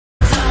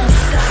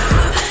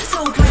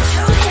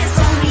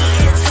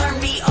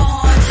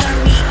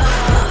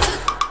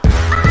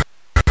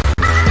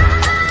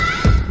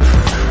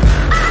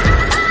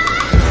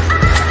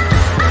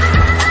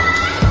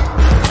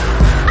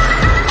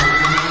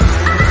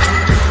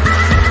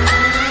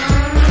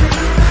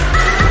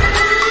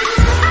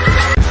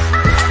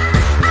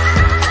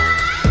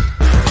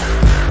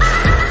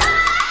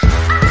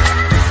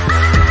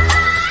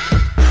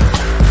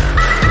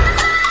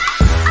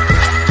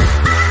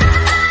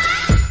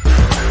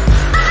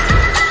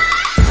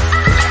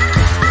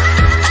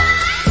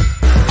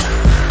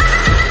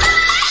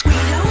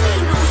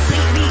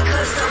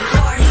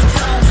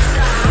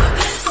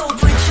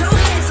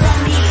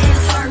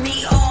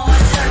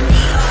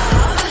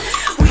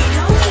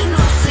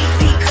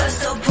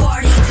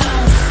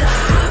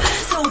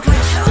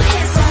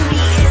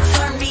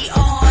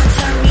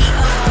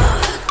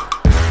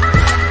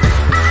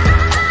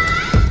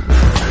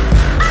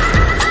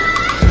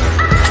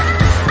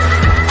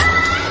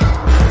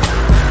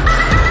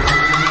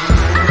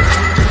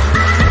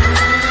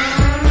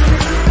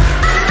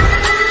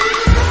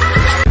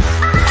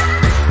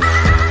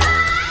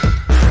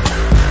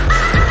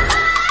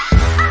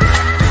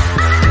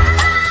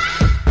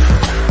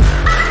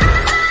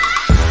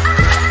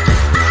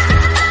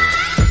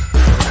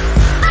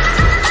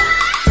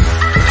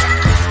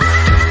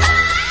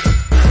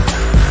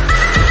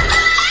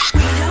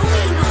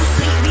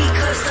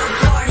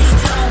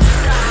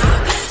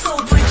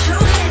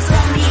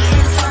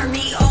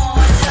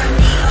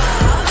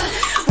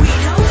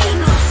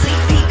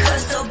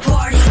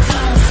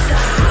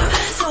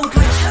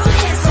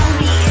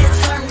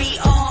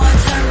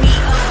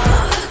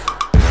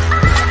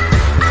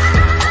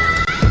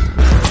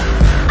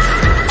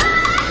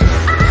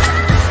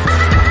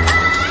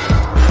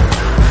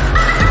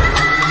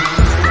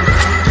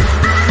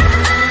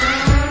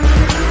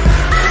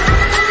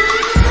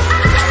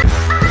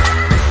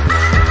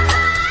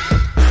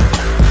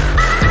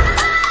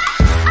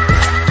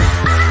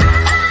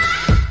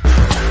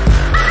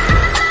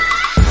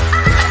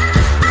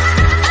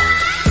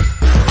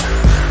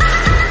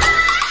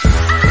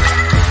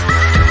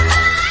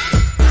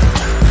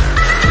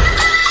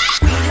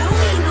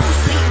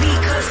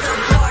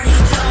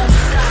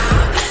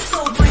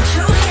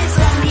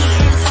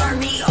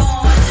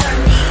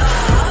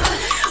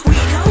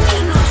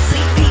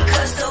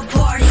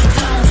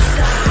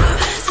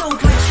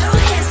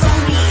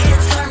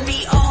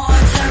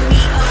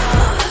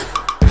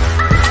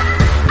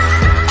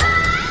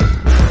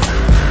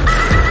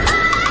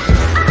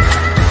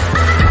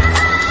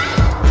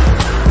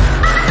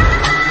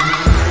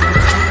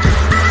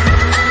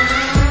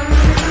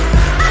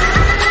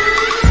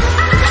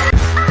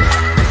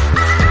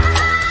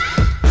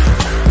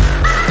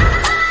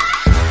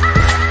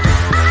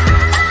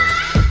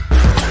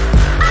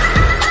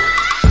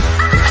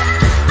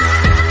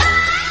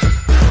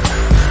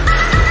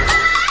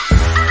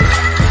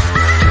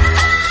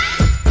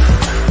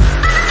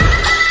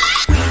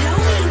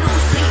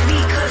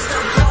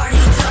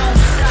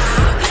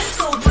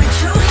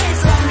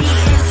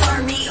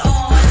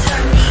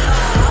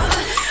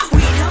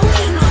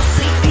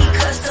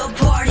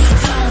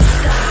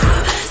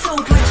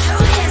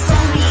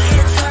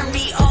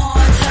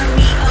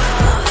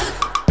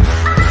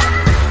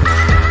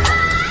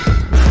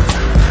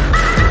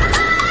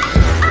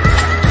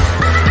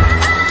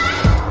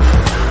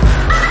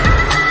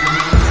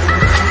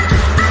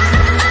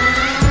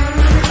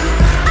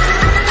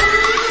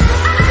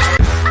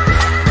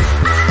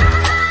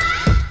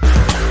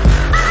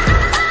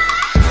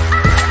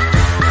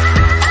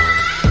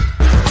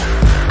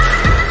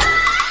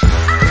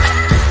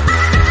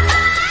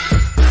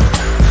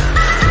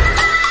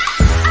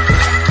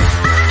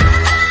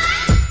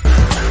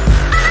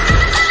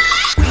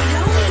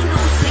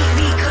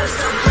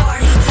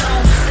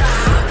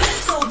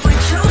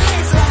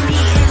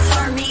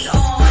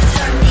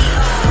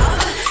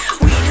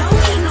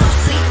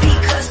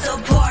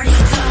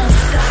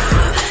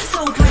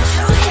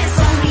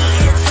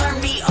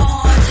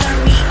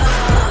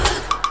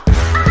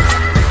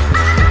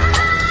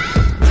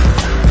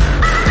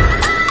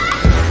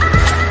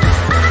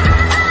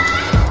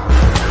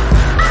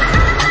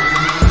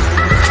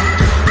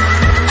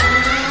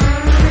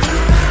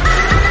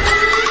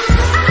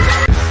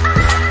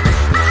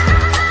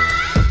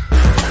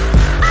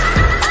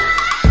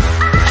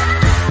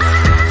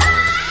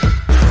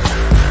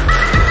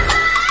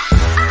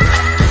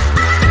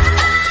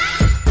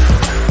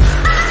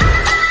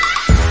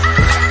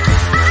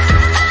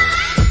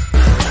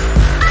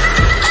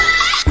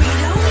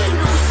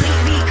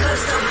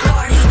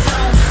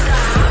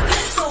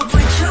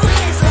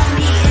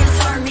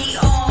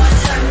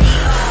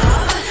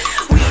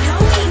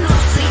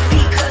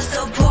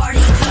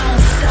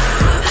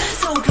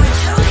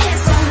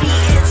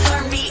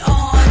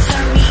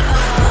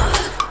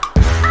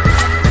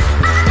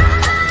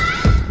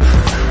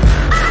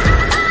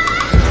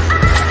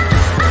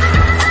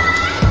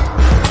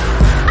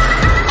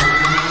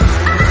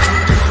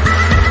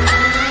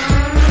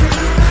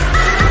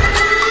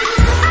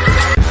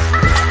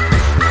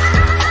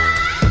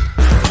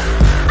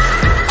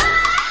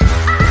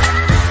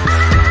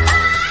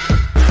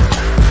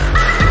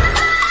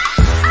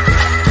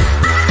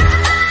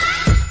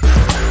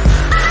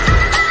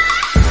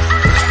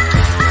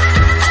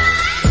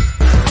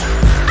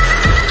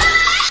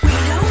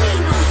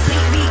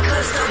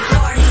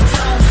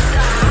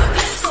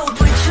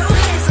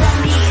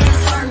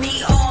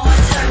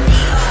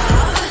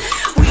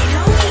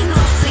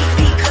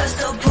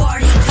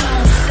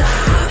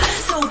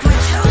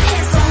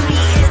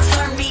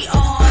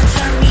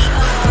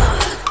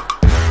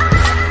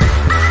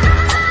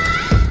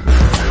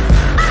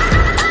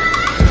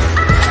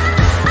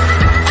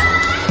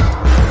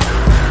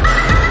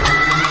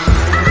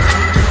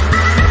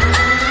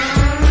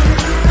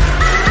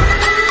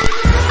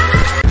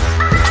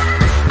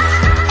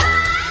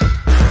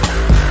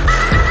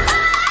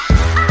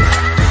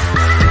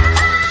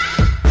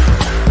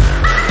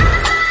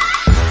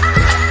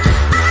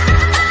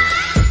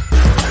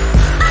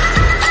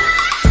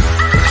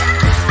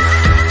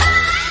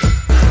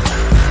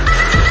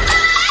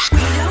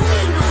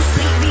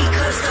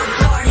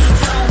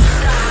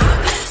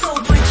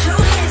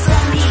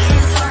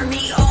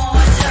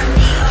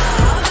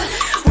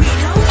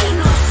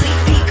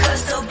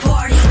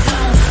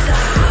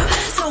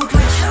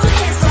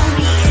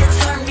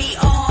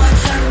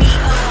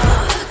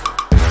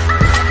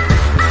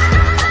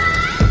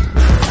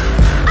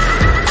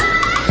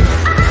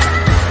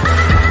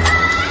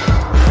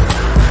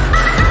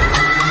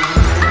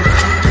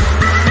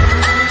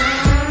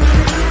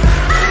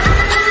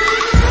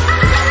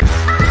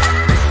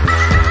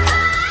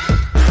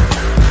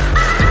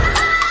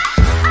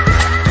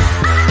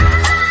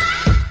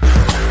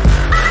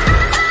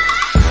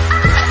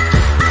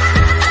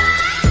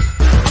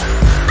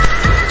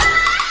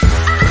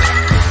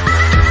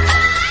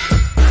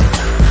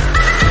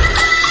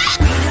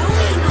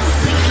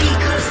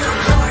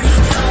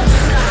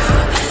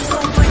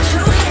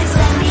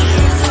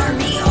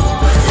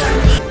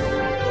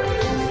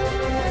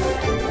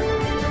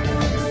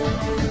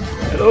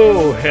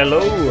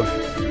Hello.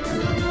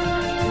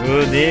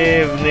 Good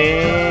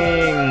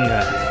evening.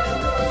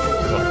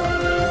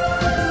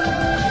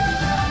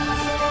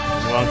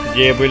 Mukhang si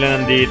Jeboy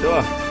lang nandito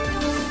ah.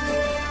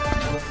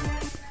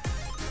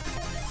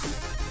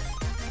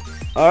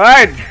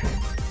 Alright.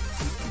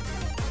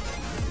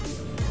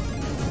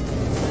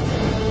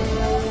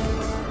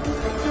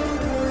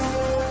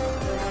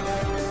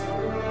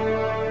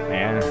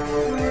 Ayan.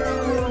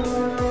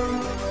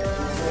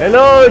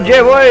 Hello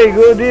Jeboy,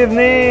 good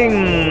evening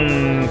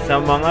sa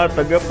mga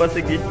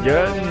taga-Pasigit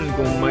dyan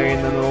kung may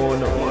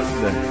nanonood.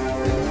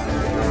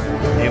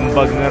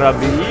 Imbag nga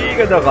rabi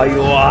kada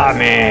kayo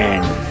amin.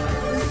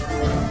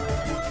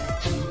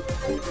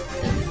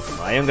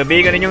 Mayong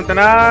gabi ka ninyong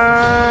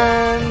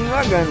tanan.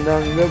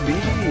 Magandang gabi.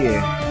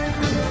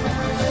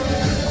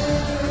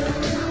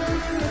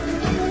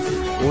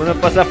 Una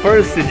pa sa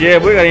first si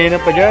Jeboy,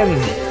 kanina pa dyan.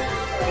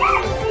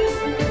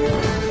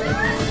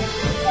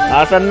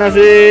 Asan na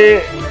si...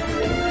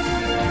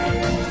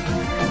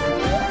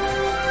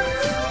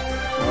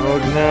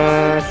 Huwag na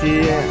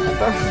si...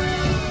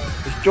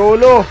 Si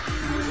Cholo.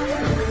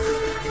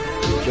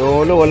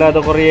 Cholo, wala daw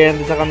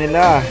kuryente sa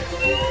kanila.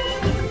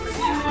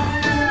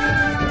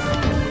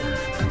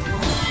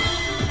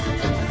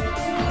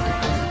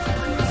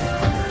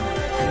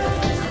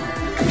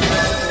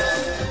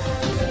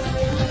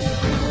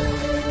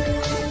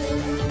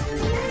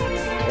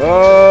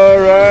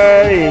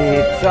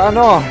 Alright. Sa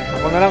ano?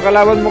 Ako na lang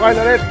kalaban mo kayo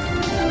ulit.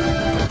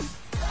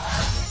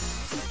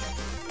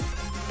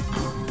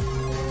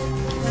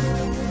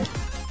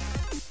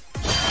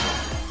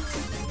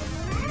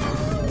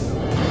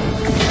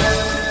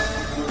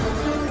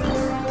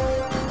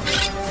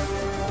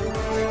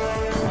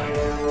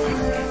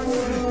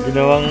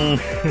 Ginawang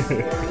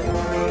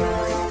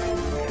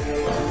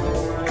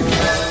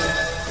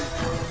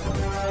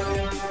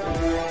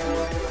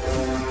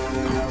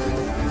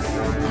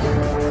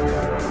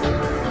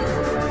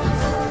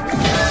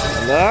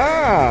wala.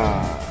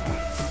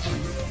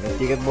 May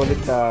ticket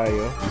bullet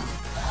tayo.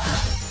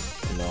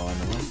 Wala ka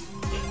naman.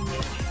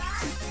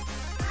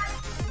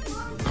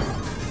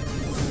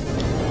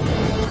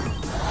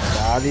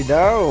 Dali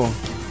daw.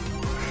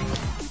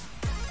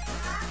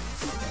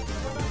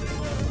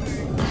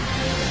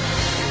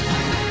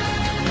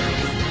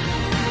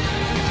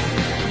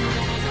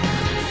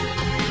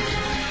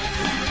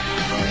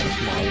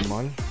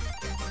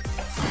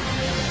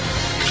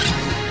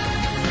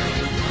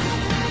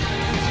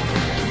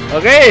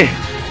 Okay.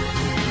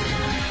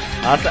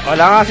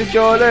 Wala nga si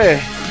Cholo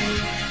eh.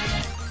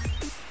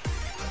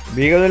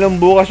 Bigyan na lang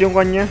bukas yung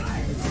kanya.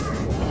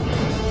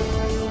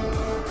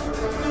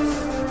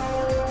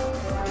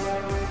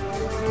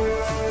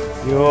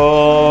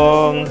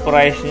 Yung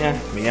price niya,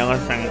 bigyan ko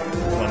sa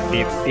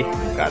 150.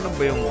 Kano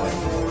ba yung one?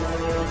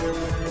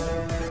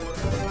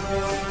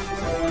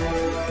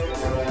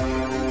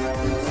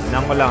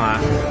 Tingnan ko lang ha.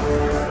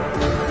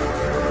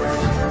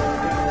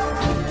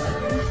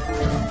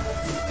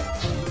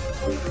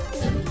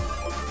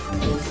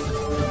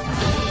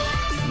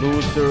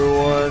 Loser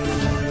one.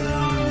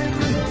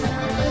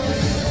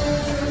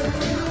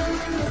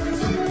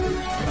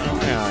 Ano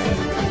kaya yun?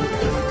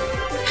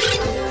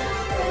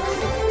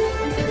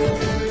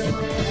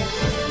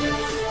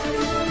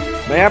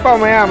 Maya pa,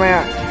 maya.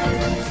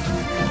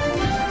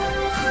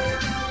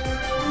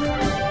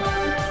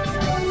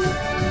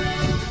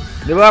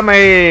 Diba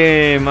may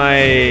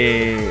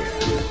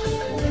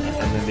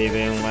ano dito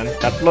yung man?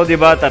 Tatlo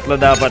diba? Tatlo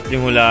dapat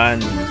yung hulaan.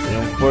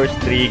 Yung first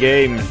 3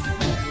 games.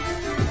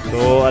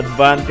 So,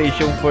 advantage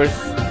yung first,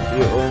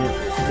 yung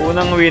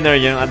unang winner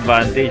yung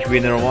advantage,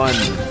 winner 1.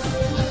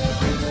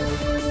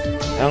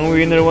 Ang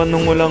winner 1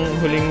 nung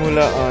huling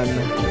hulaan.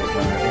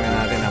 Tingnan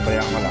natin,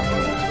 nabayak ko lang.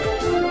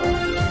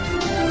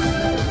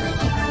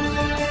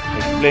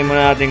 Explain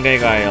muna natin kay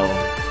Kyle.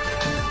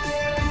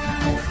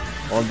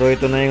 Although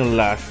ito na yung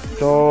last.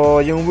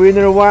 So, yung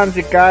winner 1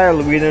 si Kyle,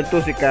 winner 2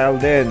 si Kyle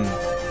din.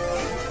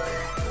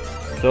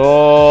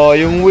 So,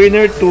 yung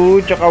winner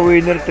 2 tsaka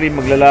winner 3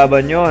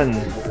 maglalaban yon.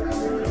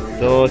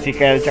 So, si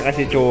Kyle tsaka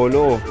si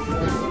Cholo.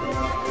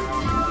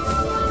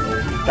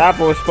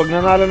 Tapos, pag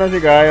nanalo na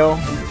si Kyle,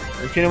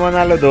 kung sino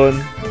manalo doon,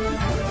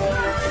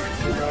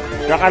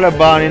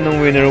 kakalabanin ng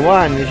winner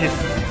 1. Which is,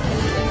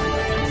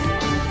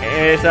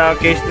 sa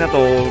case na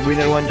to,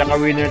 winner 1 tsaka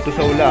winner 2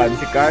 sa ulan,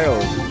 si Kyle.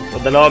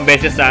 So, 2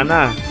 beses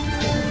sana.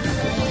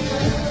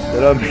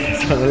 2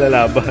 beses ang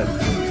lalaban.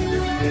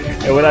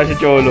 Wala si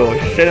Cholo.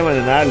 Siya naman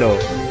nanalo.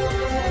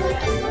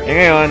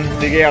 Ngayon,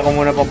 sige ako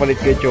muna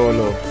papalit kay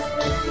Cholo.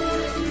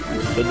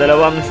 So,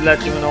 2 slot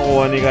yung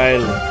nakuha ni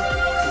Kyle.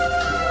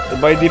 So,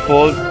 by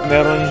default,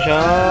 meron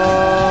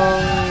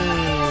siyang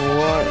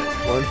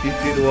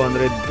 150,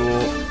 200,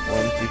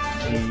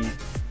 150,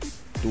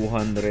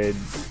 200.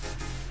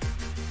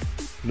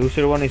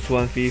 Loser 1 is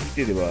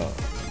 150, diba?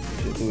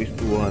 So, 2 is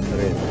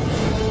 200.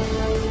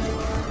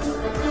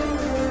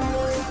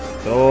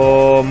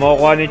 So,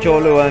 makukuha ni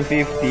Cholo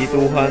 150,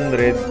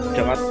 200,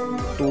 tsaka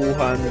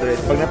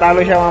 200. Pag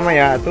natalo siya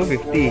mamaya,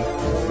 250.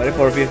 Bali,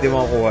 450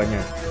 makukuha niya.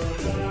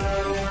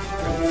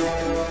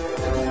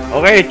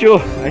 Okay, Chu.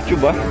 Ay, Chu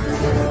ba?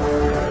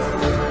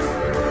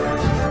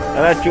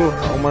 Tara, Chu.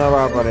 Ako muna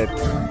papalit.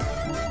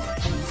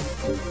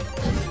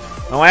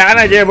 Mamaya ka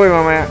na, Jeboy.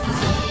 Mamaya.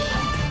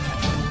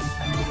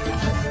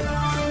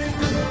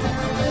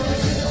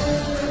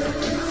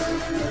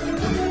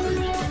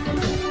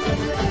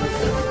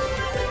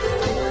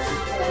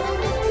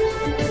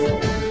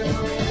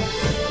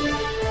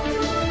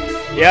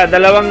 Yeah,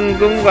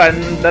 dalawang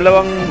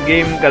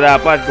game ka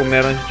dapat kung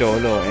meron si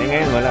Cholo. Eh,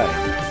 ngayon wala eh.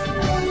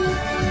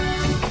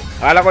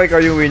 Akala ko ikaw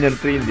yung winner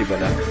 3, hindi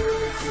pala.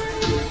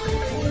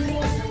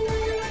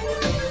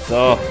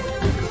 So,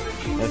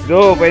 let's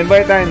go.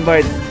 Pa-invite na,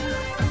 invite.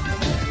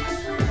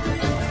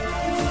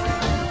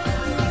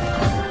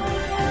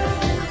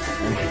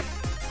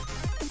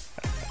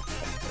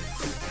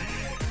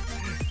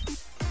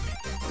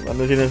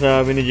 Ano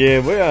sinasabi ni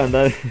Jeboy?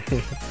 Dali.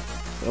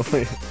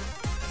 Okay.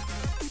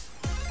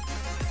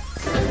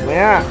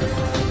 Maya.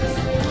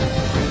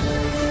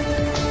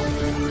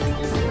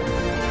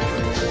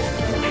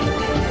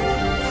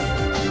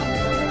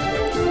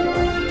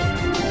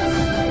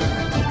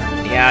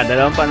 Yeah,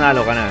 dalawang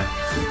panalo ka na.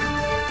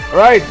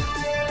 Alright.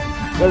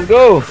 Let's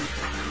go.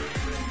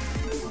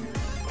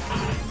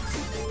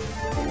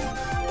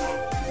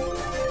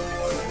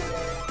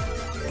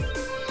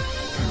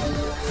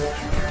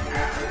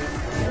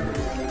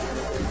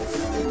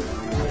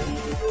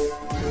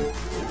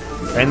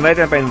 Pa-invite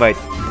na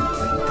pa-invite.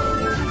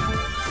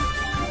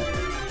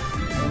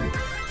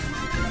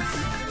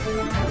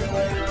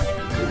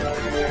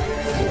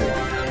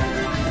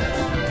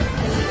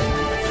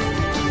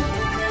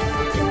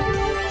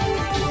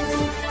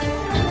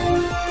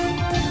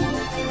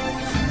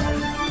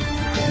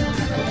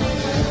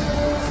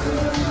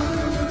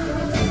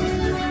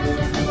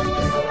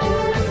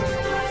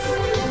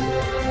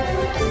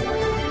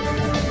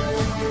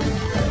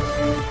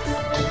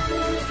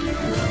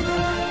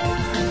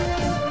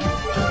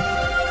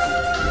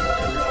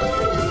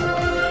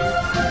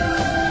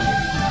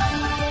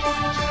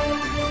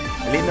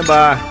 Na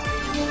ba?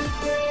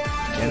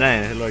 Yan na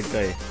eh, Lord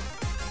ka eh.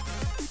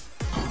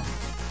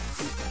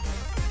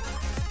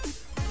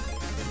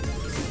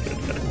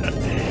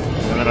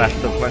 Mga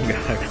rastog pang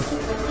gago.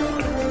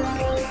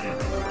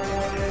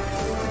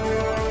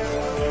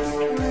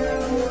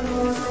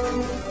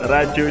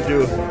 Tara, Chuchu.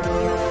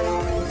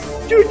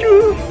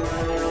 Chuchu!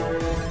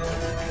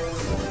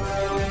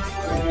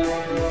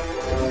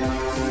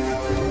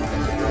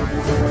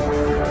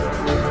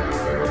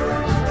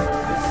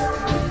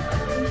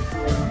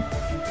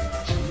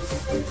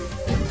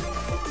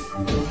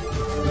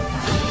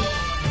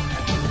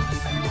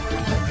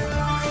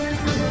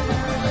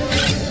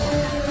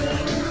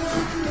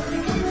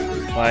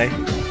 Bye.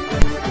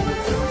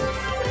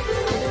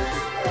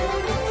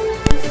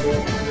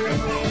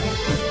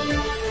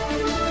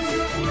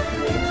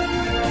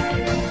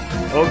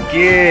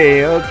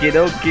 Okay,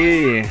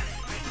 okay.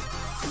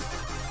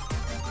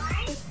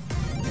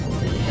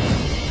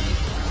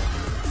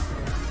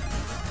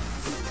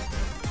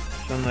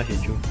 Saan na si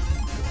Chu?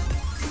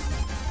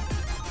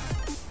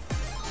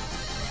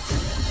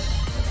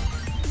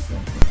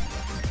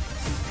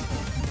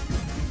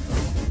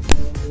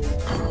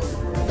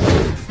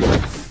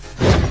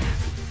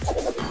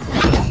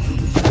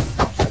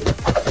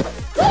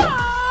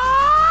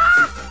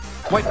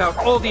 Wipe out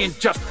all the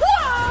injustice.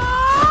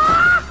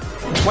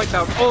 Wipe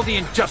out all the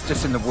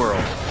injustice in the world.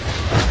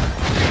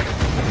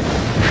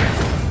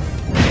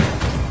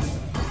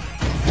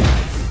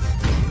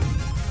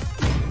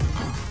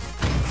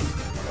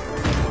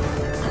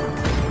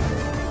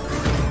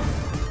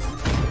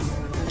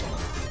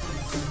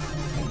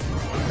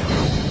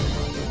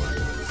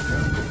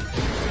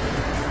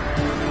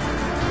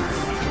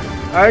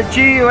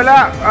 Archie,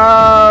 wala.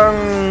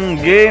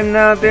 Ang game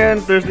natin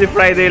Thursday,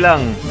 Friday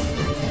lang.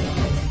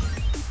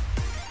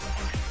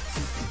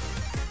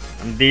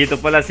 Dito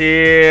pala si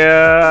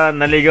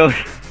naligaw.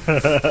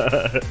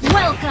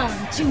 Welcome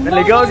to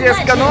naligaw si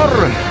Escanor.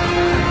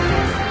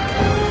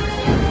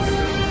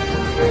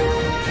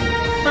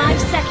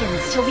 5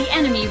 seconds till the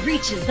enemy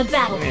reaches the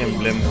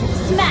battlefield.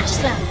 Smash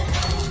them.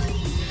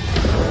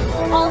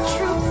 All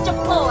troops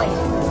deployed.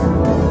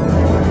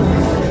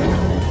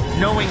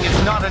 Knowing is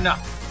not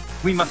enough.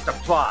 We must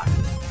apply.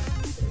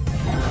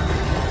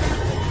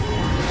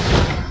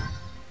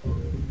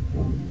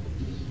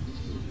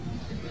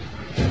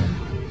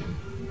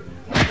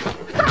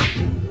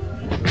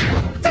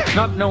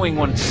 Not knowing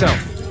oneself,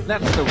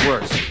 that's the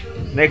worst.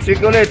 Next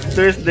week ulit,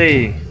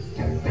 Thursday.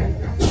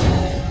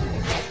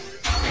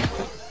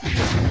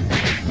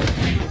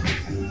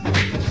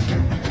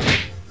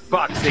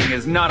 Boxing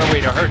is not a way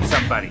to hurt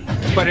somebody,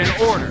 but in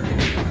order.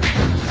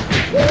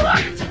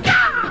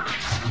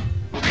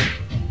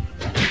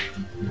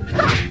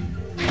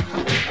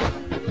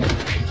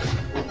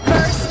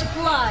 First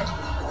blood.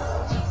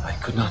 I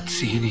could not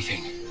see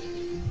anything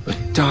but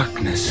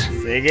darkness.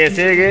 Sige.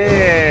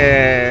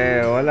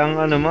 Walang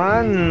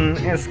anuman,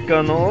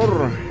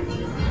 Escanor.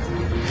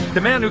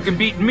 The man who can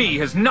beat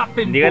me has not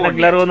been Hindi ka born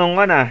naglaro yet. nung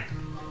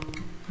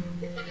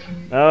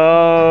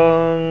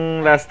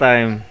last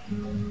time.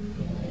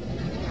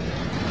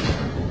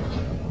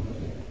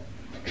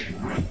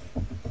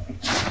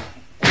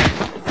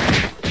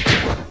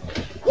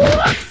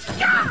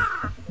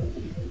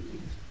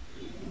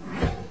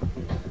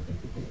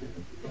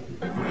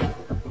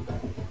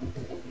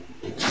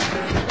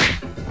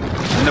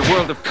 In the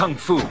world of Kung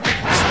Fu,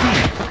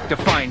 speed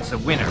defines the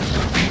winner.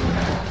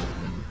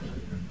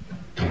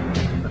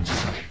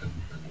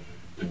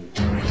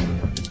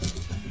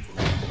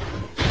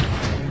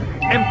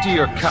 Empty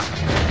your cup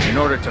in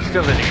order to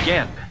fill it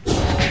again.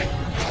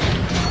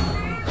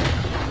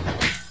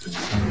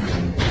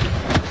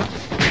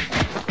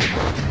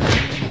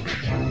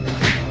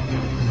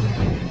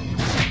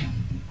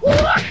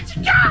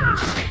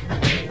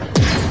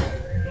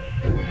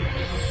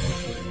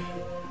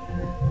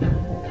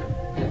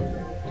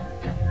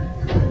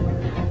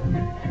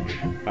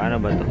 Paano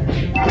ba to?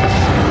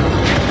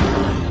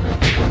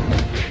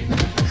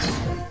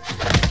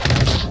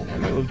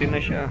 May ulti na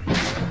siya.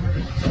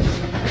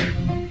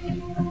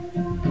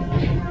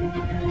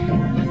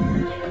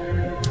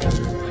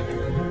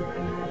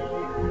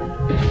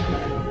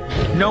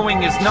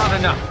 Knowing is not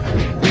enough.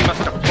 We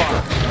must apply.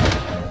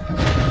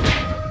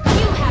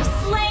 You have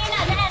slain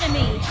an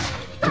enemy.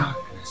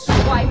 Darkness.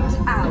 Wiped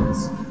out.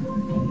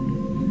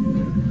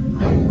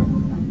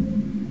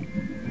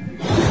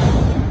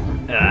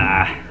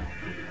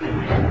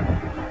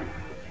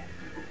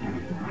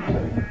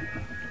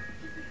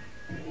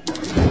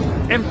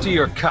 Empty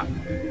your cup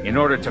in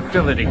order to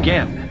fill it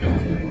again.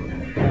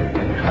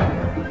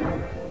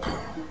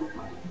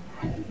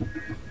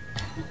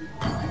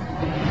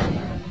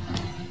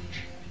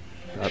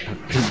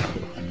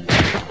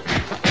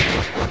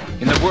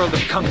 In the world of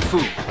Kung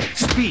Fu,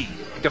 speed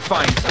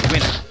defines the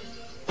winner.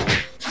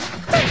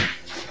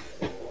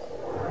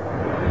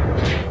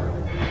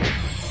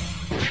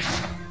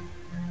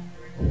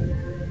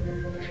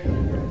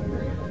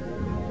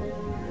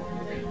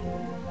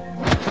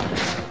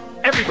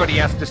 Everybody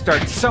has to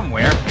start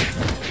somewhere. You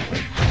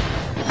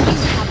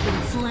have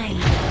been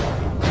slain.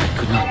 I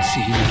could not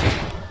see anything.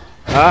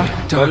 Ah,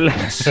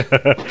 Darkness.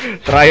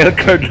 trial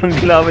card lang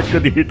ginamit ko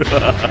dito.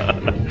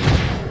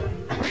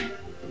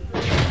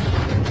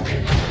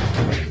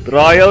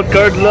 Trial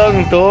card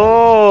lang to,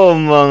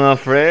 mga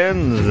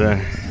friends.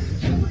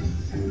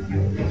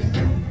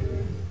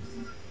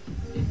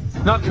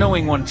 Not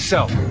knowing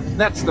oneself,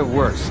 that's the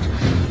worst.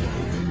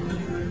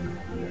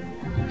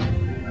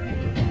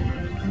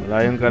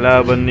 Wala yung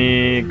kalaban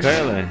ni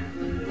Kyle eh.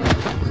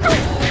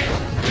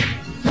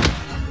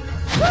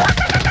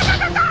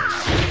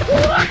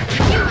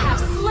 You have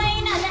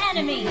slain an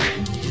enemy.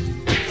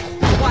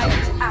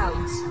 Wiped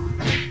out.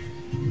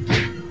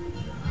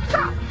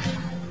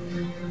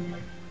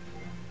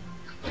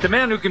 The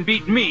man who can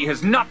beat me has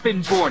not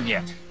been born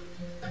yet.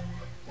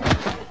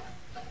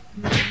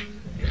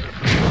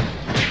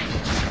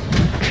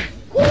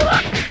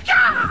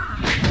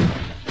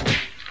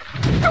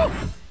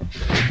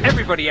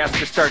 Everybody has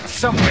to start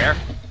somewhere.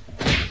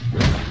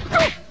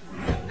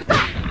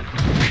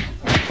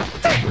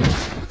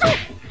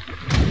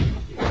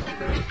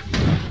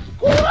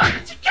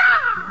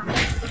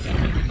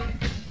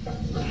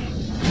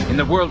 In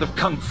the world of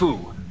Kung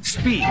Fu,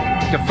 speed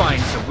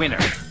defines the winner.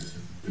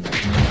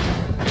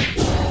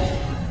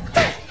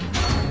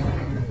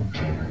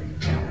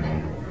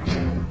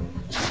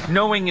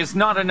 Knowing is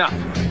not enough.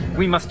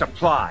 We must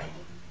apply.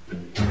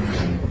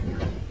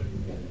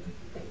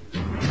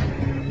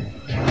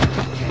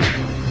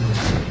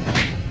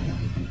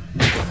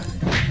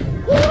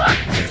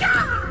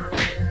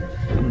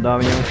 Ang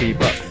dami niyang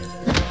sipa.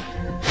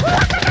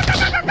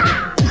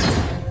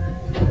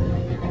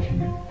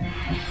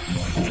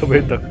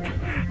 Sabay takbo.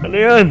 Ano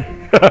yan?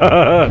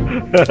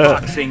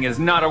 Boxing is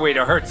not a way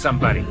to hurt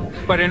somebody,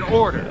 but in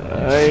order.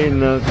 Ay,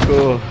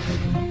 nako.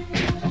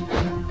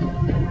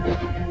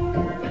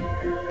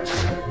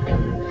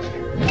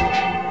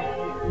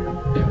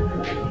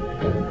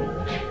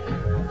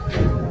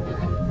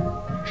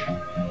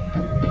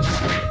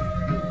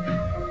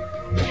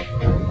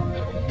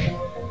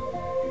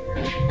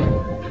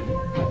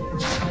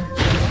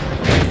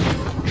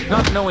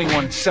 Not knowing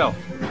oneself,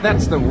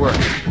 that's the worst.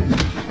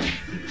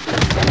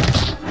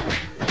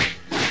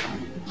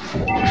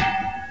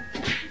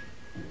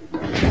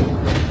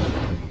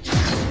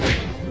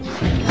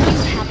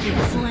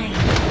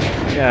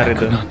 I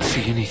could not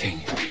see anything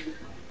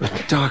but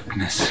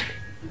darkness.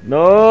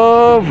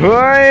 No,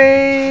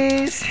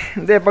 boys!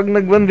 Hindi, pag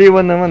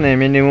nag-1v1 naman eh,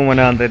 minimum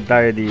 100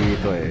 tayo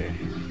dito eh.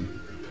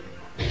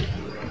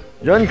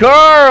 John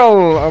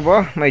Carl!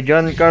 Aba, may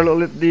John Carl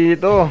ulit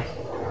dito.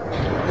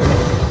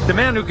 The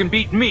man who can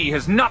beat me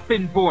has not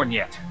been born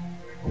yet.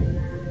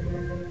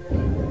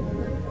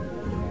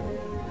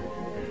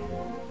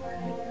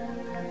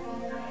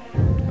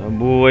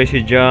 Nabuhay si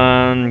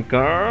John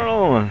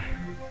Carl.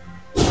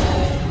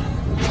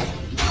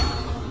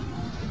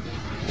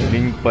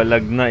 Huling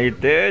palag na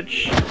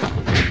itech.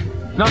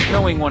 Not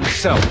knowing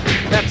oneself,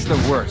 that's the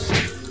worst.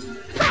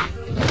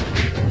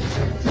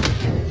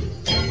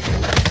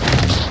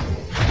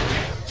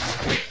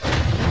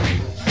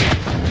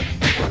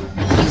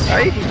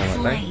 Ay,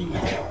 namatay.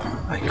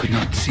 I could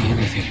not see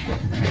anything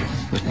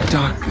but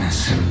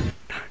darkness.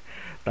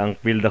 Tank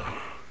build ako.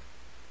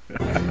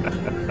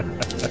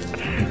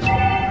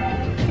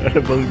 Ano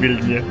bang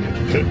build niya?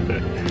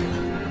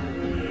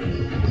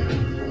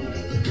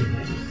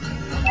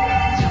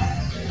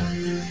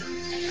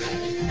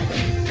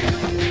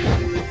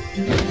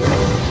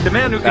 The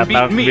man who can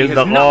beat me Tatak-build has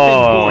not been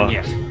ako. born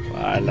yet.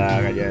 Wala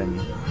ka dyan.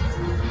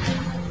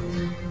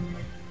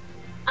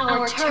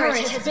 Our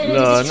turret has been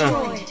Wala na.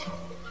 destroyed.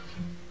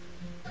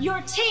 Your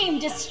team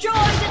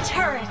destroyed the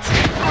turret.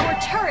 Our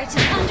turret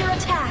is under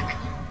attack.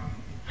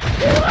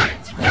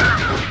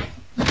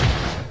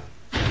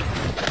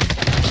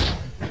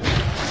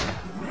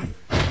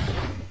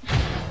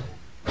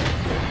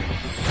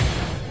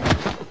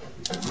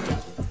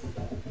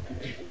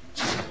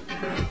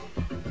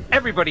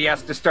 Everybody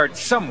has to start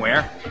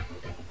somewhere.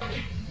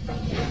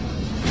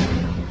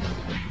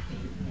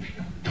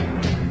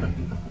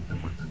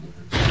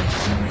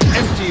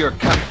 Empty your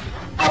cup.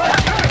 Our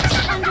turret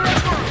is under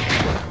attack.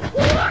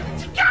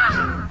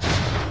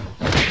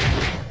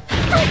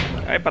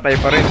 Ay, patay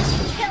pa rin.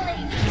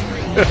 Killing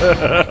spree.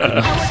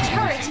 Our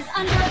turret is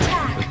under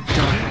attack.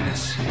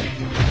 Darkness.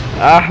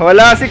 Ah,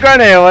 wala si Kan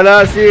eh.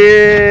 Wala si...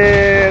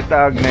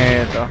 Tag na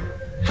ito.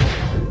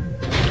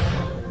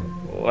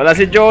 Wala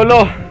si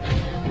Cholo.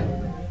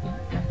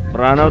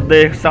 Run out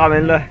day sa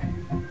kanila.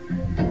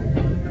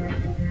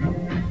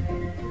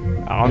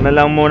 Ako na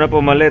lang muna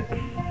pumalit.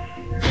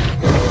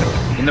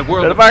 In the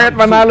world Pero of bakit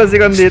Kung Fu, manalo si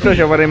Kan dito?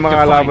 Siya pa rin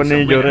makalaban defines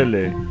a ni Jhorel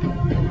eh.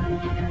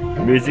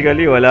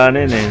 Basically, wala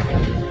na yun eh.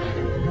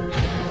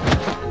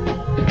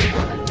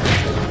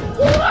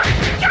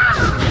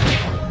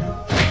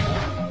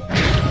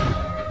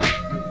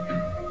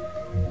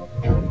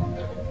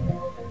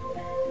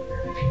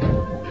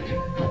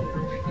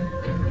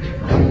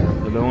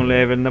 Dalawang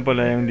level na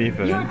pala yung Your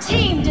difference.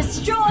 team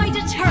destroyed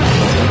a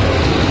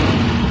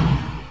turret.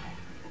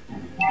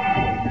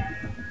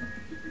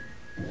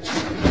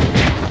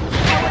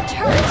 Our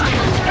turret is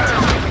under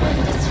attack when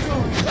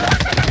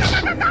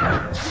destroyed.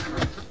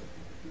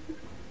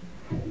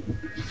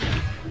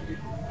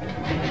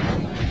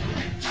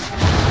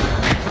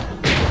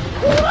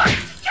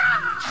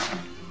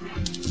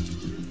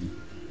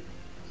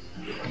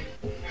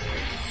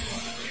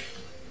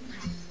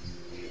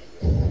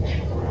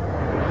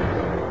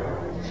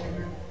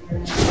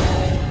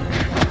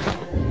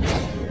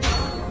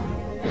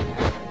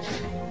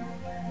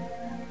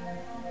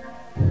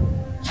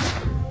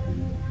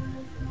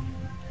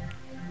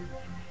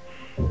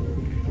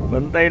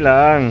 Bantay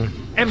lang.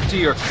 empty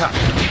your cup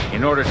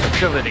in order to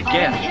fill it Our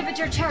again.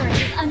 inhibitor turret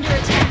is under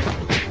attack.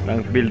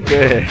 Tank build ko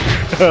eh.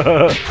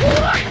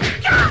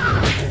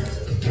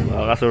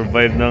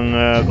 Makaka-survive ng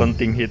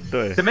konting hit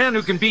to eh. The man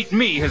who can beat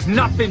me has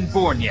not been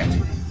born yet.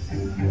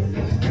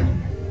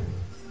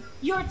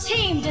 Your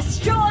team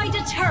destroyed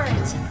a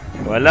turret.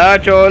 Wala,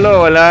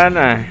 Cholo. Wala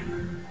na.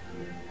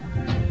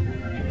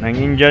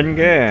 Nang-Indian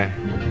ka eh.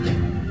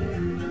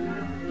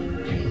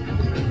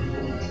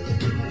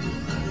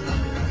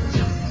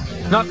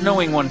 Not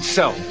knowing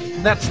oneself,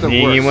 that's the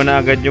Hihingi mo worst.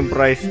 na agad yung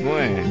price mo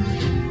eh.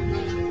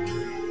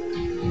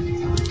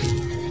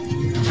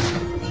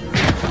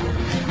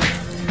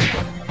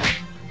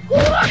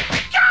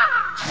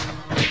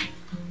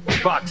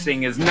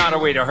 Boxing is not a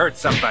way to hurt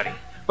somebody,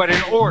 but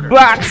in order.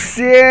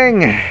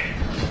 Boxing!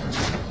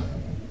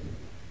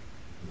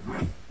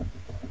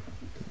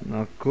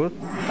 Naku,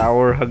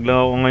 tower hug lang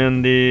ako ngayon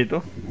dito.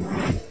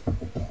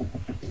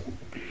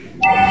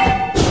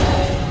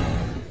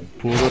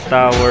 Puro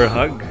tower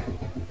hug.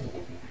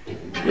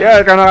 Yeah,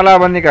 kano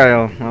kalaban ni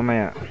Kayo,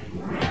 mamaya.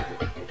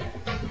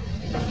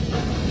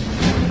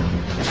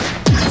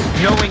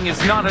 Knowing is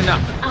not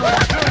enough. Our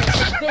turret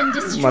has been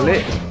destroyed. Mali.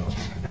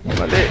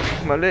 Mali,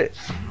 mali.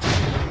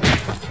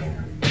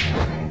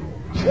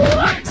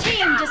 Your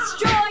team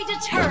destroyed a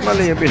turret.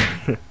 Mali yung pin.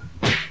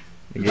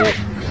 Sige.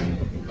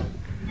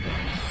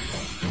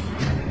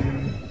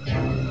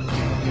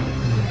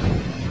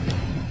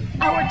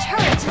 Our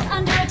turret is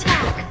under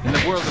attack. In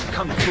the world of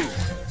Kung Fu,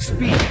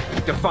 speed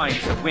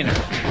defines the winner.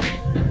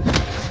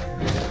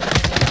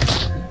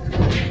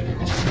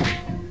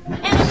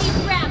 Enemy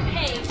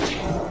rampage.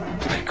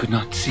 I could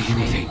not see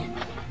anything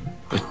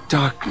but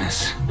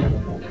darkness.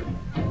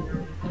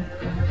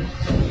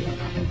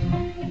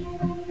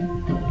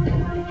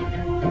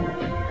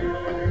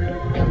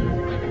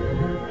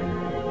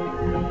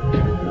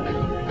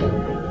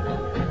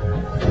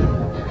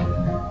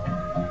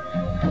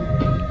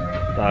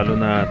 Talo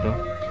na to.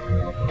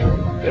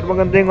 Pero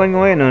maganda yung coin ko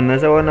ngayon, no?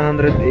 Nasa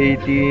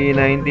 180,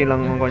 90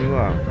 lang ang coin ko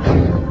ah.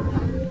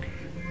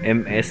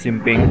 MS yung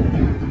ping.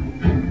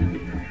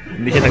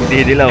 Hindi siya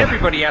nagdidilaw.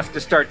 Everybody has to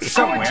start Our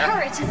somewhere.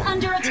 turret is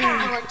under attack.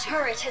 Our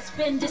turret has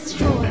been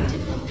destroyed.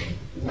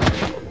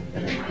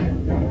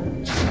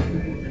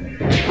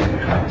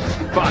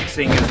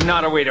 Boxing is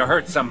not a way to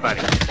hurt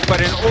somebody,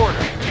 but in order.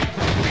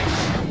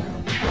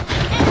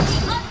 Enemy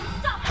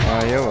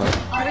unstoppable. Ayaw ah.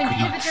 Our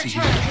inhibitor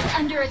turret is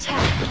under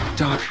attack.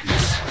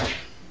 Darkness.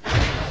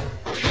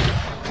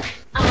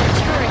 Our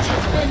turret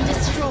has been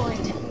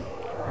destroyed.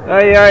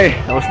 Ay ay,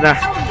 tapos na.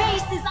 Our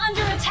base is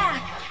under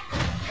attack.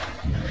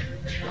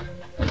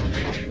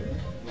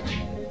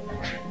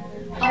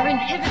 Our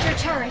inhibitor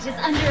turret is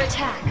under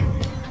attack.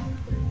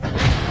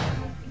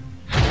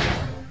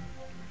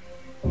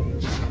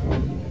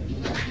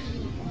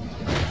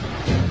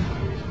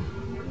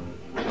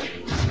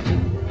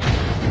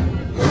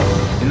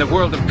 In the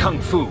world of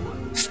Kung Fu,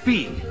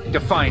 speed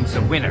defines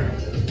the winner.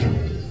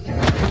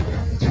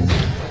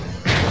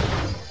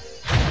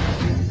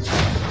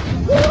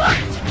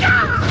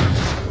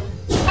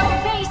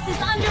 Our base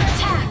is under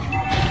attack.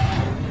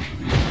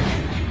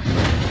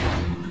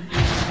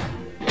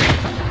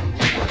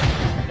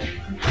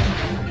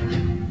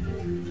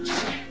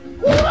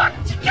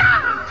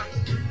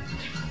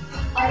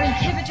 Our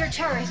inhibitor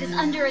turret is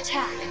under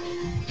attack.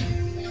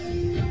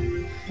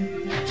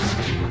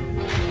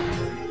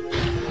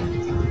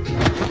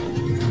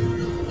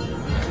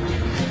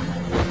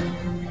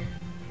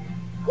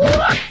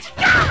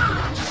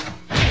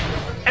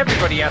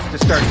 Everybody has to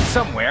start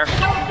somewhere.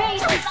 Our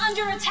base is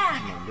under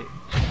attack.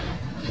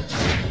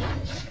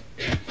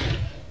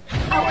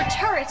 Our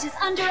turret is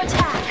under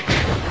attack.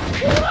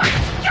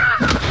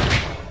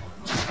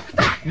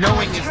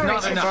 Knowing is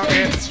not turret enough.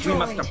 has been We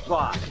must destroyed.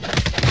 apply.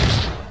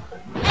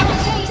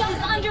 Our base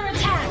is under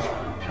attack.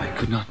 I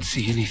could not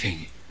see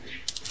anything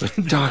but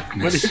Mali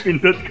darkness. yung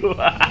pindot ko.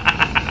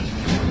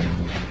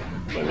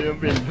 Mali yung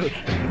pindot.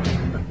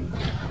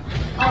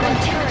 Our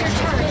turret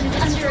is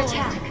under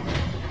attack.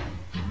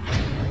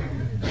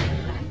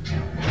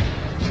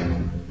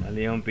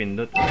 Mali yung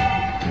pindot.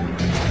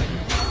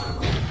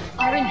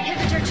 Our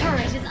inhibitor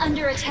turret is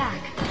under attack.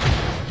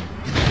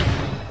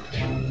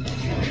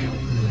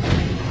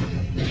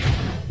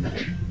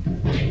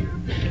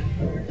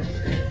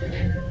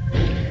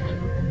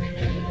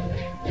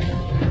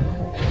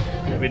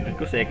 Pindot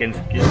ko second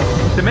skill.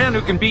 The man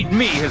who can beat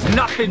me has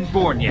not been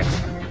born yet.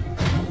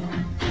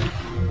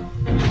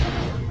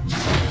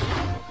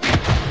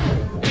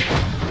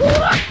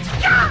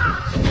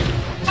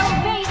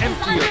 Our base is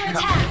Empty under your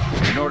cup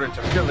attack. in order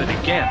to fill it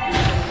again.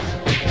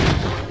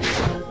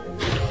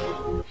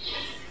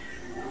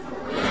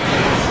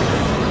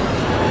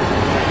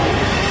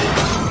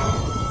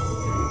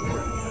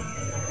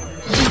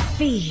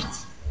 Defeat.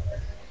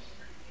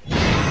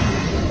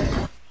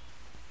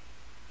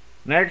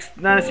 Next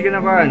na si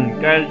Kinaban,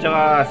 Kyle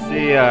tsaka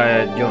si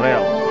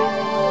Jhorel.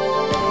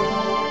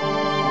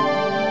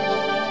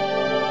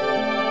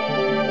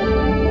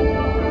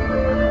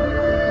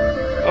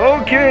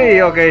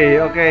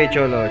 Okay,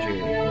 Cholo.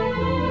 Sige.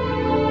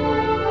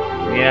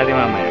 Hindi natin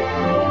mamaya.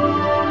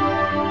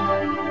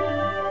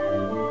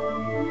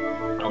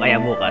 O kaya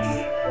bukas.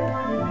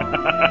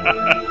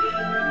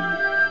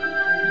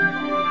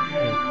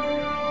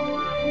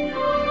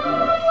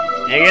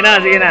 Sige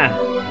na.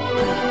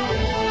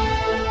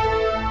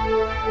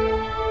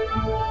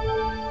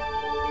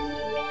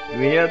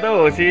 Hindi na to,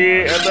 si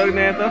atog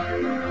na ito.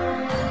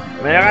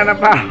 Maya ka na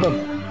pa.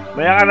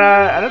 Maya ka na,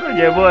 ano to,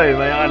 Jeboy?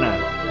 Maya ka na.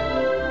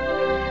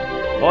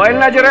 Oil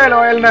na, Jhorel,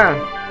 oil na.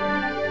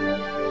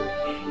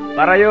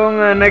 Para yung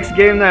next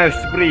game na,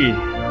 spree.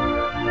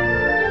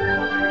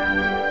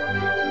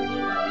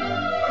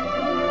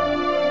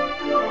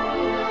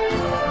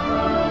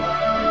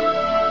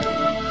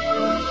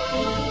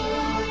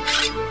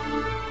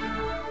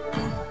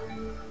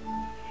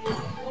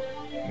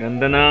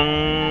 Ganda ng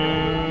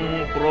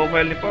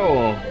profile ni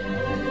Pao.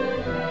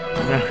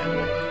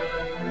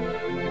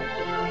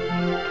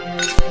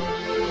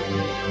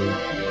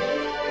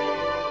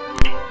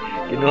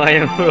 Kinuha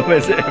yung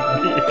profile sa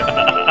FB.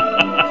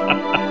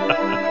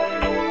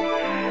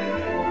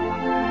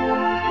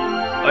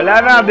 Wala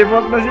na,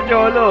 default na si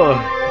Cholo.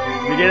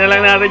 Bigyan na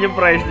lang natin yung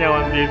price niya,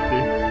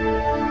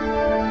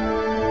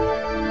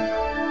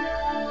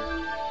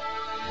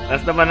 150.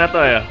 Last naman na to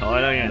eh. Okay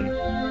lang yan.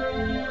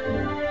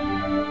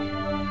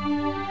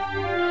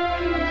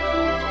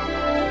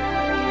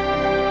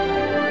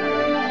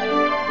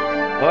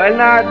 Oil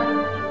na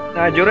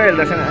Jhorel,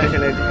 nasa na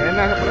sila. Ayan,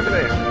 nasa pala sila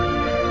eh.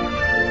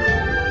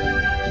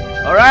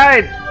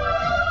 Alright!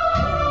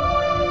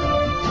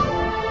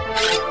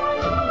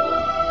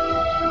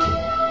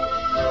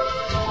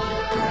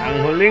 Ang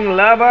huling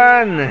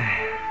laban.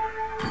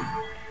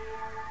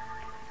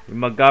 Yung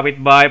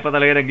magkapit-bahay pa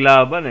talaga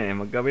naglaban eh.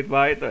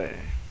 Magkapit-bahay to eh.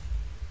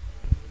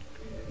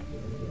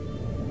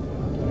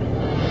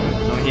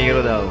 Ang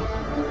hero daw.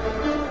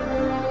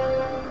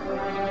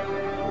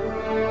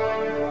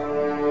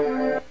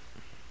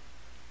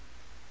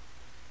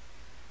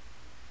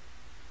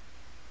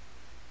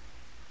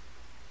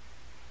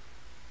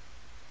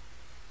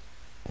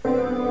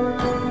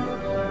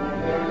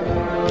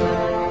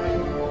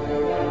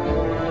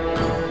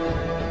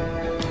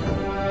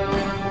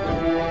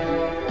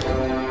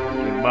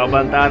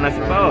 Babantaan na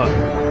si Pao.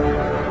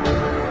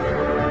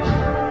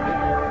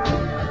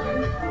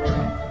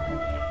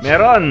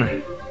 Meron.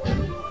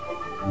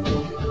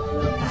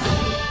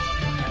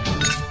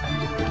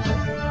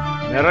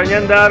 Meron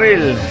yan,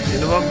 Daryl.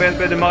 Sino bang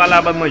pwede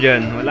makalaban mo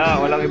dyan?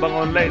 Walang ibang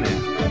online eh.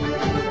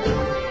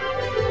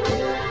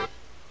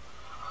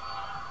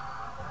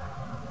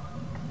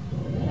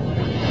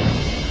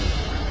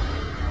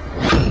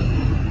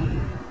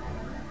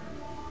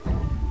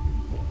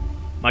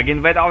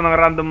 Mag-invite ako ng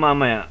random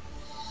mamaya.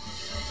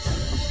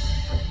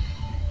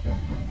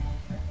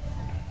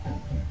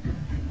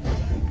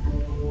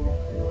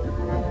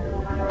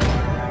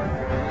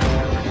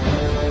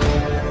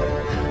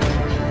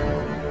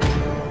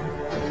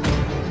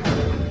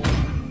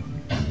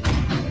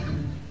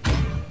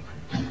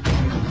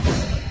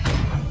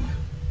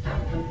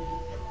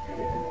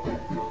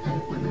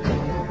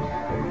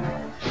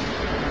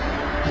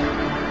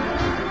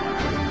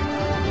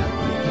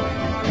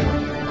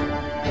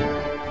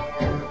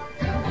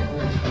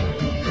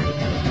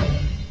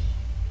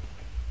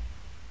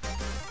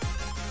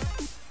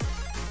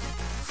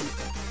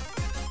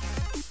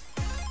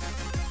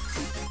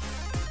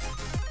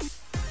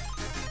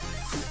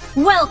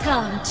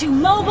 Welcome to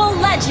Mobile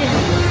Legends!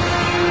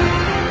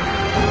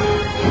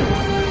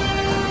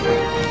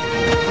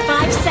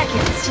 5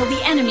 seconds till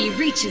the enemy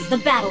reaches the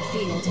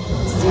battlefield.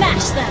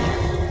 Smash them!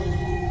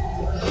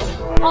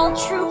 All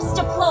troops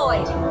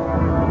deployed!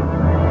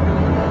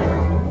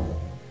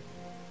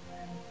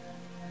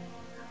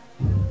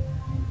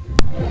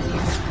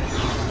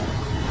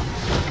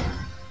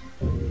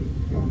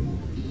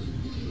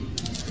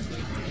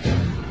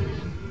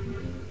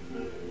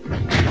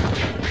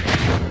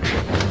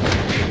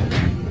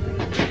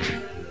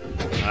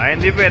 Ay,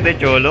 hindi pwede,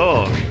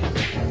 Cholo.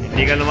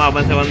 Hindi ka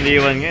lumaban sa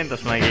 1v1 ngayon,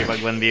 tapos makikipag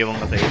 1v1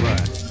 ka sa iba.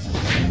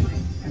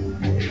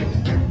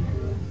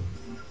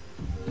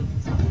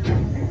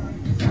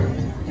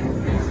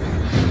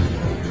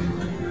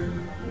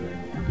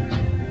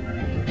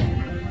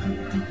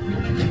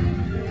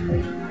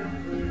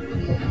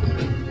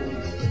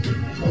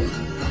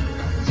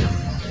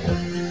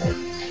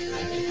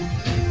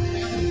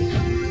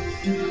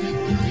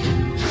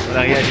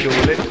 Walang yan,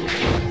 Cholo.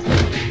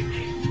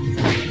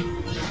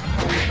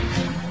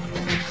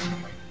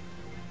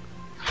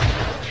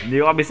 Hindi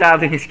ko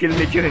kabisado yung skill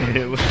ni Chu eh.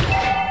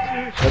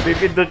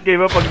 Napipindot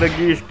kayo ba pag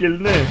nag-i-skill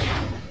na eh.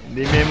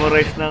 Hindi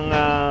memorize ng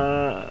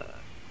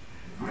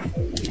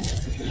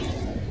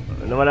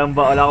wala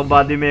akong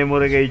body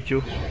memory kay Chu.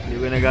 Hindi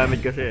ko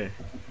nagamit kasi eh.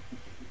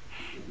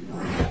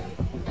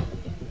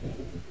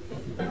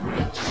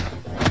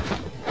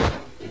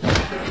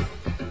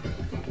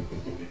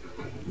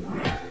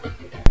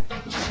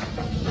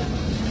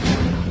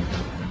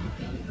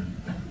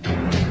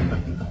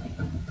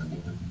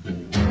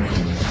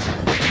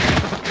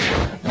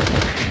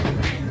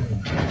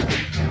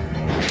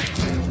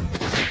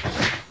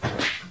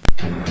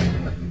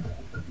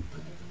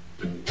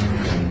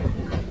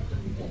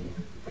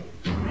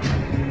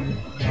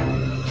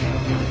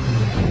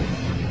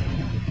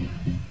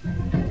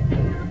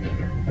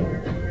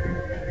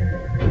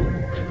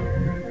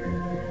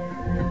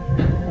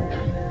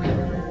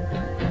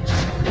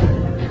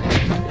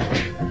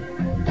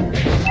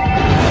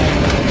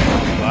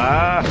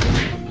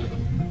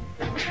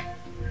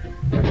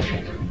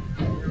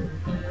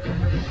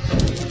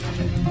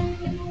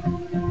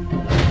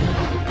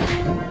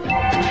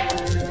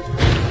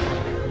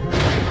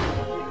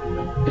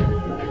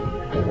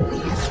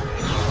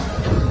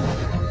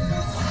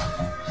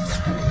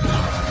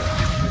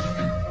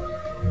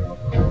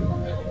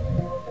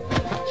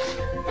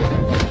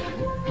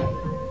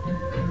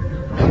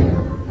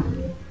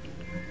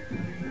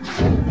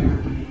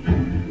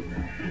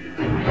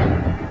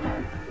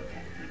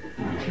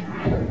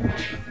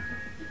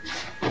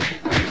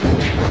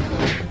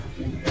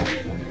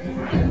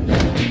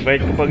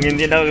 Invite ko pag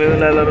hindi na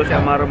lalaro si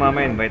Amaro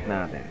mama, invite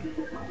natin.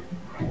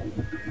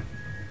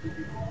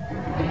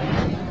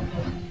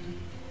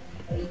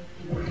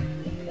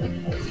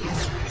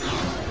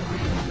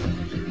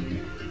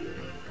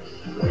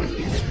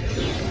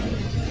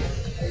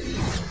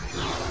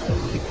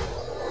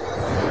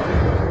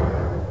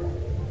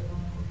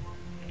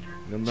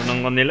 Ganda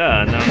ng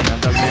kanila, ng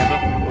tag nito.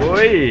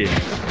 Uy!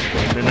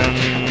 Ganda ng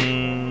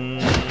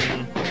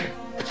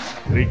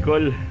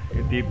recall,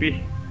 yung TP.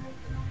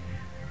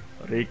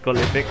 Recall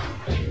effect.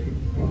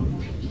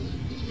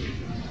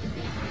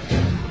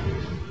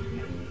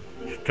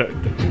 Start.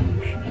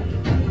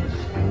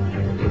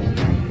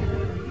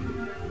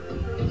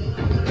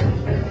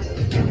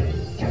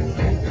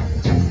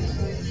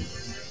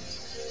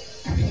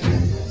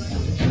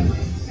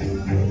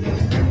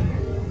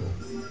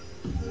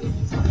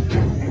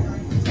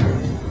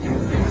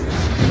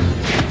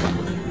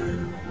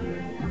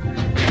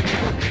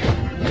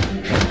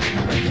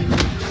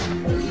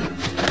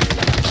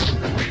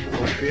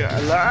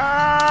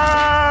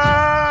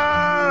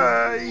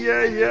 Ay,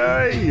 ay,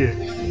 ay.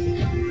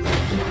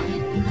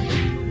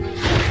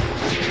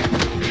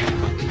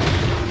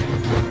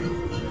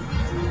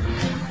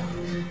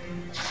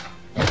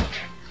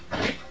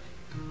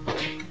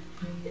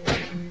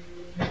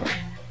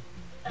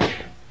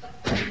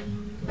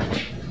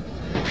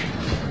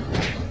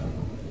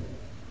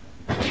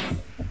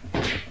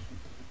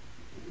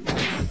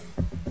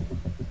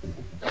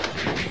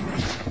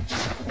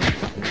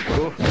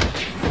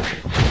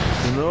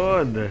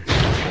 Sunod.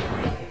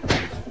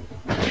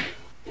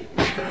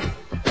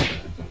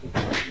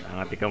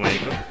 Angati kamay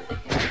ko.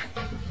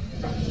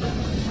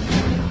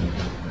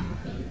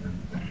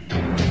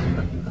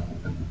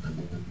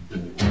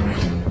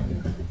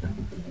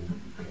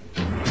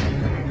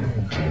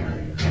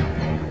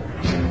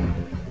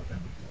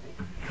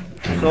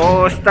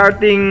 So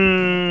starting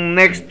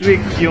next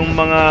week yung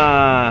mga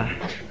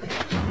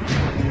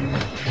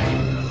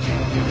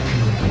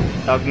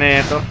tawag na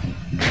ito,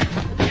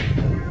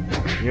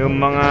 yung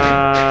mga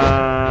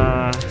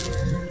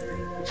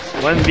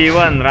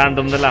 1v1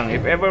 random na lang.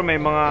 If ever may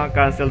mga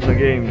canceled na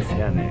games,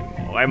 yan eh,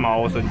 okay,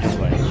 makausod yung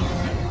ba eh.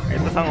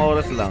 Kahit isang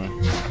oras lang,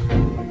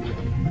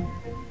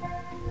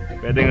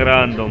 pwedeng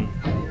random.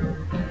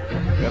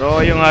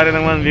 Pero yung hari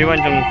ng 1v1,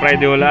 yung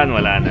Friday wala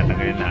na,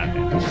 tagayin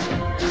natin.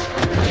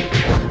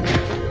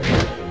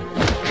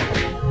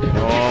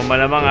 So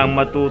malamang ang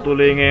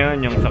matutuloy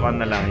ngayon yung sa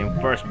na lang, yung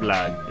first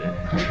blood.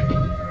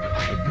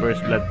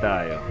 First blood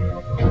tayo.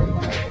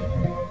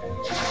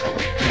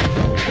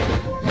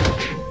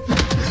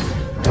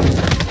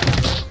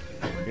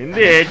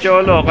 Hindi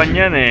Cholo,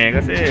 kanyan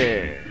kasi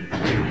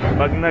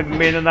pag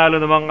may nanalo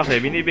naman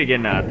kasi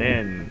binibigyan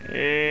natin.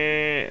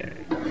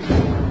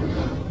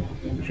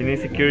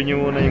 Sinisecure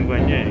nyo muna yung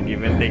kanya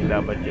give and take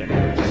dapat yan.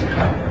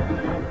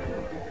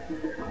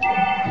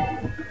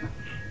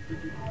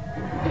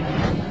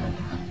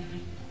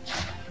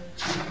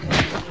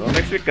 So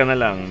next week ka na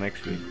lang,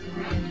 next week.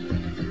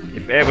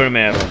 If ever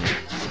meron.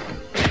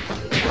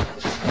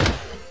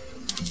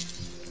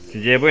 Si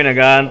Jeboy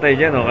nag-aantay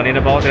dyan,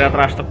 kanina pa ako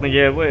tinatrash talk ni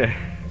Jeboy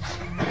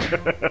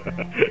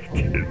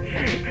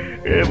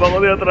Kaya pa ako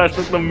tinatrash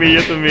talk ng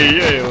Mia to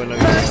Mia Walang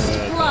First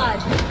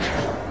blood.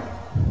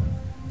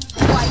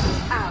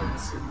 Wipe out.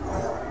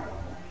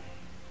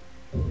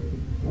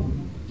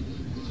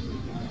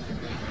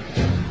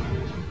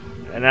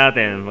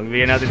 Natin,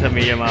 magbigyan natin sa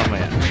Mia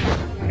mamaya.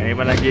 Kaya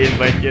pa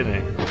nag-i-invite yun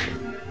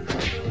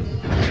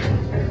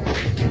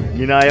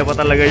Ginaya pa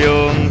talaga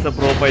yung sa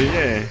profile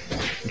niya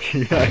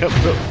Ginaya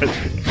profile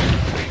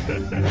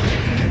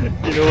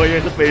Kinuha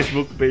niya sa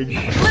Facebook page.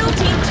 Blue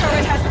team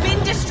turret has been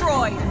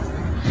destroyed.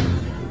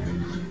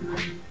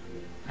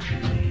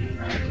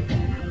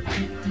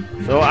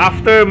 So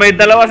after, may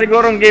dalawa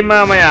sigurong game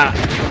mamaya.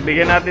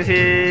 Bigyan natin si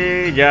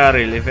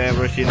Jhorel if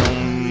ever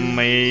sinong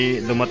may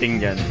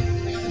dumating dyan.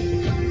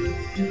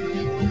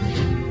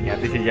 Bigyan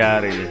natin si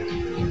Jhorel.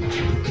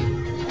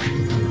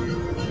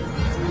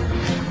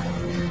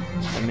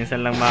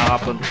 Minsan lang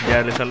makakapunta si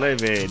Jhorel sa live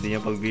hindi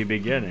niya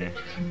pagbibigyan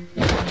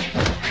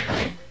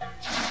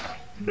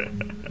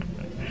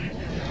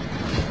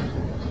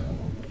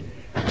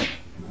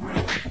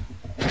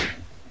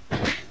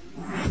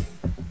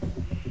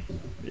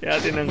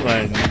Yatin ang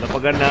kan.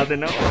 Napagan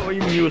natin na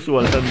yung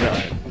usual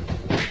tandaan.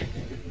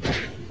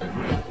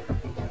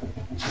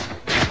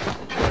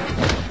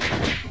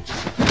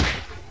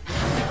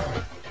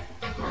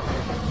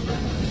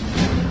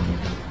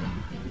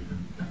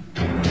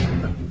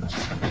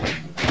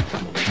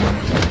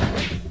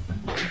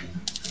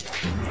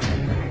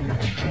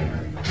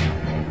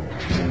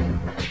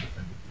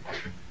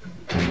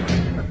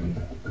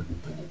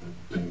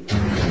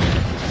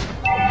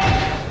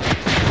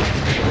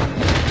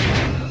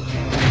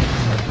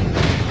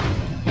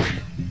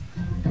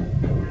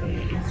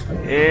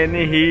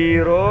 Any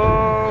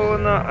hero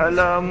na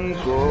alam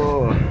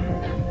ko.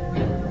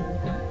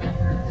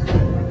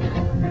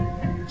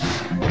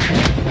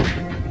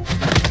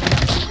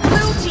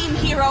 Blue team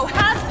hero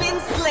has been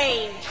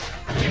slain.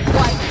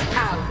 Wiped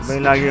out. Iba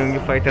yung lagi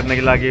yung fighter na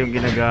lagi yung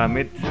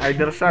ginagamit.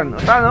 Either Sun.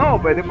 Sun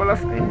pwede pala.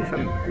 Hindi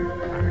Sun.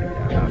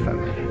 Sun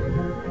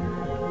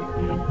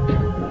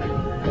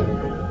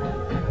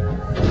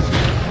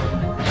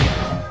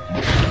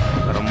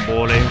Parang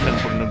bola yung Sun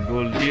pag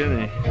nag-gold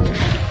yun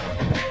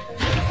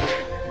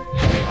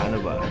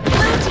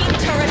Blue team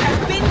turret has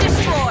been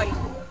destroyed.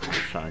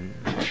 Sun.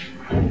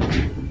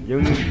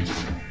 Yung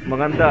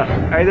maganda,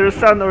 either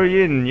Sun or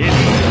Yin. Yin.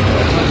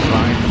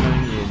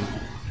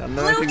 Sun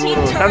na lang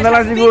siguro. Sun na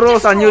lang siguro.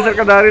 Sun user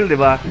ka Daryl, di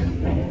ba?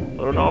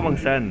 Meron ako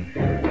mag-Sun.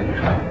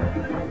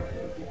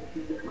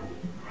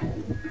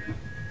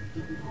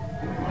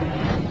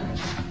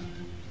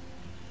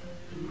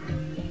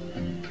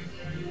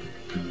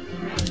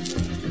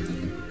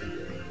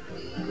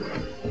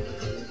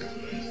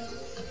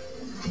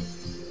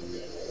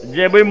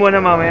 Jeboy muna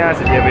mamaya,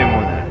 si Jeboy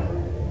muna.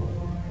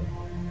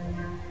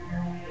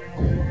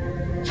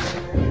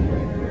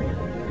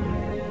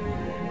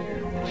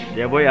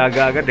 Jeboy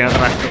agak-agak dengan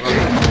trash talk kami.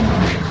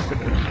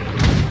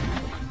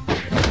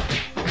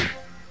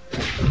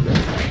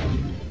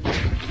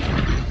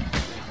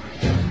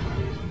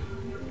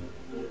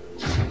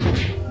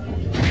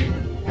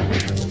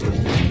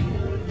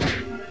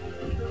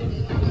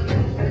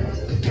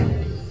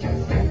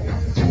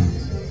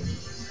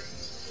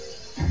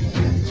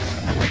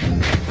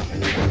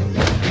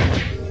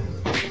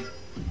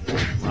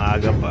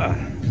 Maaga pa.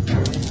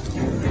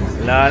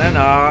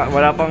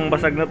 Wala pang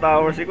basag na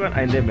tower si Kuya.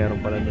 Ay hindi, meron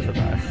pala doon sa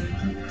taas.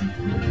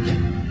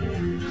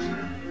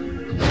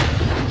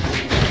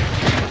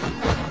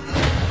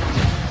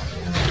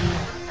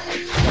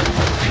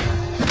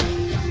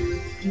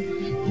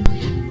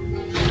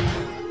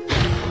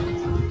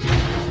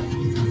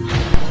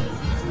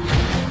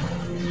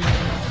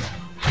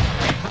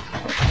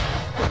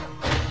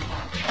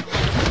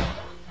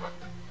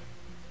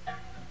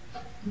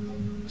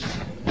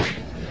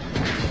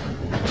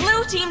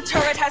 Blue team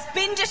turret has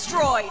been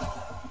destroyed.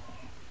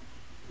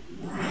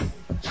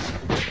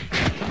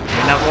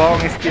 May nakuha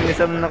akong skin ni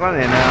Sam na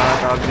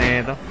nakatawag na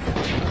ito.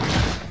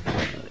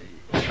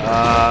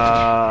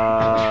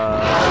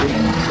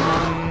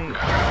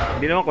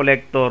 Hindi naman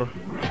collector.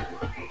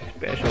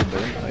 Special ba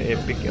yun? Ay,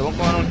 epic. Ewan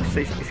ko anong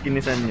skin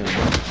ni Sam yun.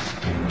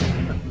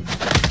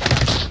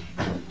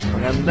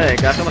 Maganda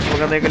kaso mas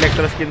maganda yung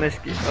collector skin na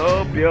skin.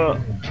 Oh, pyo.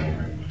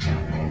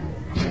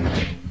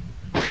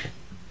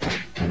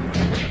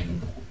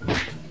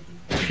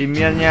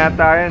 Simian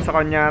yata yun, sa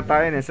kanya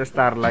yata yun, sa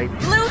Starlight.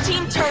 Blue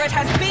team turret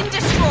has been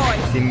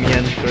destroyed.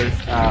 Simian curse,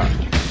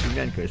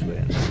 Simian curse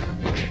ba yan?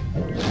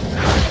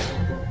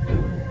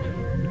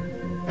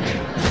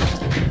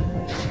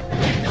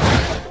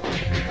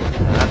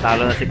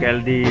 Talo na si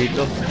Kyle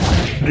dito.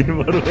 Hindi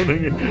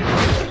marunong yun.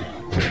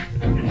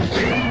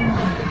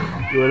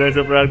 Wala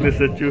sa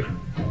practice sa Chu.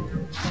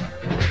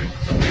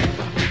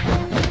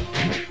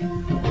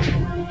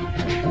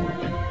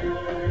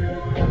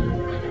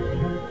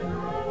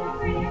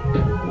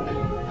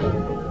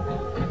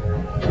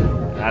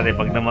 Natin,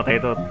 pag namatay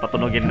ito,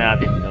 patunogin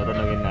natin.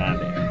 Patunogin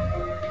natin.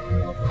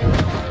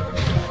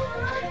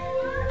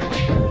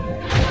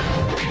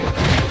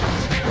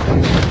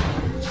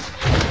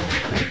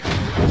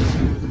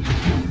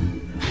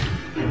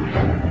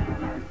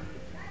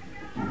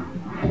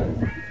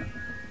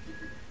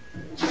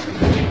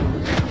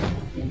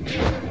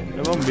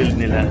 Ano bang build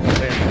nila?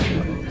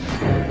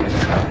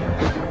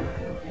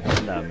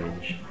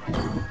 Damage.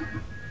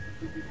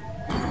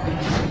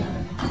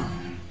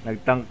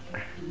 Nagtank.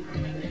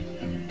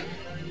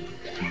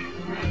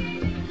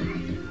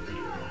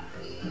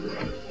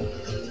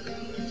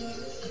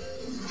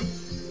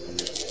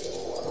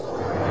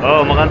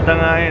 Oh, maganda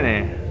nga yun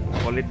eh.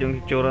 Kulit yung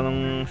itsura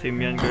ng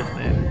Simian Curse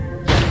na yun.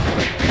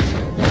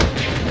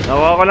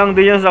 Nawa ko lang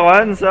din yan sa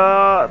sa...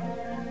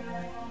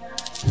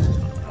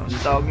 Ang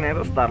tawag na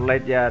ito,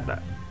 Starlight yata.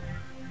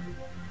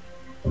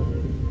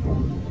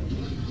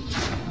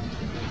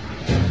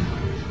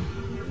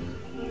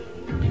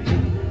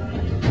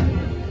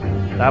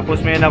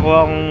 Tapos may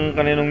nakuha kung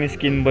kaninong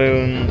skin ba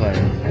yung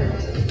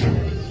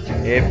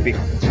epic.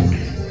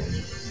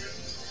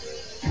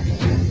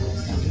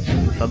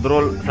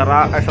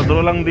 Sa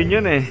draw lang din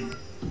yun eh.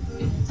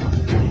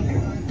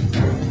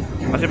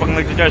 Kasi pag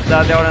nag-charge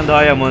dati ako ng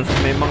diamonds,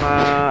 may mga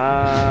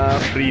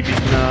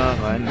freebies na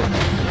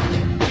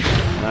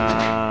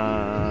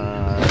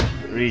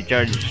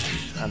recharge.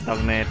 Ang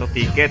tawag na ito,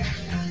 ticket.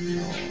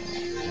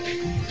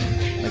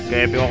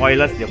 Nagka-epic ako kay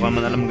Lance, di ako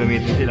naman alam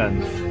gamitin si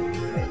Lance.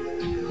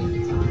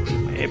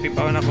 May epic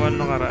pa ako nakuha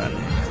nung nakaraan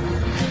eh.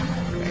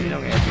 Kaya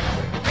yung epic ko.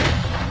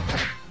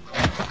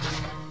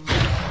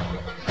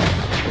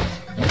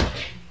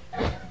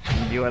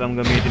 Hindi ko alam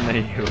gamitin na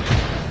hero.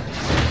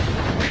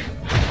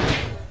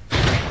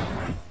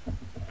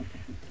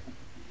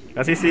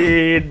 Kasi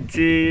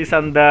si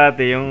Sam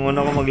dati, yung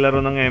una ko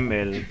maglaro ng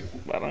ML,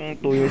 parang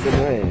 2 years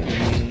ago eh.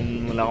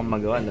 Wala akong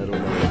magawa, laro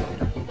lang.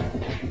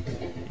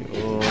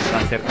 Yung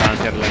cancer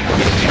lang.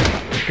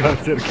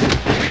 Cancer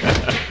game.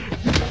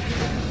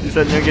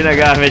 Isan yung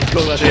ginagamit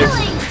ko kasi...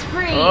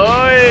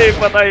 Oy!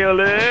 Patay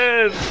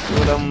ulit!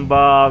 Walang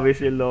bawi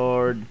si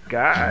Lord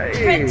Kai!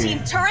 Red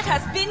team turret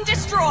has been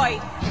destroyed!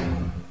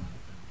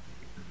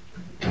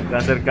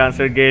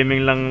 Cancer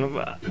gaming lang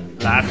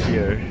last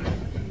year.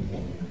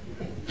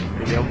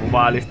 Hindi ako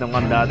umaalis ng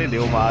dati, hindi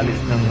ako umaalis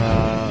ng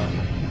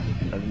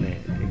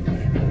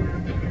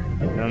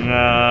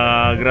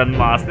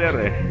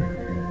Grandmaster eh.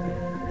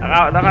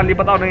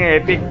 Nakalipat ako ng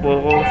epic,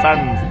 puro sun,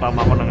 spam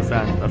ako ng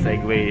sun, tapos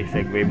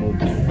segway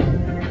moves.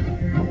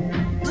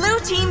 Blue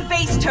team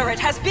base turret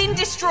has been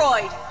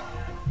destroyed.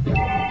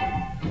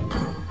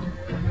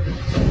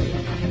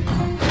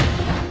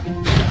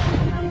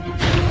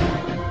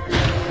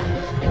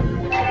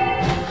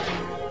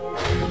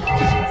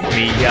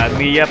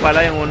 Mia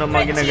pala yung unang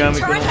mga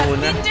ginagamit ko nung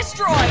una.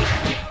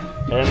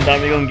 Kaya ang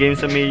dami kong game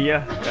sa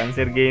Mia.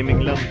 Cancer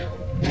gaming lang.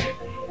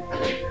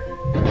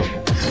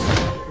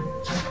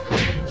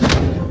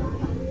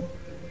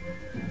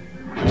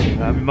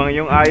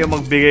 Yung ayaw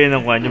magbigay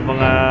ng kwan, yung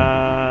mga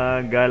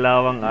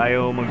galawang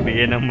ayaw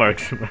magbigay ng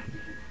marksman.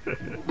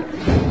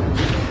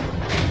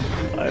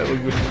 Ayaw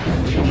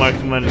magbigay ng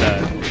marksman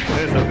lang.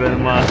 Sa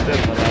Grandmaster,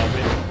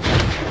 marami.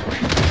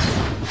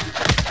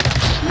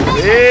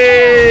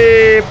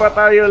 Hey!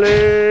 Patay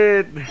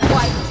ulit!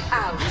 Wiped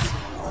out.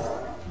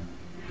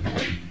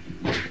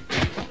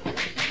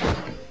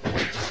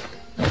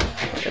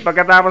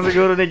 Pagkatapos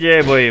siguro ni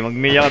Jeboy,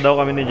 magmiyak daw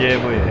kami ni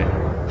Jeboy eh.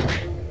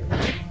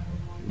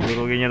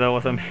 Durugin niya daw ako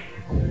sa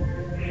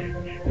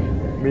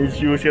Mage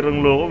user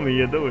ang loko,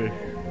 Mia daw eh.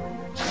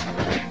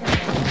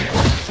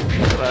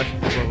 Trash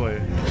tip ako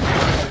eh.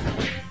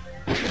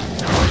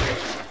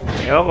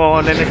 Ewan ko,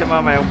 online na siya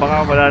mamaya,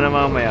 baka wala na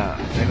mamaya.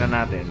 Tingnan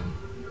natin.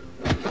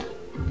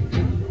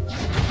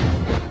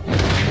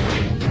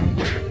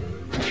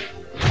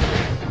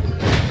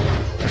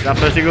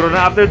 After siguro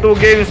na after 2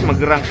 games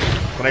mag-rank.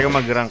 Try ko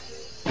mag-rank.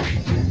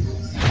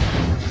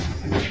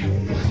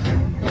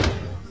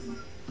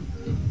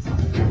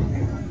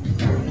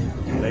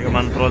 Try ko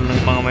man-troll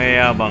ng mga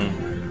mayayabang.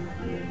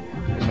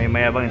 Kung may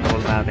mayabang,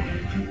 i-troll natin.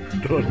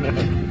 Troll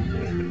natin.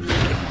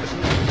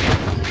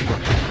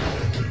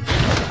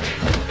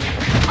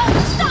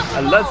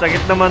 Ala,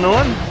 sakit naman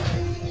nun.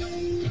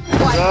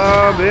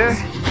 Grabe.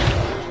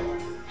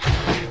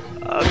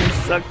 Ang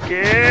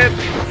sakit.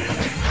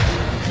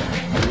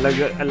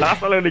 Ang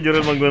lakas talaga ni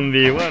Jhorel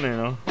mag-1v1 eh,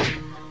 no?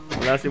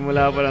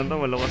 Simula pa lang ito,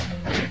 malakas.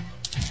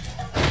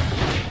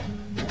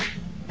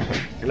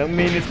 Ilang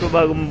minutes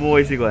pa bago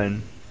mabuhay si Kwan?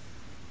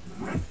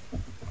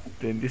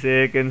 20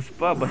 seconds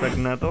pa, basag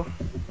na to.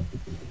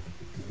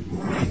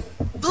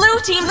 Blue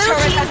team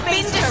turret has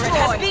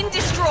been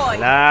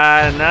destroyed.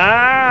 Wala na!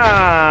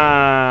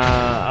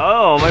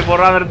 Oh, may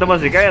 400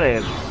 naman si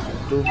Kyle.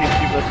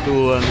 250 plus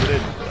 200.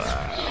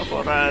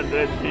 Wow,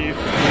 450.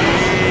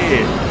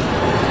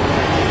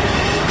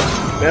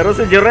 Pero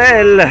si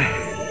Jhorel,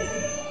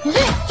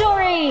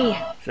 Victory!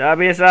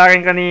 sabi niya sa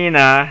akin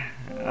kanina,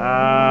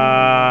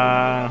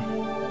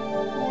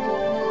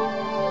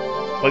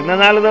 pag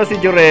nanalo daw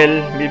si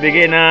Jhorel,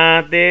 bibigay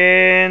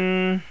natin...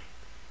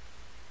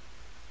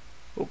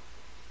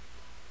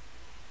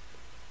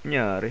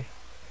 Nyari.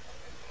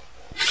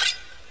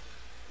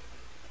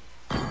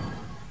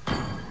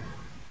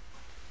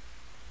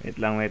 Wait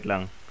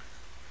lang.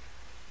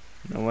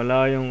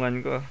 Nawala yung kan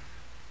ko.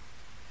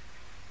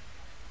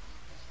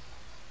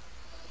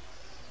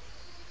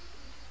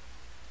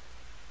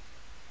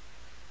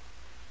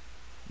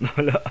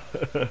 Nawala.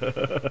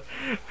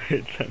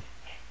 Wait lang.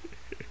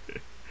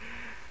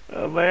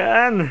 Apa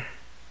yan?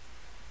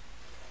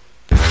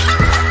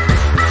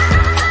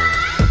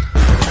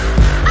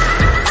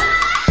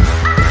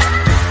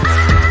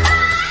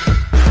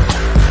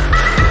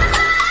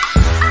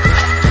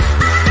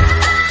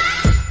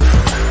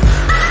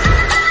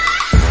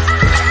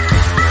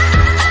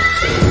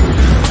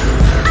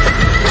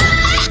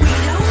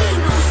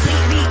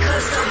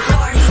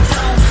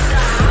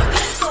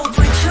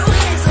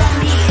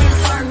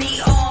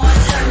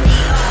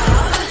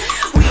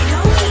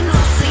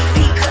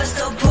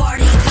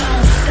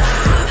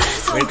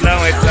 Wait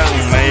lang. May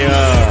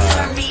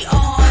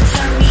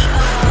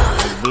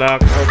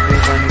blackout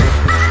yung kanina.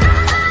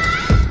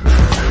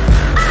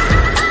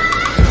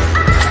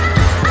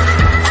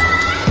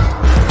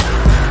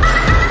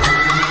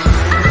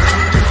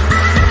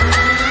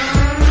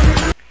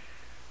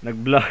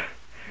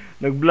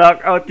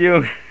 Nag-blackout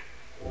yung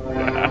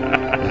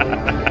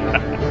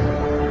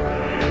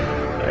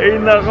ay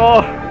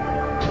nako,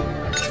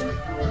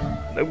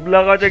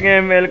 nag-blackout yung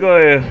ML ko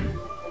eh.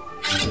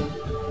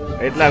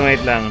 Wait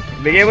lang.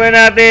 Bigyan mo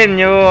natin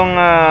yung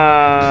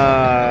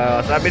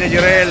sabi ni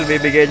Jhorel,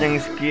 bibigyan niyang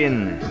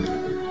skin.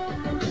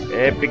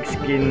 Epic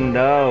skin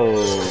daw.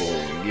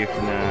 Gift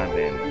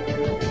natin.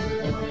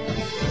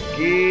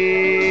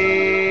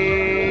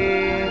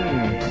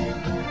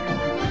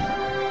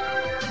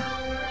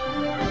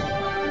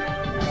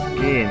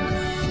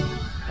 Skins.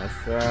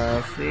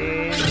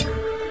 Assassin.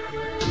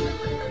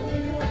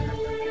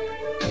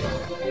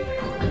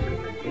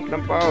 Wait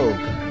lang pa oh.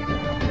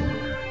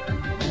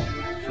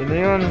 Sino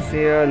yun? Si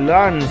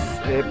Lance.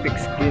 Epic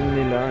skin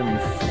ni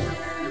Lance.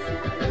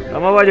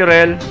 Tama ba,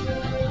 Jhorel?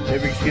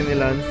 Epic skin ni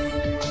Lance.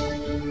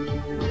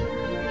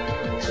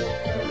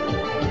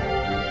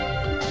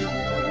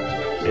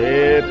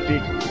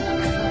 Epic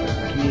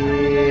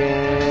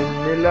skin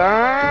ni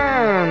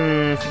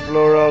Lance.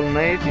 Floral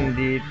Knight,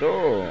 hindi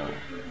ito.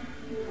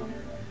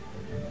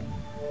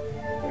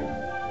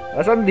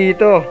 Asan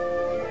dito?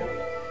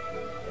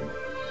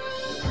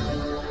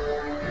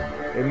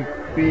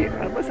 MP,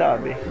 ano ba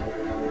sabi?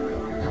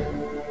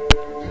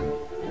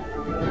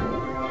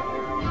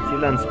 Si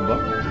Lance ba?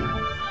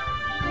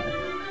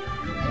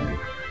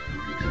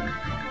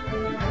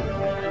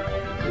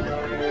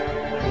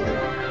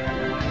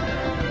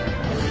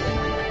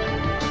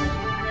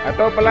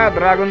 Ito pala,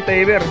 Dragon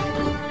Tamer.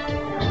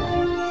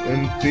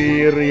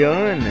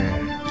 Empyrean.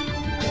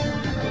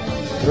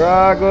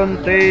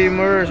 Dragon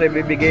Tamer. Sa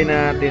ibibigay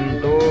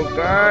natin to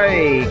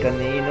kay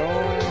kanino?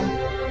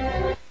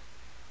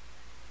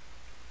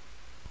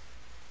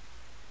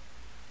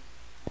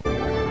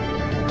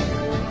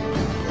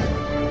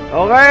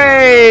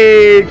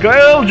 Okay,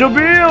 KDMG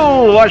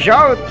Yana, watch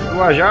out.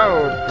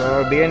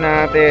 Bigyan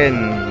natin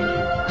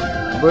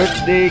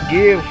birthday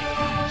gift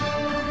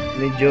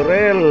ni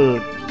Jhorel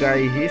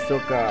kay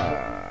Hisoka.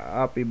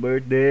 Happy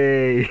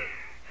birthday.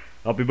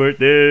 Happy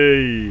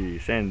birthday.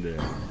 Send.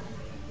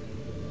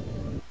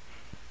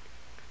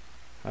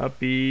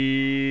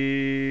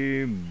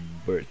 Happy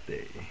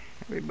birthday.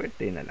 Happy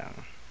birthday na lang.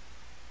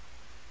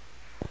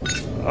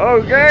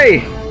 Okay.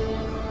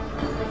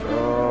 So,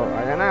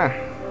 ayan na.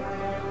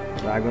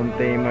 Dragon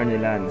Tamer ni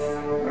Lance.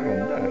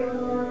 Maganda.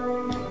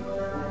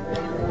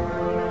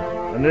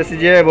 Saan na si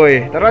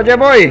Jeboy? Tara,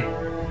 Jeboy!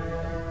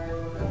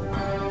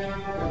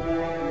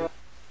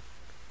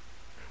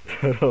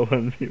 Tara,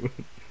 1v1.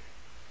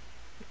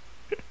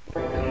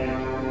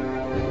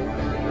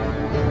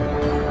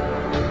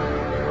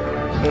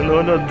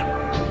 Nanonood.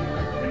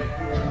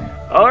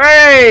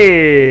 Okay!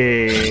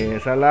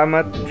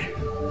 Salamat.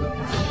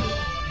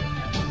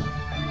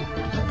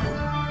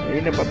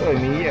 Ayun na pa to,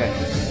 Mia.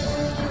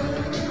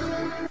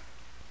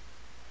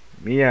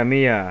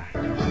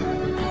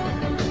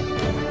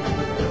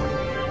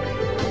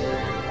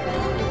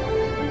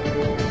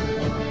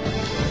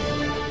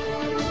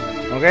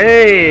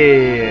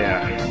 Okay.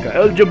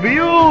 KDMG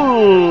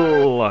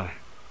Yana.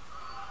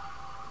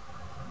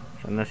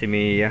 Sana si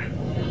Mia.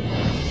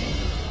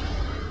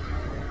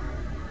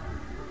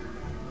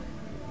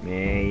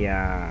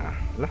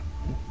 Lah.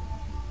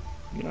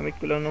 Ginamit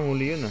ko lang ng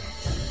huli yun ah.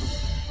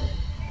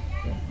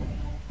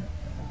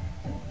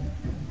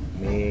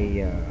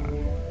 Maya.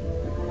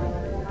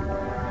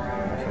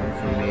 Saan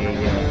si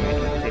Maya?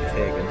 Wait, 6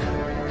 seconds.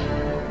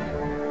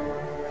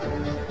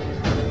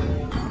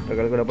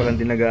 Tagal ko na palang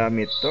din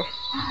nagamit to.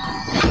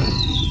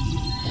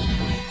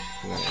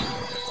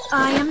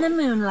 I am the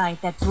moonlight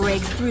that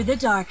breaks through the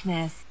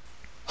darkness.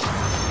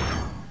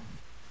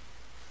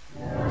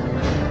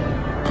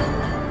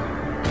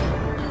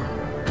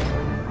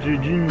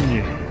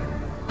 GG.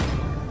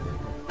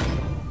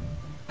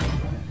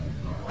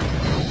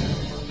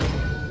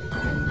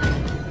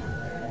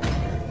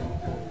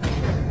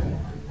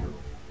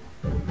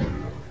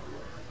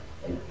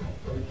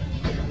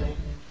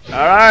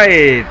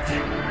 Alright.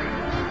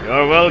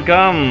 You're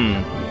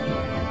welcome.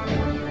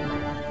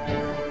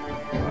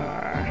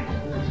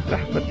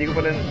 Ba't di ko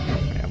pala...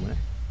 Kaya mo na.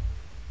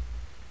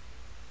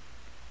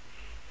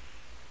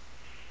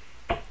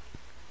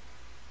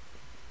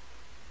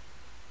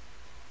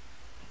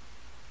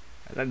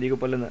 Hindi ko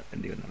pala na...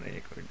 Hindi ko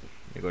na-record.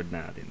 Record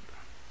natin to.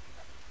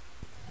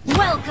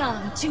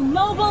 Welcome to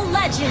Mobile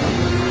Legends!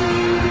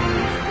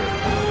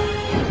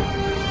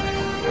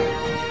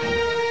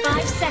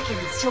 5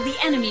 seconds till the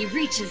enemy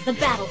reaches the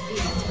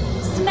battlefield.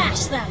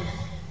 Smash them!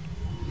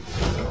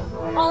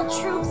 All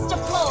troops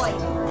deployed!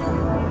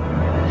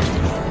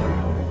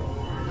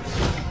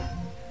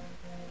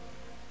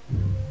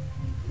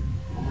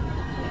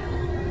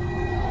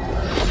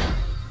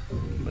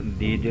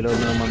 Bandidilaw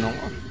na naman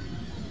ako.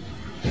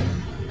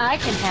 I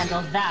can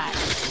handle that.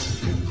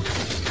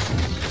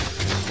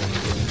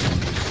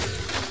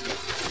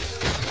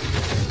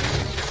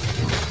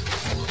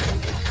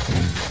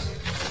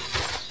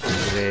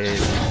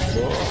 Let's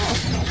go.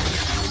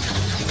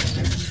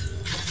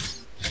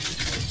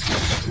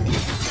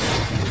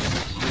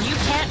 You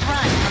can't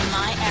run from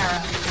my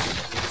arrow.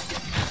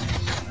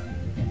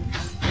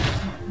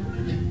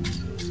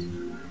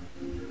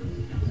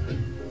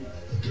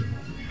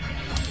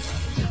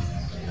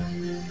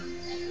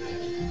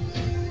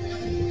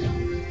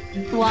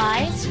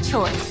 Wise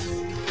choice.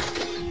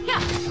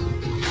 Yeah.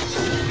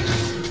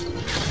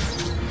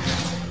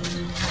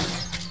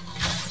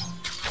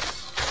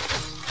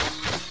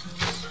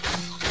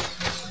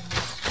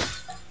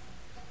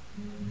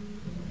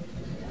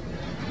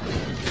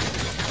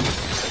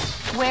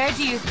 Where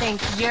do you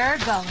think you're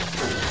going?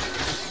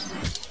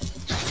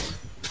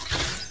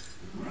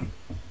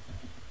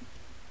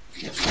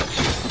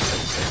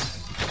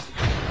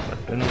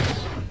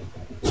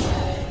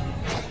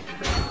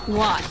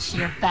 Watch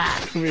your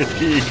back.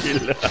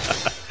 Tumitigil.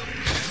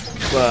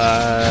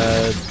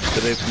 Bad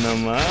trip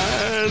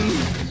naman.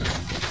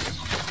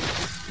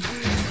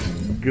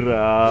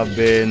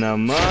 Grabe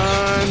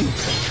naman.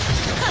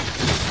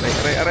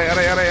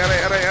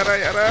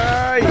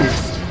 Aray.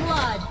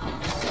 Blood.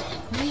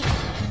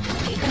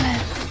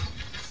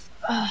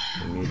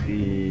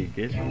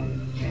 Tumitigil.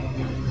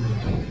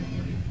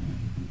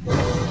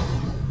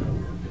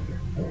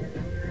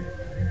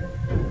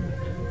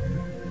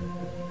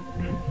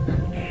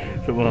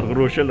 Sa mga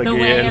crucial The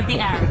way of again. the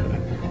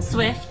arrow.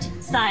 Swift,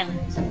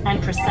 silent,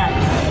 and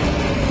precise.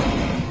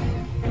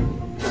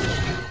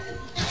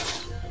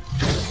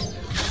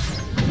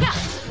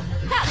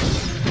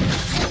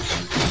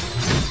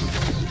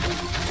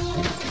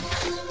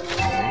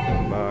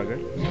 Bagay.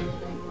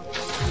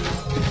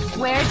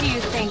 Where do you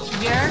think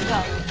you're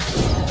going?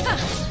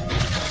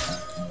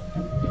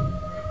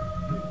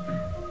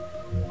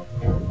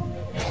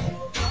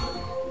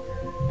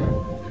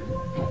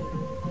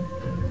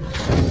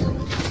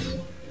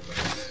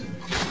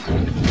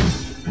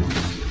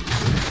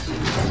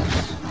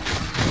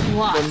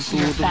 Watch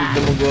your Bantuto, back.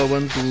 bigla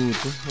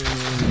magwabantuto.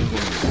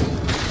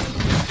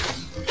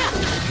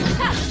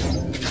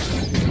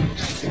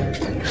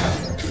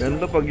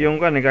 Ganito pag yung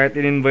kan eh, kahit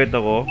in-invite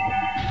ako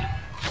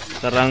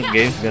sa rank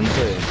games,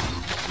 ganito eh.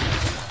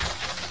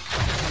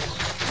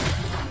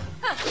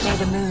 May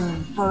the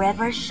moon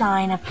forever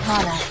shine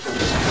upon us.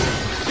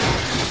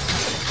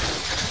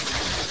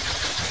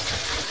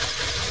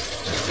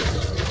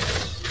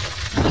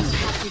 You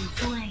have been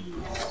slain.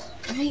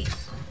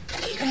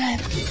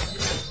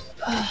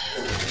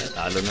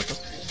 Talo na to.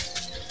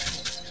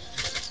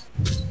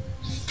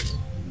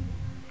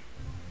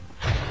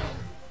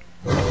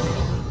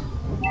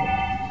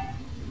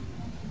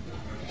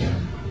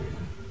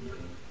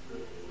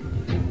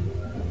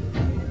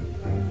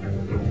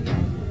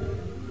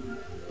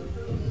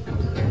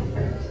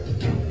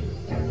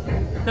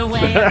 The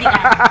way of the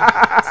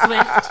arrow.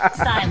 Swift,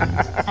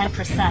 silent, and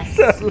precise.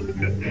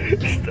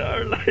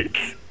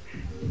 Starlights.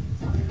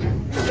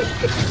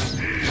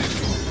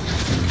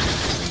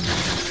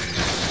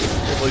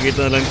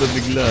 Pagkita na lang to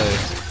bigla eh.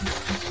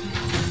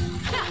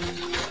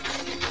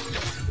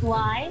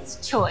 Wise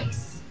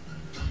choice.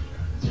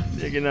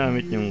 Hindi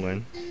ginamit yung kan.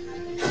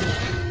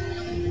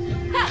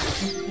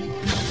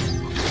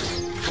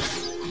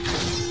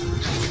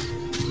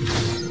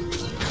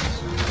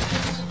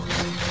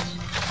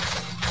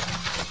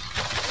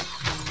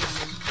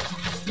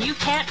 You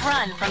can't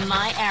run from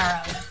my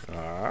arrow.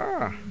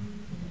 Ah.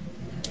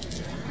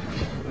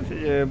 Si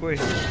Yeboy.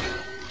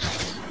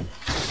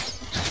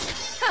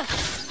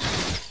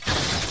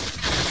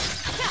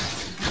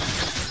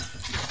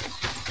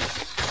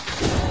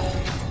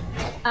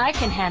 I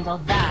can handle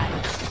that.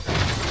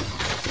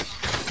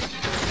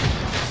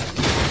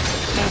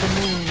 May the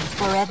moon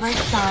forever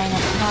shine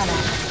upon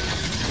us.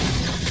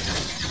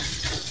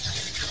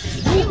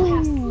 You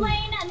have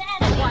slain an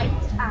enemy.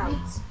 Wiped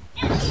out.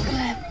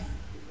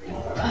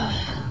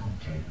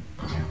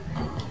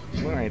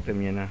 Mga item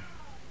yan na.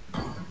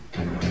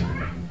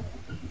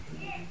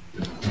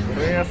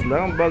 Parehas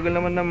lang. Bagal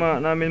naman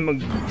namin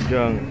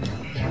mag-farm.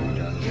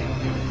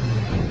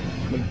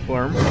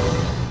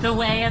 The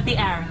way of the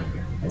arrow.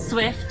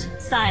 Swift,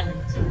 silent,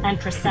 and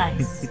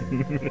precise.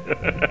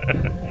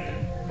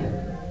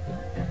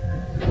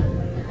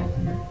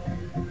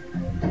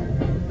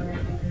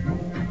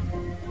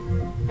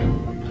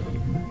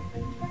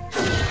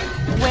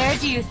 Where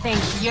do you think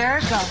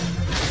you're going?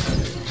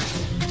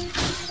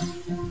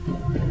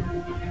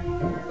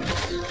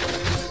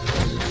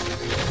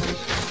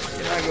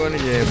 Ginagawa ni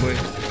Jeboy.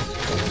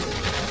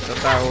 Sa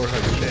tower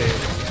hug siya eh.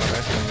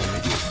 Parehas lang kami.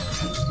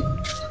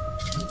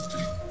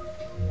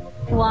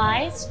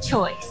 Wise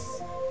choice.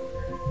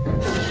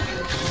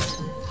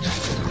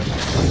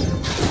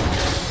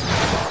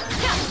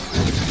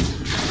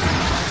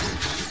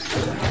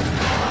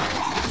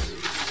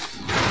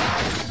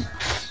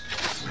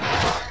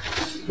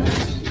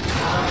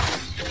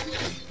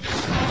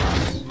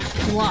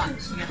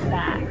 Watch your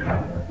back.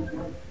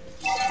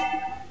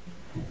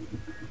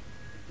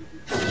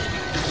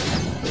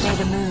 May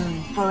the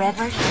moon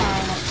forever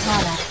shine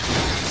upon us.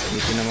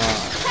 Hindi na mga...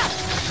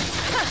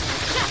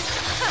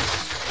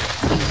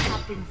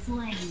 Have been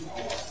slain.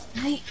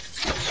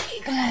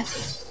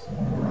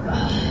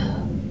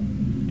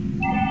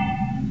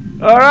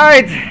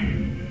 Alright!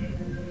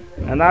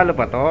 Nanalo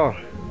pa to.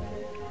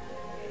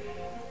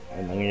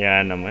 Anong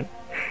yan naman?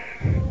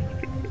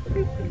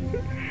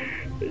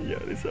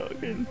 Nangyari sa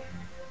akin.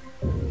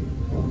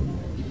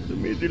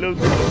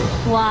 Dumidilaw-dilaw.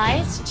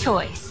 Wise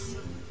choice.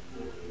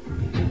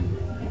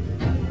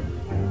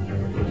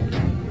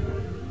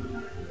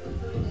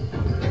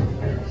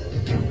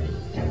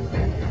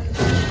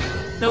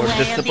 The way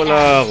Ordes na of the pala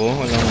arrow. ako.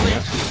 Wala mo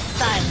nga.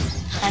 Silent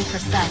and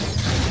precise.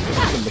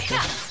 Ano ba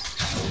siya?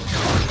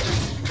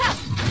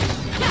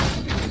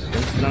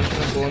 Dance lang siya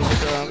ng konti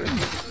sa akin.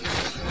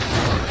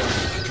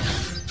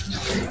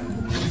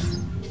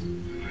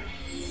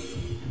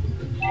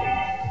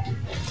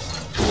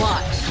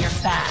 Watch your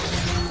back.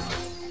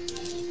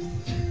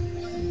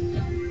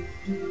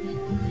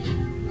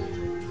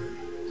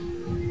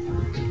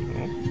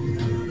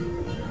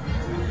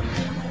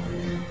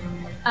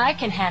 I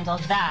can handle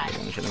that.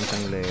 Ano siya ng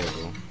isang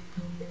lero.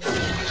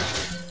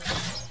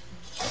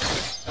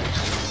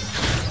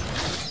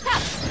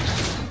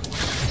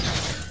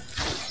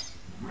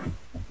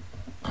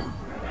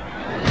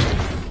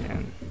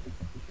 Yan.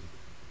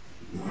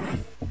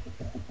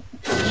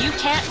 You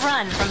can't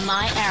run from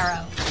my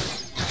arrow.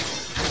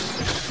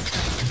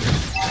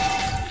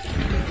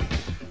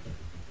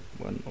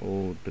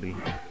 103.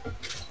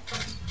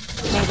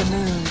 May the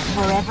moon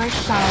forever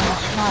shine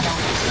upon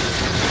us.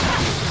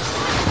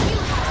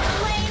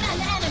 Slain an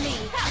enemy.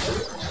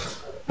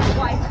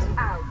 Wiped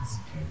out.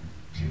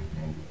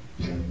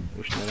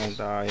 Push na lang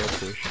tayo.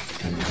 Push.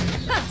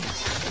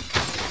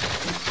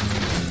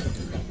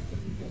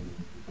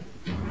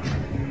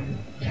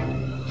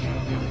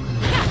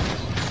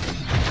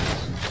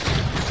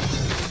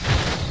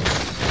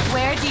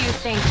 Where do you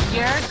think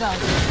you're going?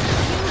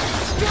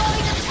 Destroy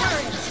the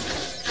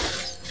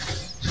turret.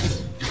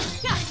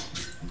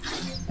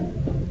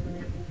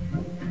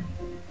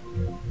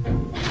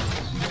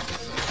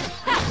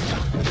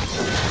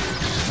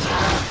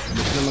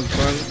 Gusto na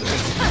mag-farm ito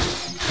eh.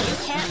 You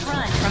can't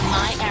run from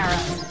my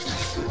arrow.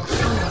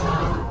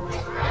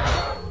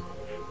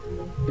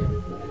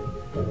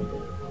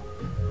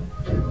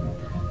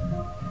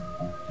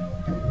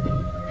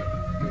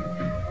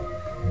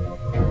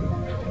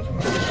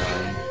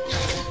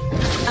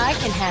 I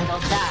can handle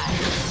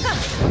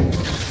that.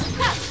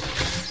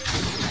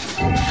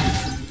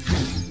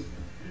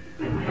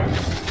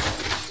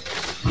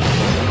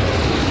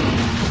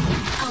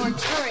 Our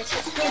turret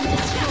has been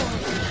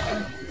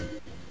destroyed.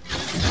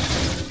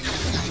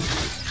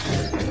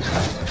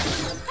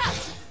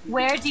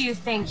 Where do you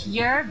think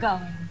you're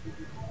going?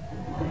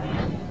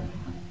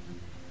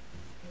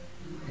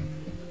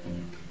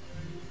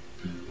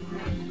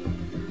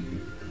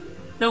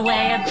 The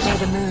way of May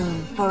the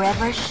moon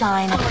forever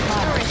shine our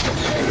upon turret us. has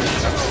been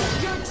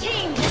destroyed. Your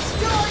team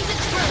destroyed the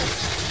turret.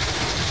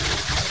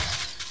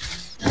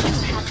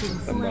 You have been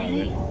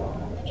slain.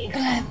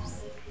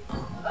 Eclipse.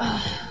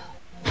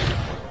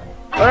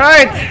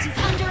 Alright! Turret is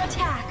under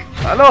attack.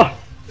 Talo!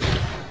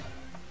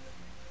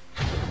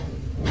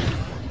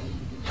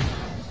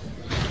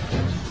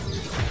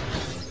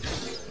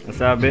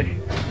 Masabi?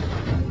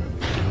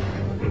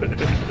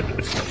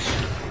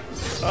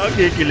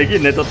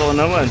 Kikiligin. Totoo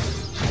naman.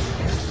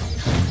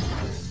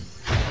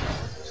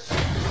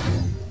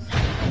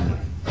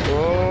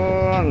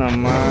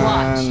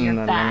 Watch your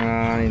Naman. back.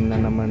 Nalanganin na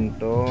naman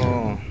to.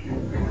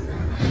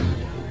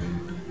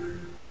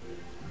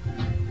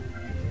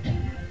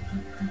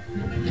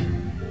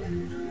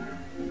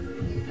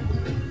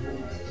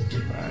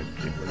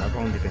 Wala pa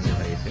akong defense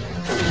item.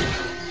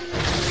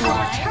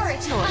 Our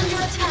turret is under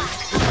attack.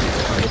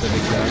 Ito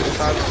bigla.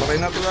 Patay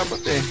na ito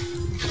dapat eh.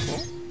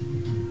 Oh?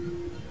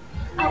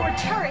 Our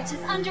turret is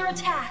under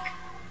attack.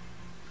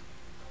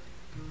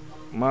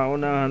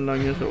 Maunahan lang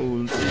niya sa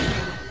ulti.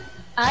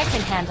 I can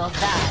handle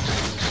that.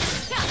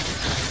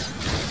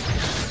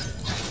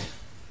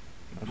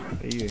 Nasa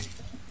tayo eh.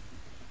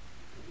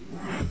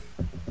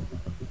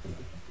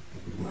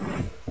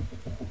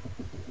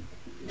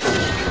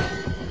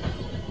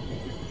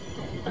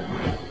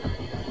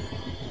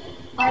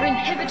 Our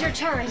inhibitor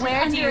turret is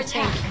Where do under you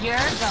think attack. you're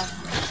going?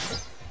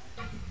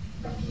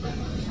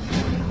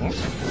 Oh?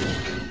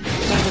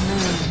 May the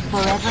moon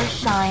forever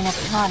shine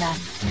upon us.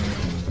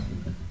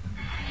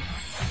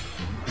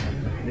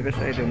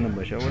 Defense item na ba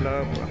siya?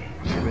 Wala pa.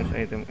 Defense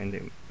item, hindi.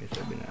 May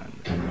sabi na ano.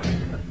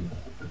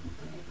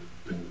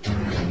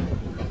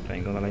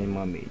 Kain ko na lang yung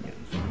mga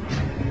minions.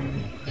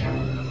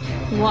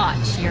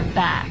 Watch your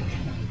back.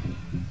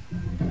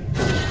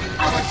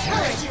 Our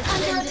turret is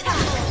under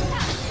attack.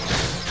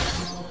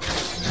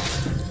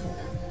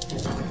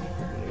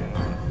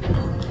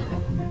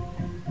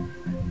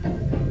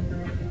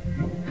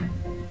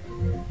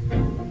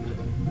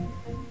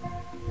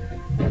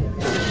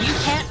 You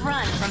can't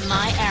run from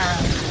my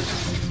arrow.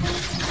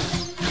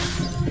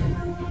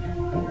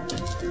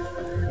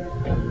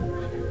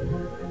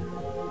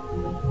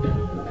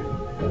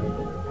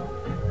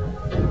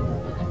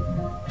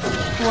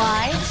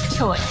 Wise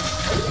choice.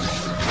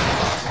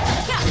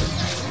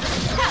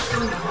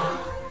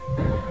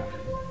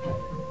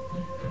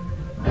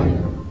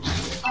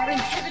 Our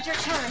inhibitor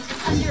turret is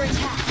under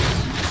attack.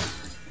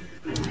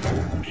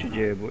 Si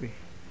Jeboy.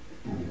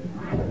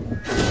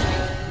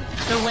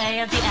 The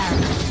way of the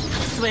arrow.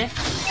 Swift,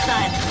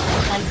 silent,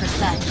 and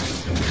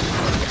precise.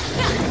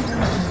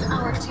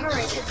 Our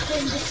turret has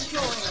been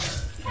destroyed.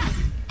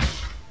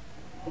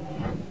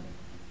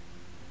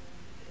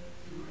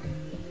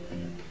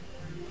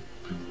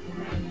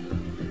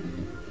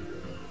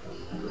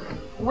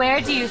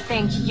 Where do you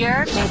think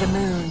you're? May the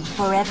moon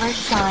forever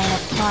shine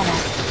upon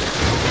us.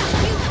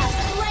 You have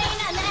slain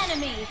an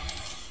enemy.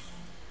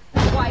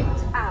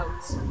 Wiped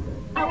out.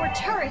 Our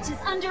turret is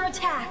under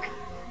attack.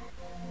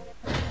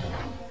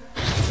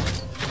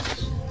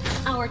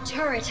 Our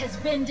turret has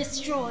been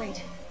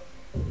destroyed.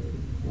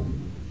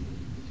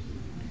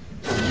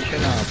 Hindi siya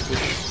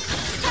na-push.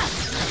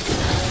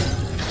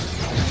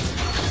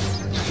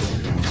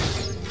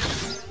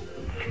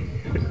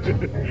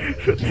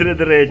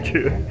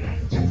 Dire-diretso.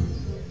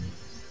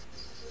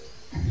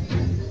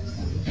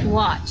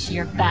 Watch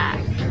your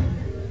back.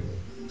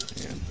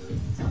 Ayan.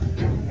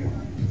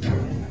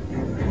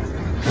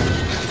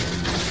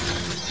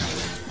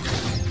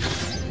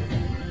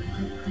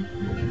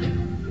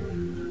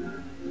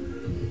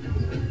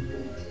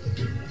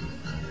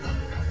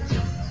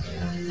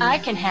 I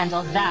can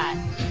handle that.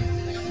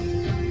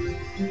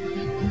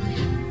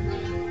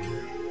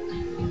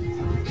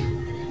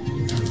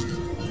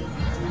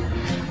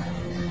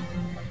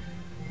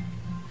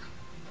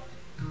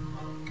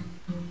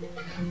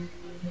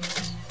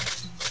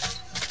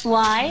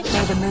 Why?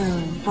 May the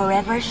moon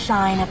forever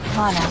shine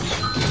upon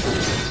us.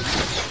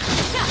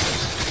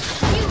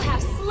 You have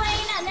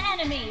slain an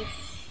enemy.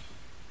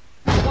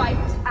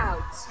 Wiped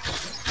out.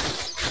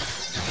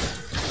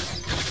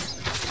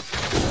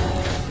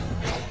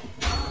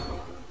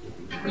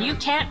 You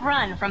can't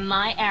run from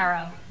my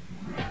arrow.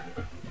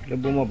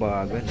 Bigla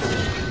bumaba agad.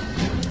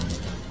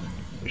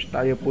 Push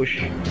tayo,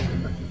 push.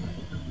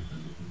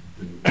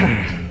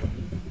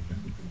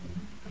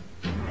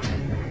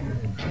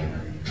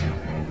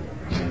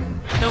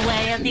 The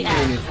way of the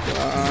arrow.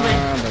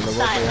 Swift, dalawa pa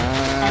silent,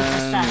 and yan.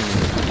 precise.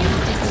 You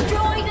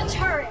destroyed a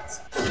turret.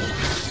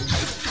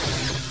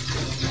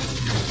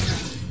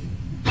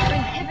 Our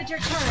inhibitor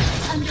turret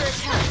is under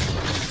attack.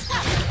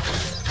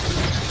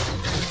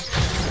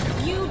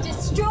 You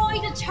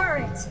destroyed a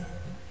turret.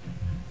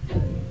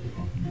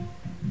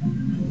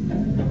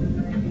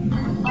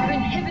 Our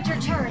inhibitor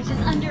turret is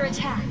under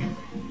attack.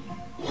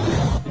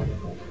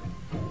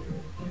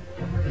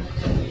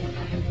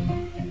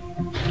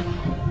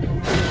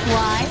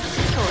 Why?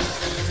 Choice.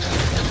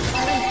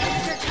 Our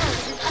inhibitor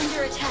turret is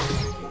under attack.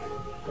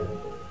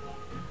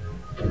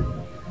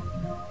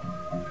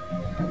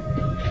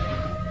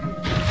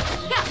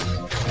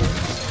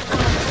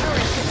 Our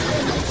turret has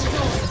been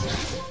destroyed.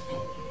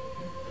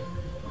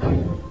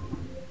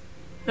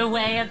 The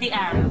way of the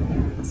arrow.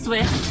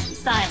 Swift,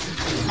 silent,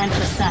 and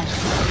precise.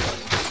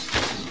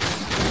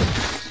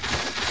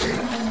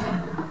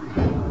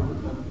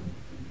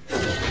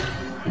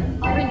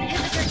 Our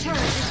inhibitor turret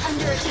is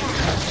under attack.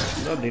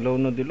 Dilaw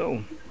na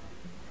dilaw.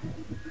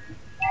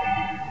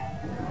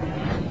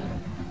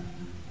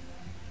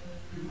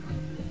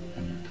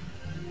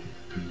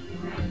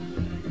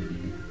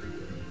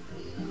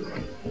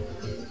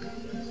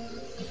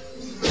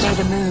 May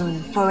the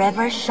moon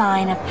forever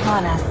shine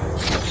upon us.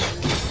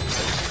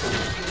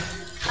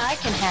 I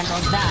can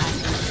handle that.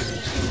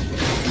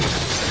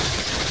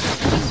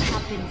 You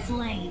have been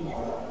slain.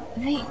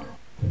 The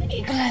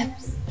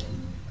eclipse.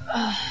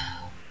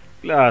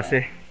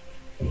 Klase.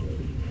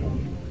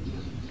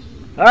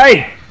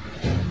 Ay!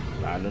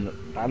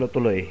 Talo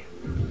tuloy.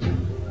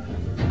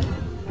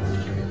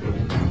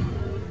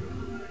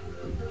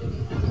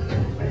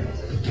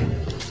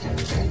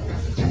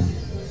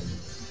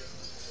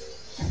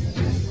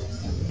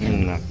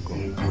 Nako.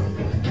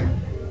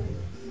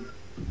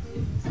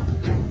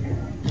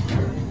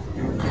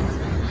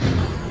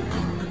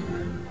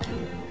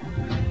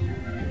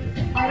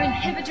 Our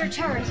inhibitor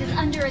turret is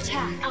under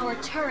attack. Our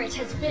turret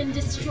has been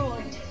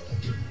destroyed.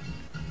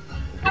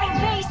 Our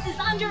base is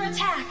under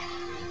attack.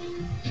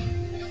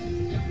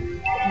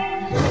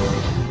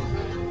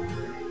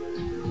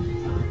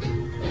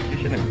 Hindi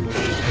siya nag-push.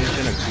 Hindi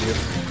siya nag-clear.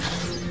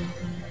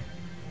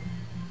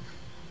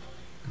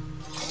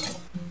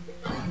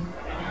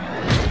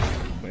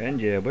 Ayan,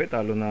 Jeboy.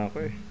 Talo na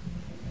ako eh.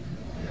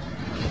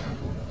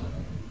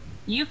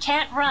 You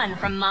can't run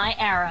from my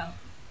arrow.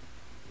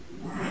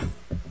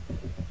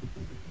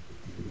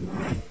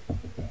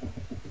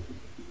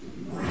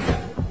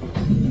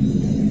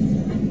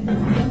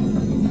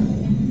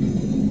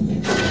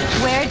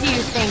 Where do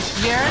you think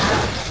you're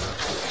going?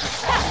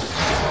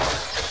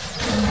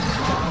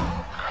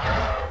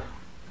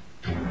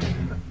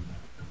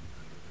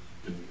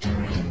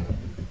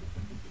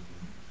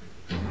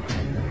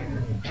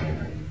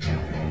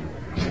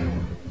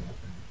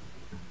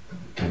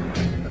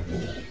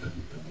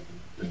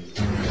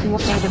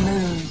 May the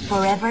moon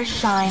forever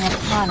shine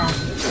upon us.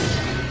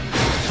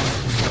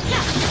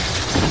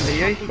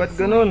 Ay, ba't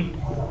ganun?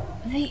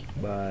 The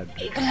Bad.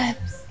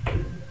 eclipse.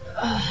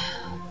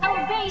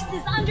 Our base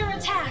is under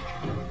attack.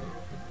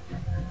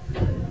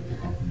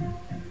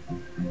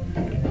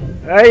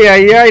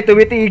 Ay,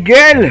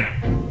 tumitigil!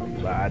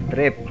 Bad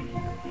trip.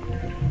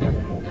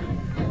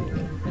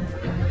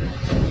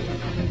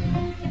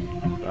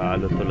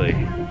 Talo tuloy.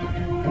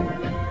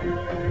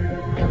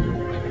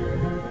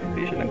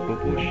 Hindi siya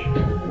nagpo-push.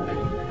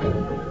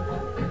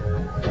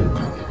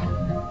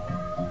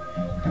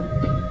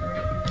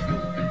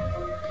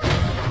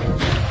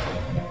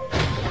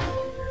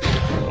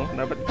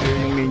 Dapat clear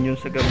yung minions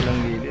sa kabilang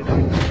gilid.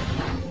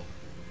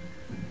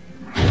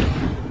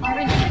 Our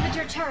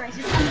inhibitor turret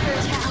is under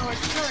attack. Our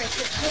turret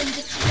has been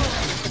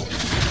destroyed.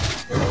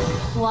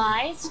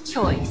 Wise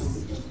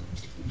choice.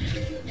 May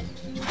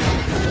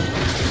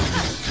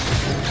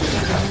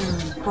the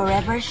moon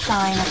forever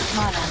shine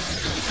upon us.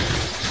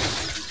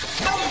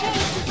 Our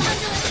base is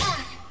under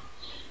attack.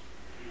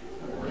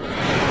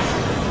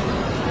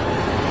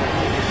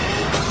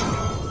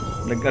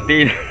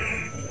 Nag-atina.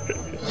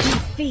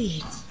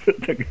 Defeat.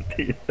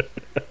 Nag-atina.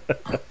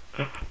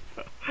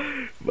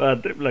 Bad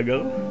trip lang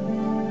ako.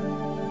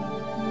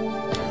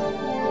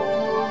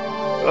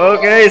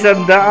 Okay,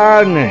 100.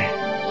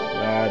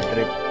 Bad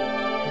trip.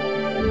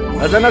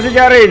 Asan na si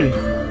Jhorel?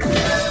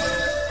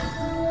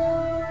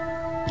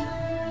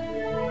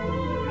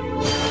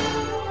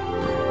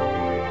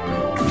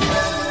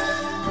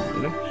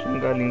 Ano? Saan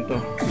galing to?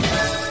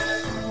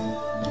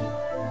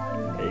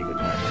 Ay, ikot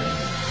na.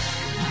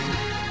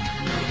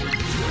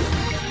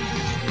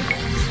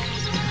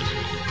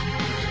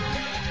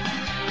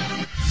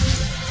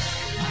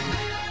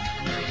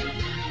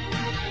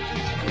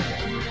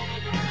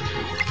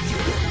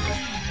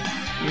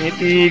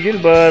 Tigil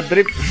ba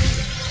trip?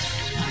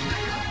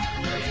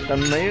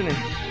 Stun na yun eh.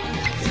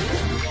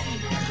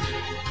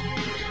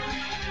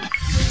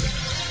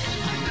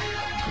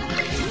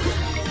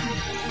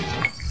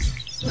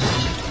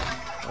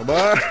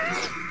 Aba.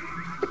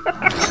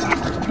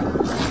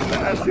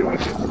 Nasi mo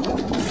siya.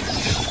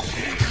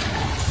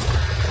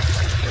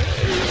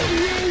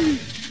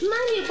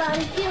 My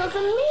body feels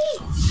a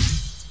meat.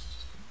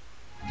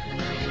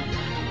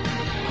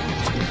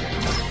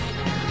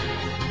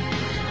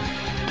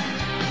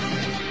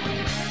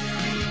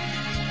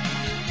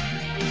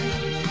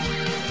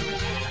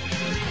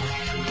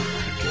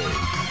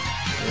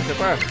 Isa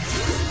pa.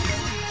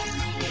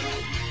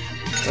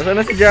 Nasaan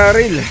na si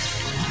Jhorel?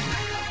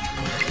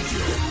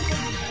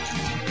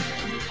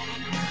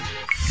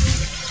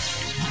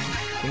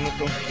 Sino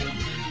to?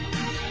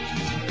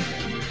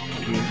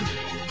 Okay.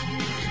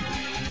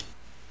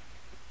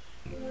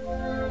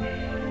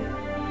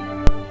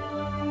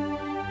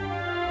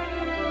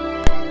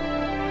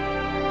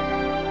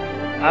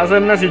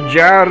 Asan na si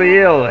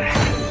Jhorel?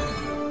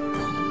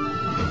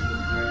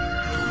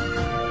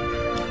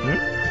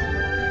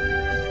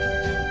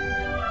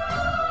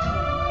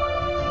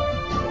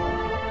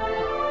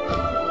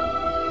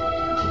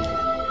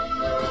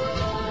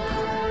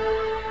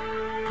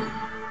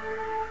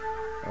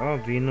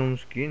 Venom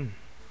skin.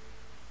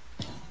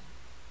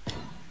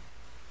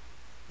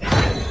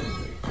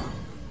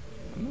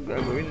 Ano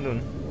gagawin doon?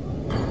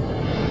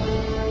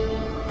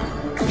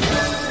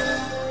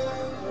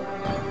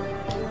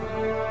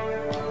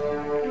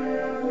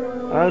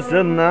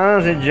 Asan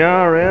na si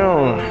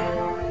Jhorel?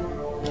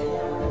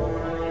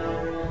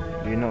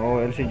 Di na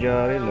OL si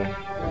Jhorel eh.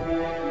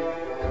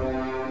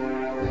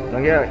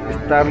 Lagya,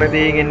 Starlight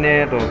hingin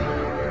na ito.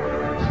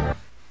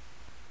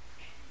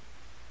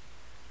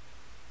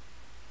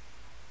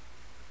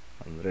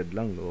 Red lang.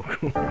 lang,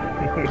 loko.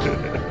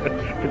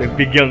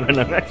 Pinagbigyan ka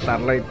na nga,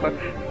 Starlight pa.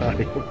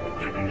 Ayop.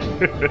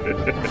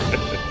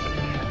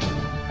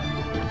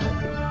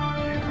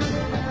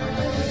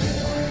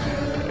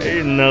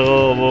 Ay,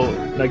 nako,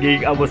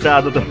 naging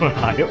abusado itong mga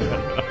hayop.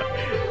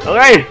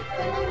 Okay!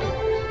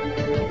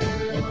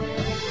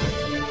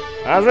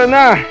 Asan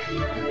na?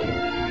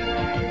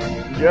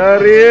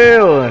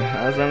 Jhorel!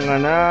 Asan ka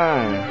na?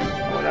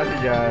 Wala si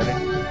Jhorel.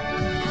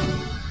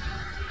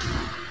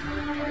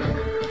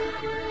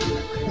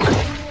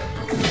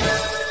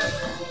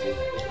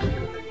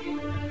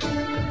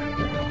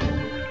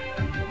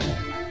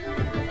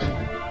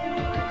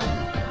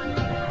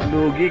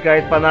 Lugi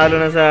kahit panalo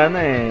na sana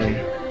eh.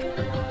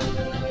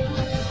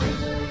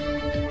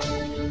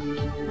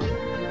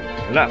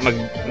 Wala,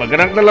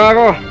 mag-rank na lang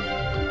ako.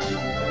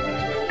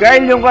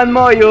 Kyle, yung kan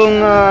mo,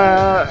 yung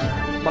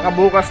baka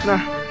bukas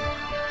na.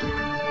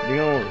 Hindi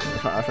ko,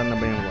 asan na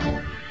ba yung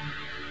one?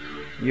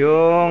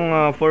 Yung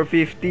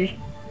 450.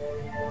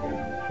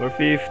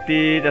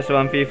 450, tas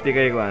 150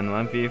 kay Kwan.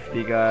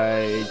 150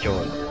 kay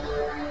Chol.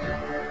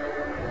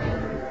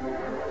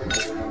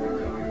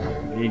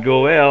 We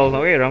go well.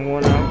 Okay, rank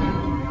muna ako.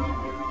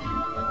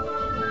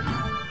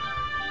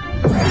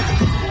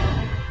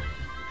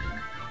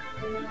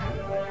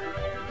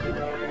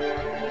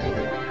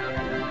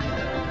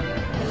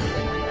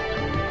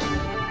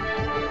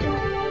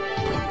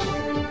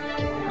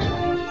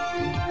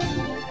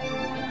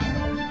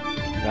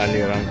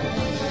 Salirang ko.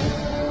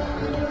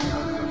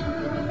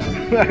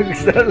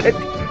 Nag-salat.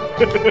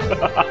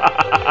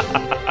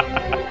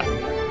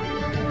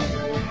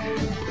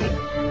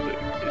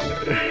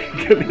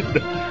 Galit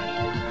na.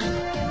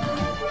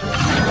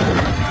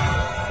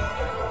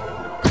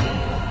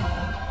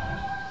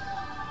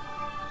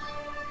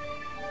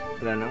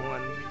 Wala nang 1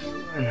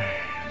 million.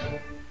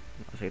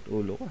 Nakasakit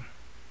ulo ko.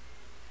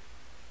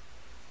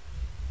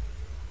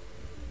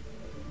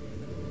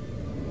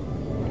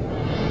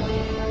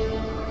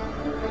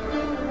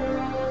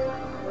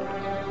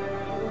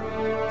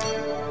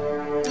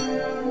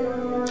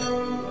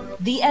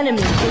 The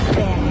enemy is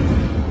there.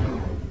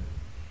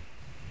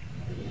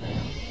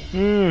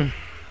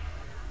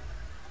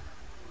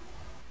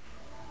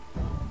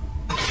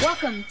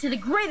 Welcome to the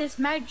greatest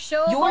mag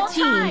show of Your all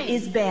team time.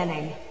 is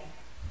banning.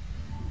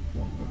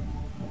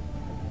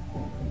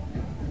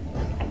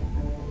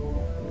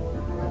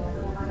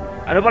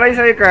 Ano pala yung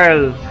sa'yo,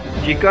 Carl?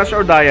 Gcash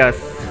or Dias?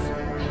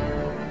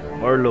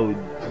 Or load?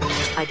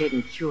 I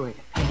didn't cure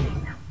the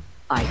pain.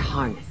 I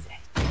harness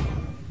it.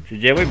 Si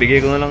Jemoy,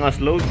 bigay ko na lang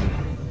as load.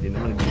 Hindi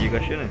naman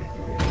Gcash yun eh.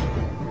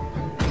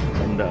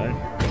 Tandaan.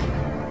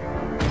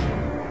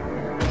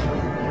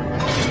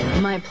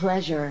 My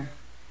pleasure.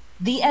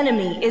 The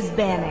enemy is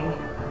banning.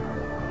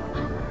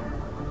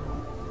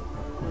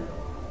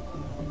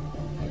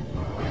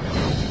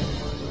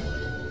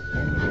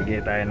 Bigay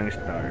tayo ng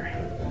star.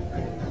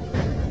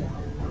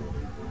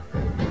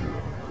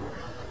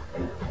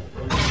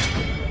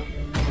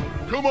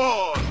 Come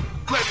on,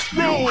 let's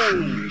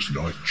roll! Is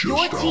not just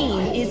Your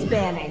team is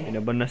banning.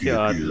 Pinaban na si It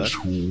Atlas. is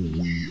who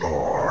we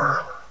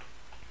are.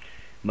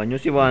 Banyo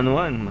si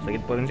Wanuan.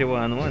 Masakit pa rin si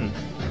Wanuan.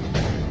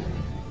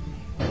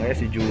 Kaya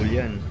si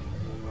Julian.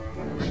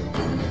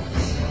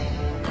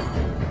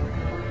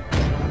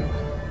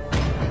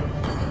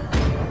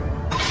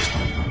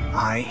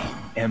 I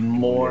am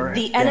more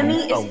The than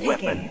enemy a is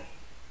weapon. picking.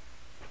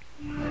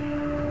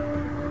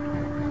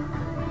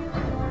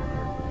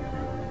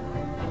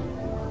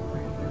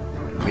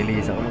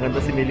 Melissa. Kung maganda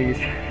si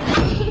Melissa.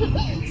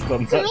 Stop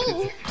natin.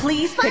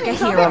 Please pick a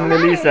Stop, hero.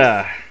 Melissa.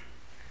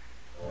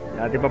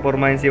 Dati pa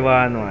pormahin si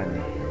Wanuan.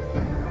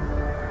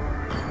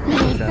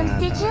 Need some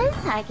stitches?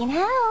 I can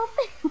help.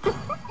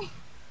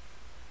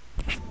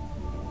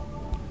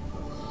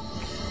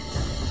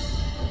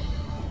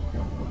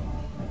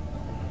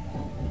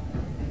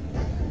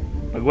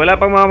 Pag wala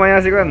pang mamaya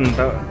si Kwan,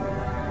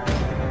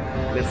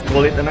 let's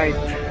call it a night.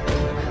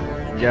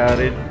 Si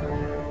Jhorel.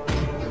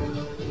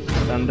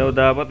 Saan daw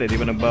dapat eh, di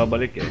ba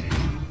nagbabalik eh.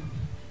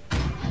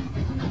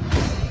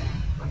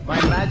 My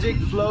magic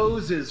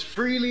flows as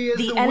freely as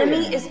The the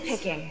enemy wind. is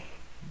picking.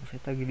 Kasi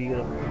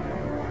tagiliran ako.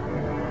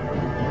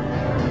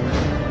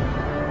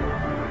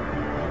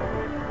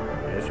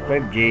 S5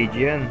 gauge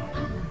yan.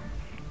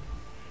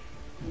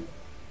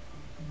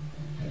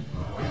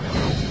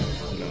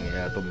 Walang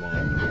yatong mga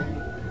ito.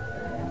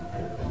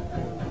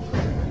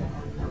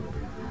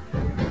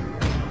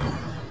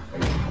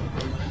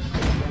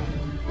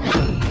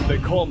 They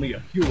call me a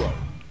hero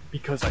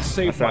because I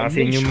saved my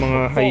Assassin yung nation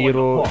mga from falling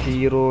apart.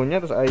 hero niya,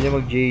 tapos ayaw niya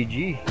mag-JG.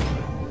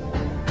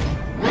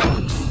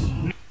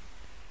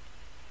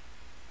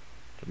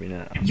 Sabi na,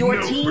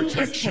 Your team is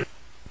picking.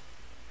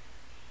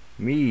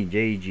 me,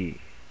 JG.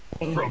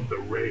 From the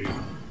rain.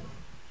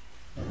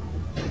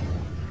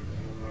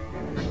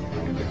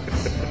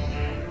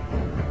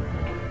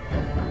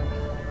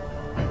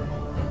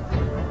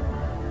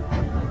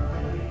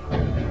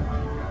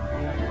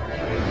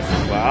 Si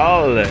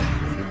Baul.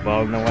 Si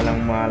Baul na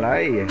walang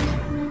malay.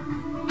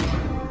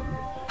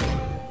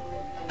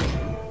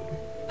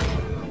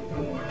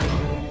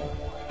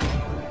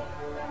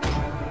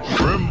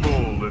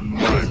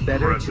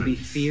 better to be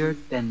feared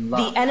than The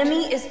loved,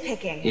 enemy is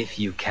picking. if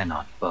you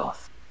cannot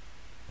both.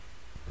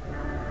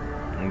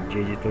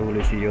 Nag-GG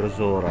tuloy si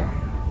Yorzora.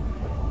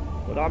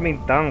 Wala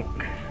kaming tank.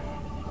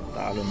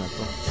 Talo na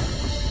to.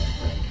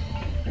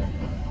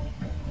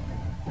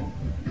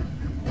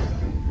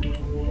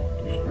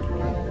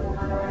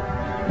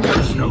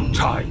 There's no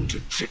time to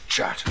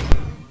chit-chat.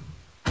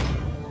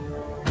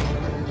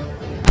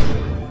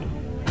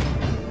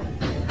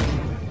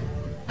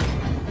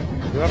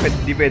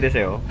 Di pwede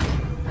sa'yo.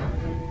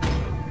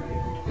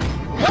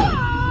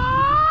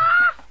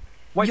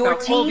 Wipe Your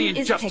out all the team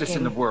is injustice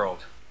in picking. the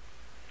world.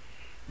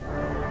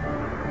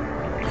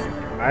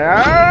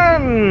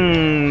 Ayan!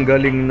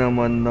 Galing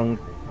naman ng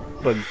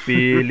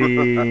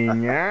pagpili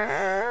niya.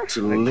 To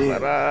live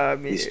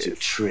Nagparami. is to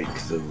trick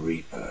the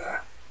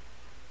Reaper.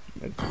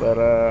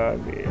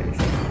 Nagparami.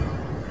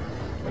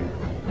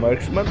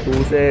 Marksman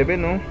 2-7,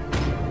 no?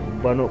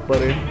 Bano pa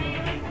rin.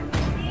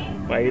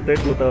 Fighter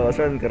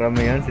 2000,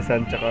 karamihan si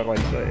San tsaka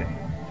kwento eh.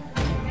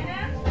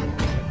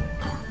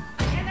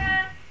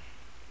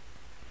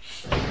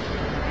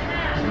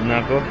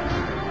 Nako.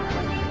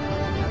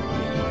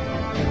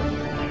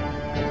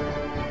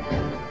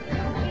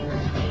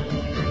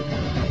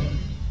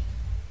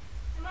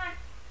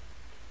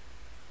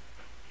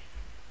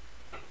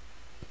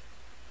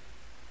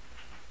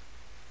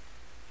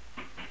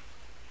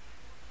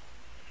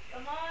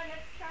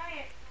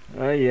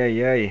 Ay, ay,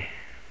 ay.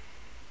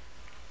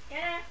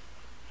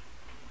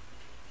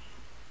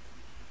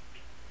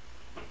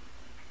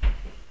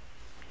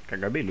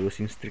 Kagabi,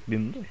 losing streak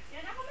din to eh.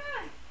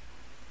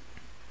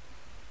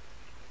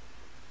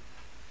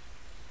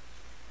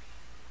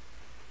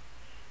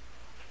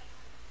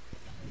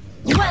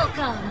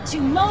 Welcome to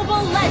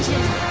Mobile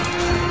Legends!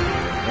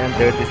 Ayan,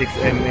 36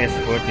 MS,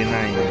 49.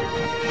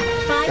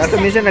 5 Kaso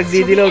minsan seconds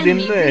nagdidilaw till the din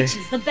enemy to eh.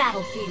 reaches the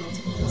battlefield.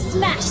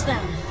 Smash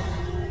them!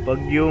 Pag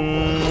yung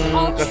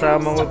All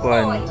kasama ko troops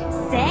kwan, deployed.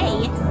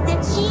 Say it's the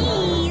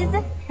cheese!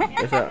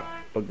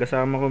 pag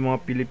kasama ko mga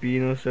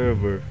Filipino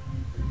server,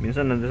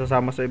 minsan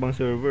nandasasama sa ibang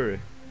server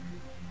eh.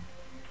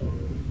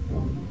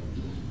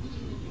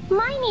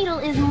 My needle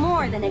is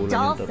more than a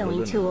doll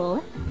sewing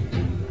tool.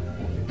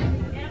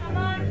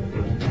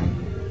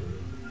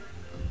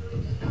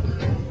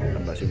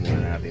 Tapasin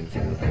muna natin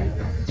sila.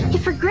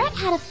 If regret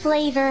had a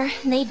flavor,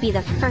 they'd be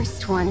the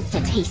first ones to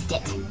taste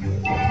it.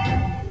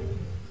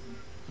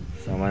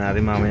 Sama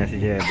natin mamaya si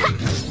Jhorel.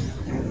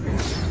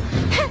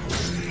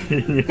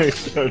 Senior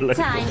Starlight.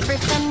 Time for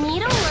some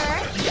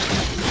needlework.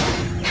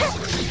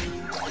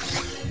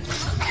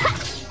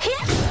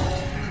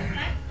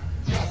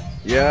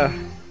 Yeah.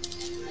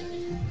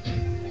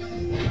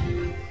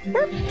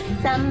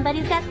 Oops,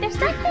 somebody's got their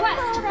stuff.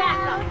 Request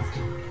backup!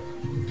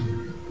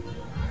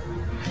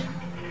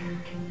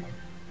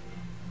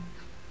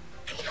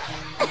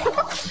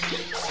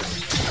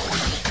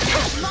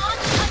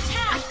 Launch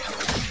attack!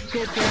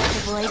 Good girl to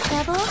avoid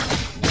trouble.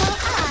 Well,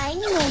 I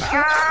make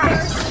it.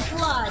 First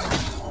blood!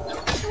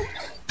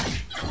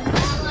 An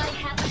ally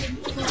has been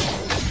slain.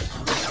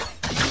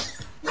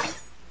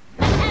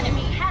 An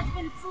enemy has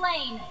been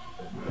slain.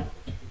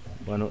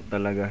 Bano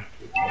talaga.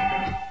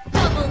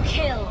 Double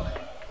kill.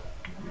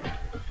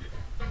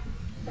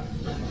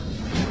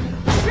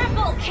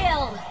 Triple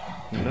kill.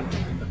 Wala.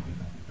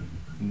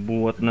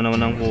 Buwat na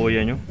naman ang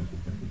kuya nyo.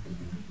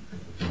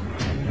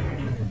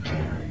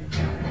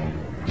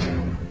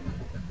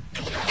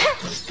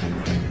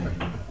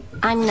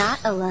 I'm not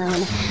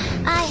alone.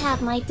 I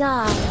have my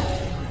dog.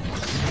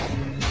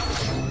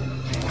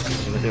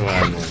 Ano si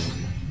Wano?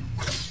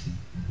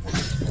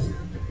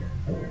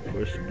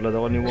 First blood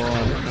ako ni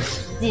Wano.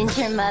 Didn't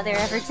your mother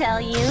ever tell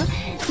you?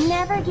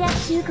 Never get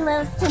too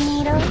close to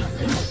needles.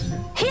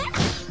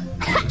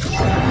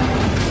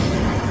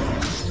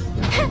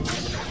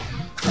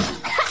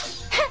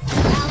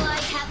 Ally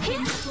has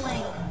been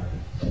slain.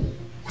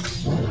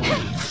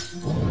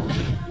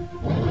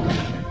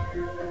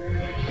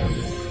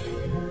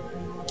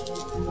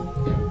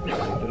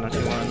 Ito na si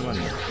Wano.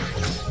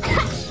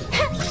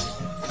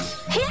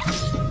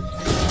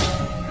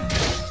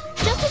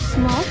 Just a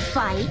small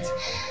fight,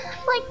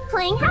 like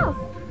playing house.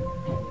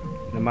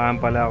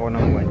 Namahan pala ako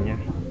ng one niya.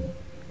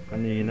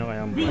 Kanina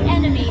kaya ang The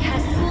enemy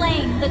has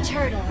slain the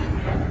turtle.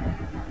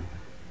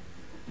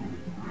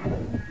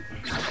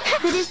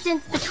 The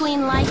distance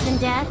between life and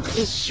death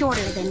is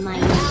shorter than my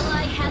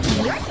Ally has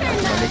been slain.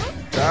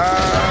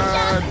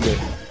 Baliktad!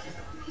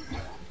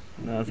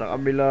 Nasa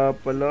kabila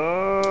pala.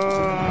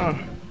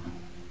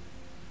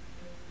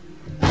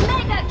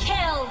 Mega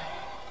kill.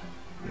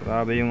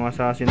 Grabe yung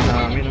assassin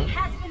namin, no? Enemy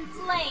has been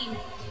slain.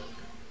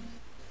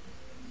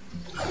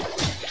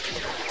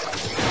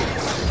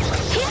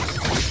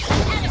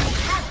 An enemy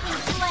has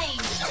been slain.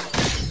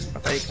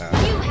 Patay ka.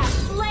 You have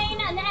slain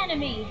an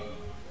enemy.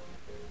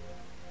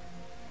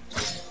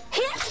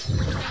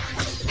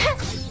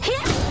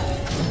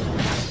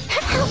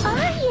 How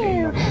are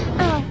you?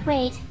 Oh,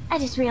 wait. I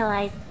just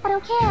realized. I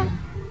don't care.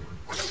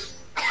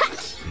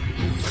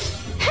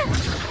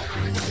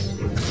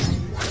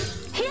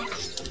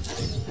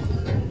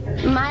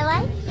 My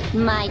life,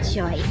 my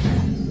choice.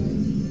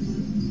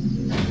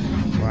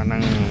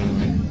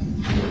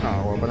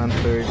 Nakakuha pa ng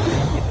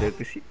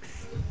 36.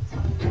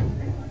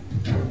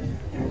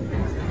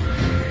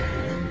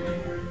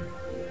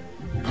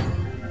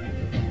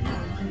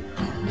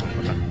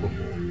 Patakbo.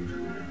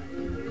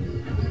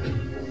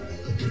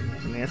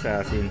 Ano yung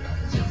assassin?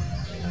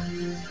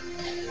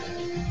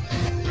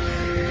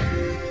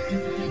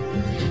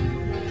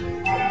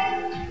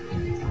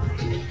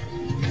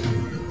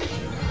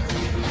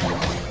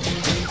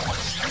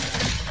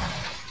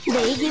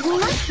 They give me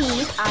my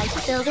keys, I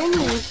fulfill their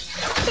needs.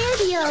 Fair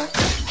deal.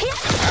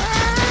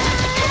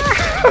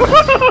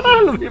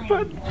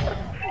 Lumipad.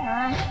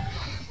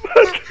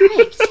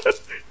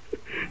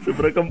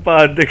 Sobrang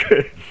kampante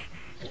ka.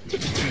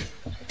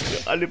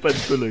 Alipad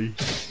tuloy.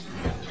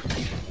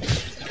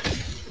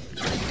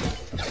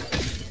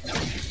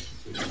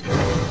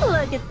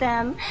 Look at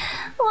them,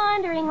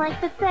 wandering like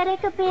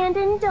pathetic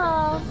abandoned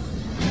dolls.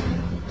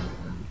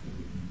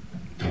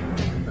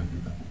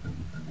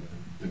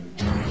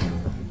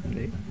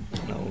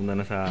 Nauna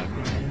na sa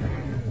akin.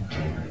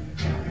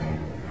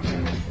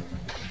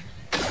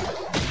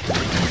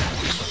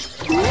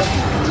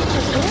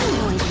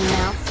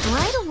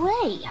 Right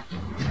away.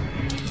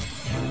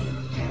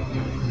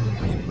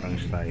 Sobrang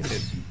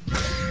excited.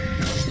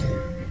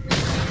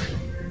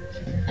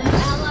 An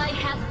ally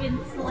has been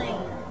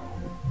slain.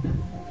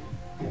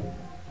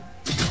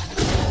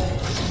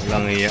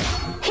 Walang iya.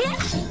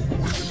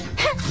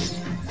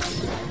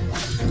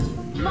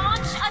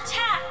 Launch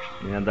attack.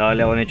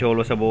 Dinadali ako ni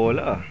Cholo sa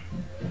bola.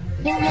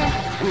 Not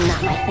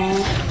my thing.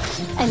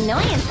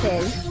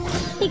 Annoyances.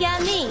 You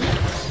got me.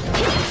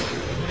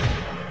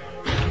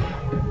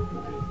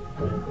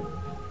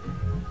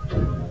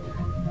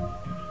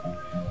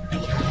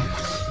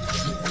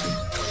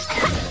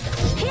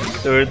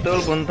 Turtle,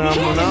 puntahan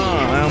mo na.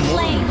 Ayaw mo.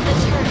 Slain the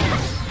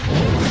turret.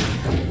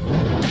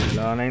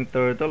 Wala na yung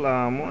turtle,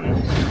 amon.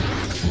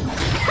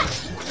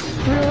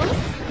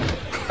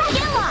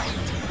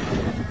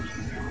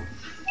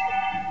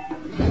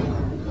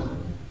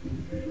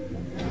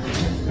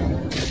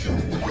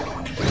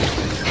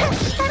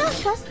 I don't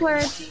trust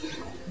words.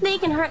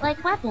 They can hurt like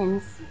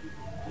weapons.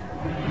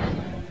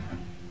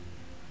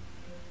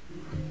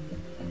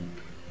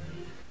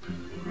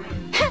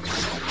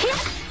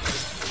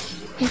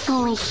 If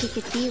only she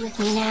could be with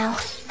me now.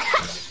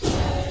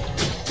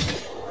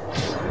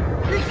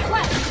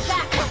 Request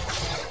backup.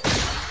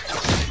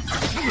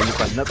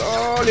 Lilipad na to!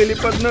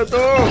 Lilipad na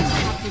to!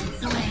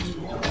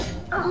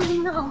 Oh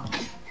no,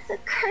 the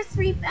curse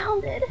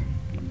rebounded.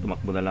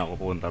 Tumakbo na lang ako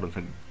pupunta ron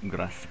sa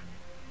grass.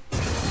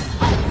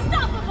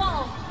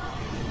 Unstoppable.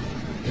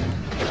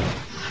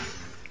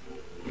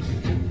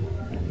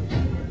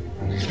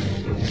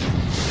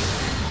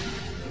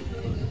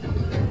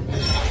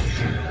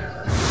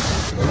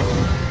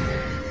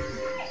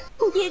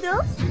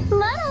 Giggles,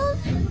 Muddles,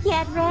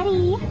 get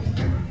ready.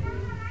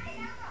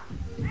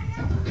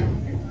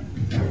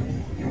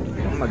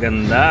 Ang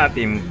maganda,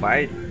 team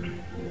fight.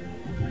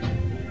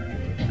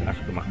 Kaso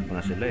tumakbo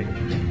na sila eh.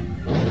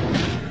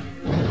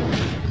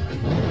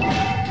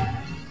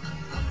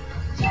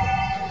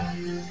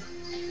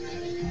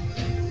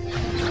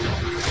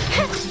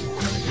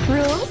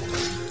 Rules?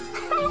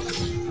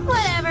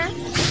 Whatever.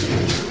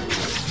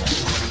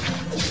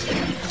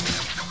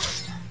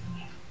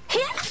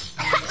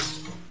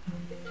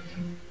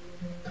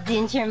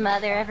 Didn't your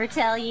mother ever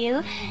tell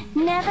you?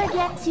 Never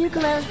get too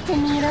close to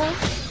needles.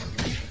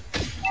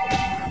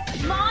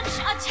 Launch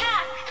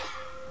attack.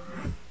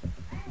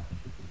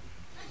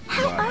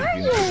 How are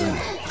you?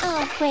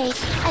 Oh, wait,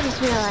 I just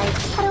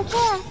realized. I don't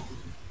care.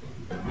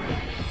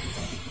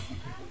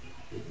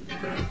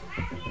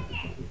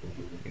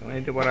 Yung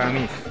ito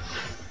paramis.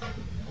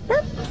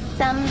 Oops,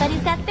 somebody's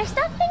got their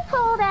something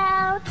pulled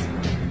out.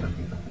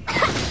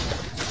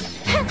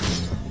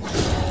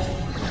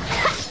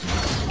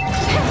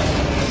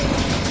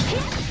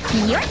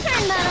 Your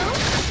turn, Muddle.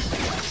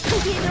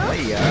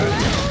 Ayan.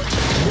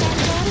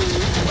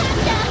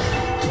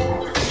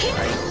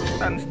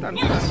 Stun.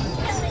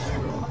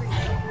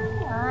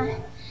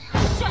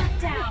 Shut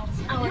down.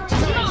 Our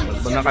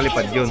turret. Ba't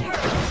nakalipad yun?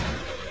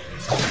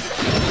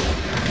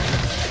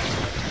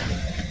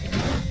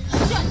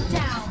 Shut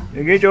down.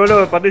 Sige,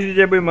 Cholo. Pati si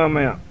Jeboy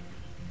mamaya.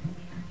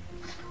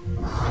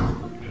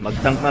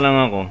 Mag-tank na lang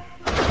ako.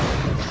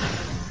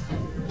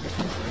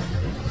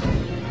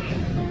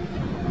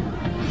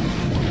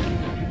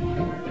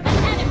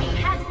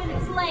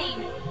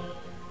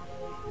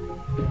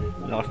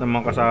 Lakas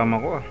naman kasama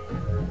ko ah.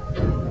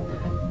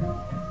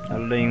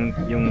 Lalo na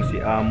yung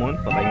si Amon,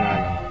 patay nga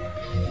lang.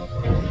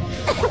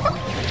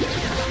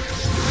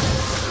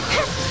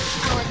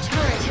 Our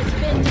turret has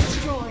been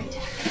destroyed.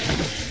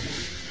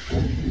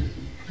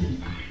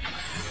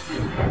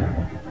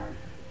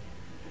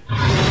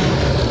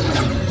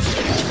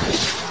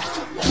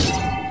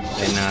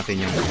 Tayin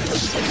natin yung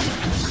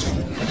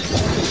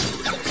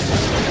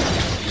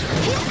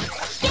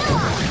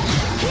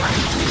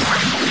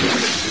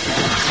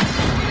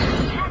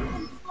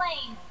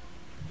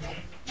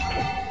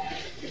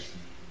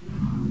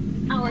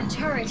Our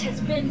turret has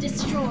been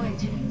destroyed.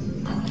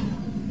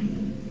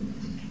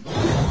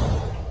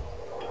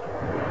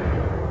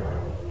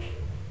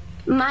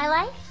 My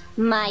life,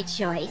 my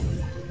choice.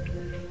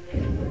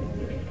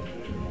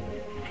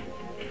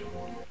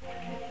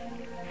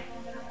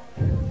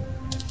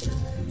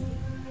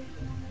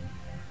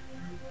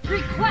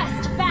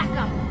 Request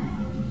backup.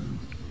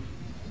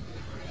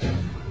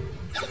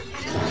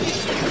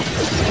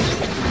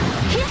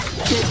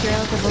 Good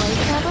girls avoid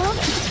trouble,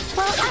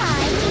 while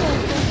I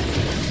live.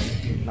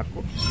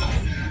 Naku.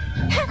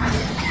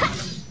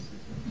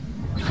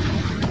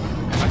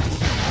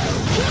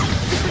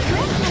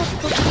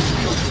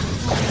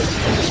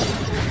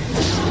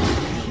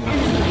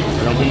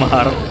 Walang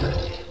humaharap.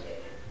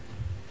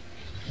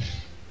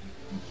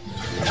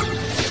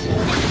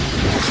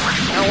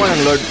 Ako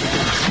ng Lord.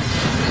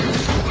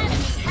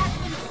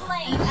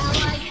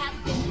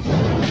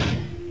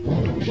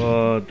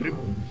 Trip.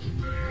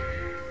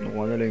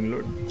 Nakuha na lang yung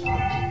Lord.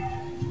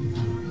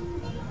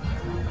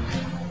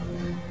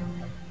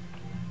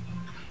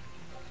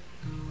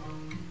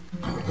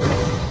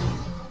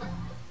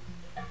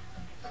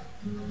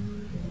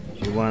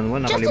 Si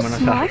 1-1 nakalima na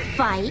sa akin.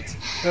 Fight.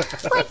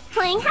 Like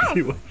playing house.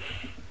 Si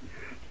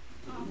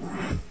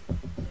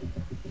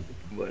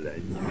wala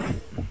niya.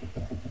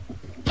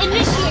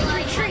 Initiate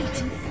retreat.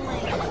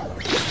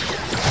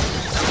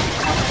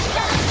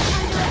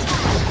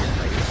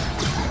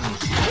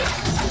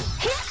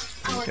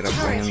 Hirap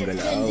pa yung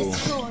galaw.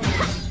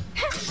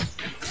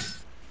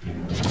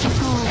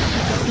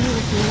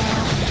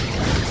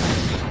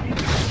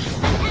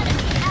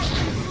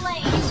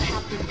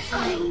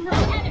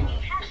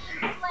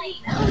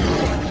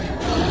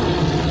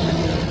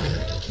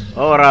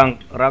 Oh,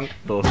 rank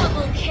to.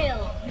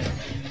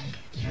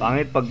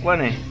 Pangit pag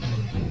kwan eh.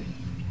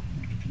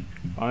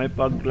 Pangit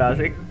pag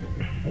classic.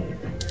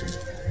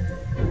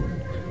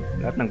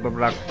 Lahat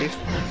nagpa-practice.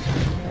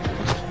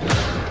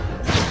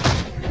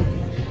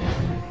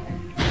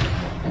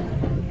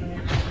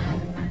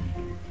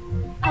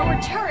 Our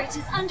turret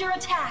is under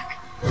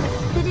attack.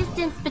 The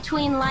distance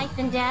between life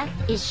and death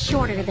is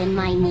shorter than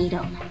my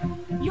needle.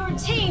 Your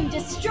team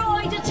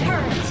destroyed a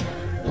turret.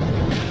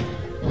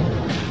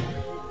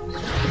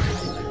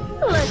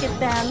 Look at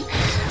them,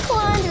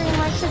 wandering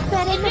like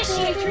pathetic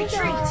Initiate abandoned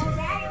retreat.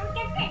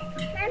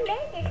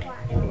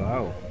 dolls.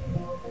 Wow.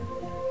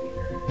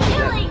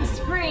 Killing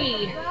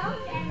spree.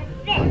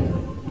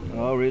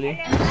 Oh, really?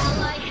 An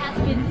ally has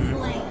been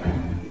slain.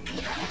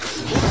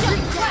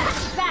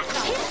 Request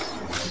backup.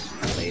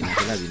 Patayin na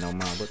sila, di na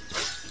umabot.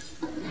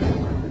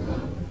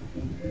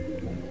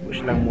 Push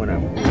lang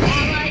muna.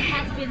 Ally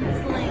has been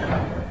slain.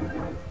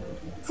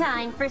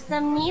 Time for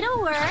some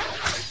needlework.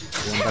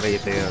 Punta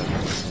rito yun.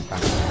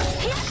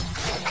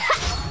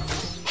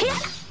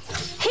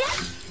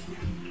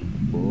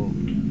 Oh.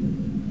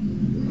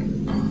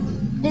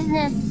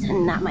 Business,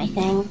 not my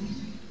thing.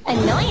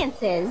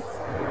 Annoyances,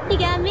 you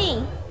got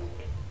me.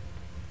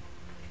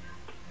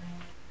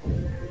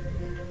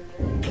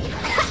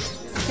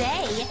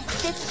 Say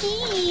the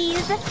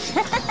cheese.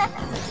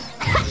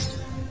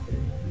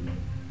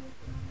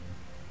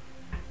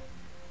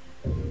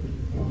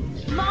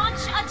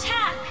 Launch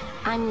attack.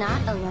 I'm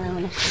not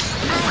alone.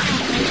 I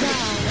have my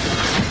dog.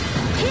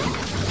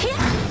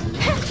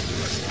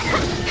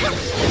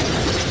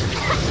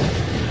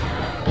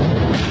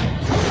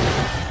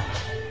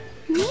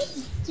 Need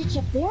to stitch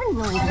up their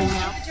noisy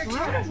mouths. Your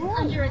turret is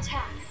under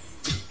attack.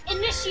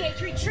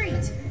 Initiate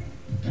retreat.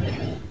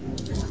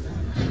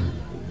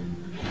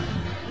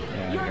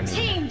 Your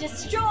team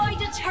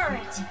destroyed a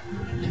turret.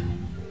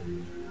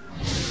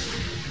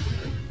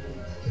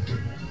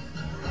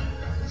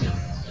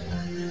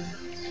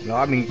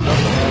 Wala kaming top.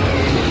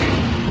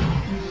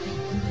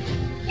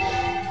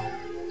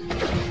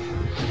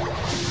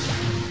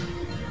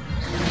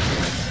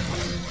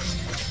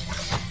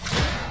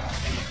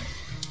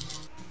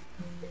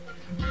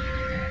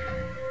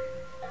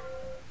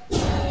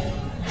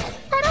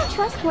 I don't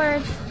trust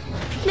words.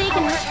 They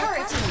can Our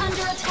hurt. turret is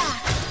under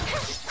attack.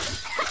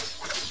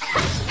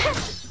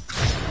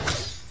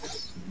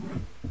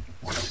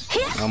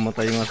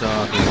 Mamatay nga sa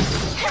akin.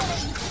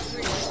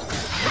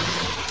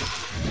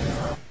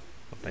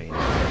 Patay na.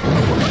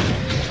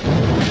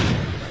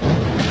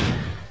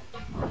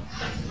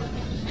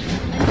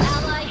 An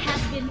ally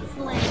has been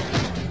slain.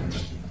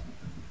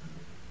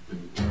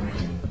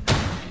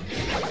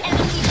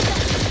 Enemy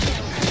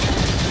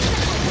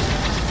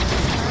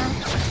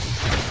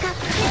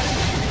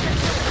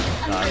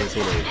Tayo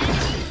tuloy.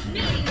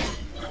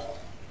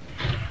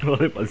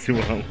 Wala pa si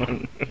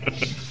Waman.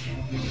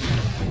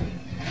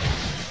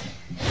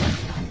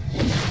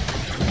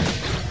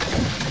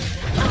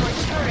 Our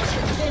turret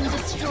has been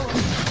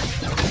destroyed.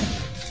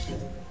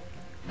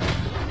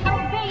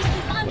 Our base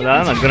is under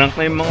Wala, nag-rank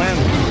na yung mga yan.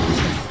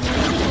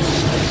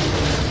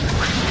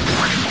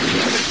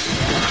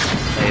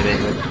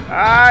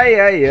 Ay,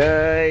 ay,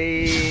 ay.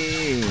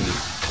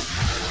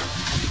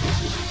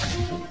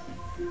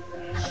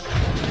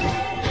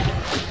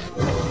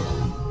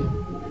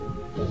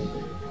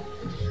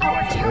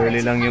 Our turret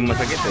Early lang yung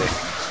masakit eh.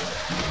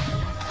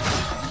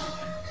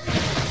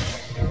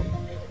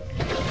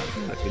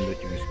 Napindot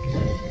yung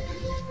skill.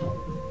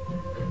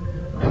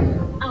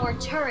 Our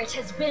turret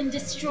has been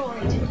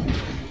destroyed.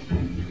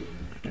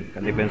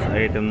 Ka-defense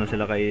item na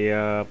sila kay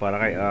para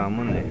kay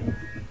Amon eh.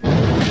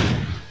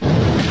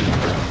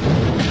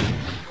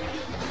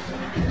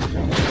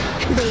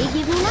 They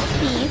give me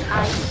nasties,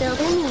 I fill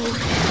their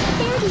needs.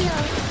 Fair deal.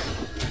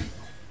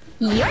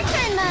 Your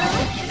turn, though.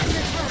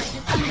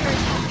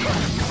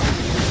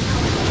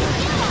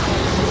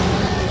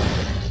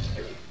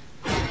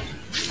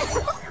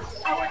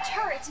 Our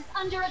turret is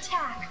under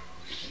attack.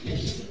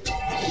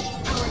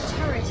 Our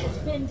turret has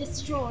been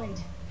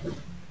destroyed.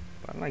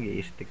 Parang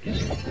nag-i-stick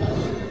yan.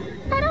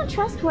 I don't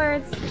trust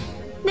words.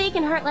 They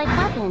can hurt like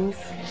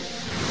weapons.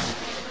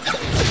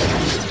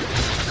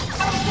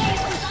 Our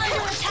base is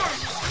under attack.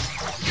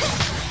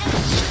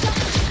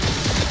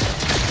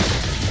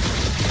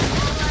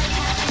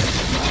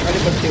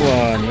 Kalipat si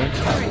Wana.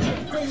 Turret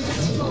has been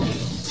destroyed.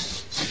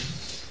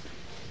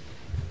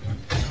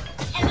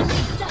 Enemy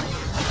double.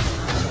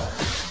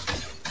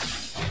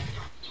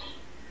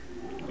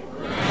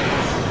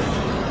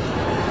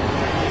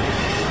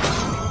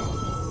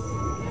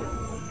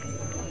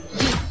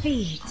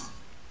 Defeat.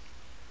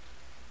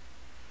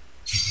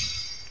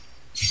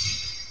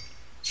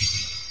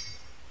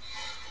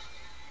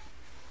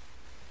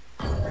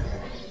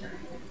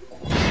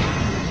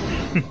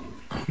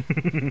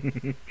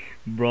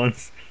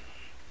 Bronze.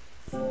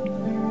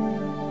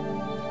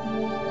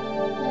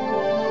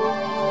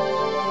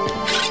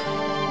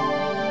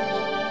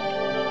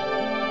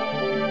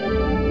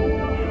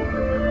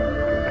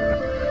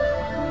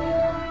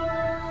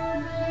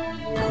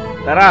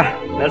 Tara,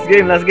 last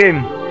game, last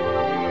game.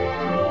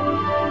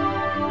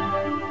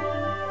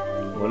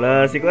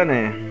 Wala si Kuan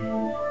eh.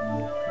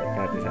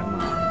 Dati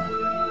sama.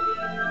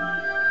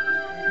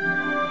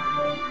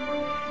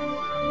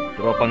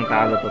 Tropang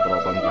talo to,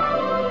 tropang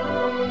talo.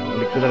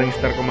 Ulit ko na rin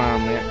star ko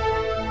mamaya.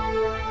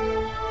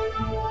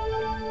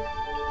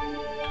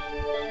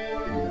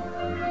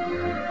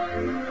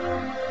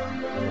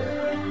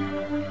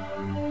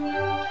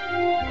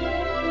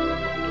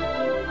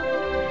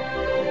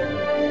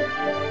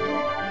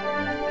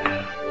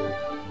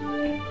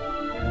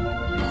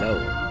 Hello.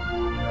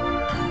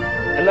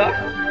 Hello?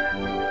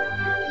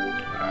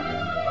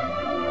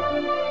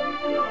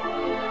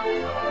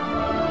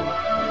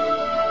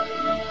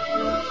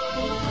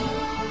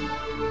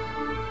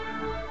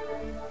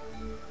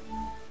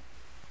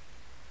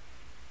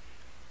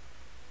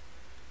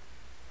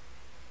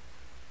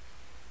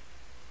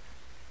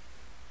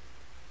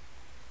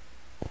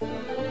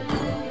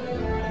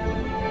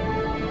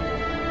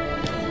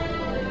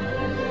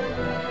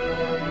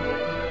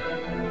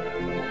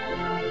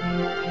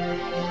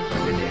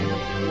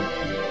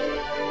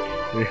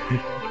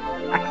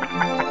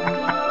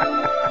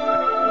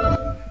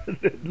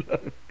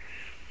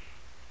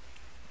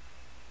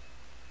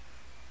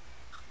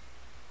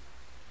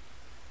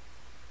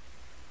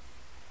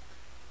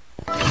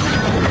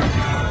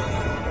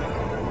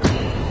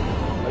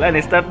 Wala,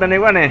 ni-start na ni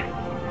Juan eh.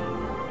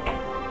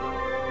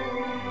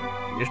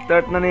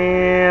 Ni-start na ni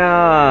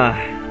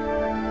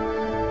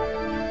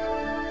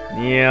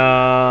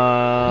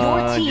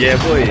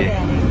Jeboy.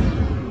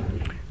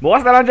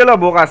 Bukas na lang Jolo,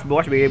 bukas.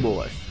 Bukas, bigay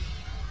bukas.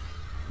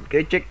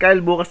 Kay check Kyle,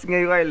 bukas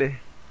ngayon Kyle eh.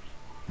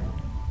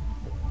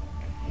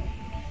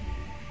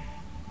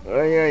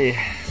 Ay, ay.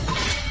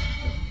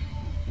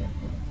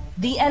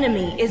 The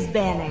enemy is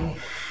banning.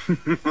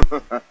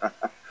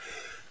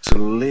 To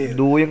live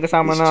Duo yung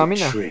kasama is namin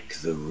to ah. trick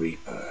the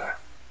Reaper.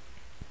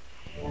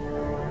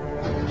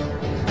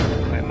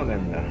 Ay,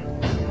 maganda.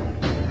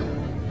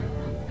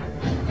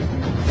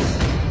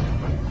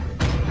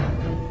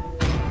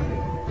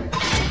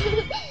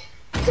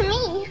 To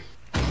me,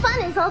 fun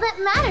is all that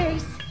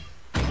matters.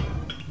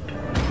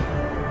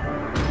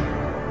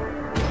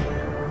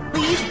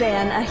 Please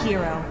ban a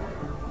hero.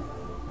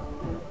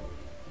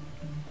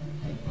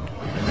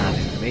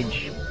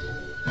 Mage.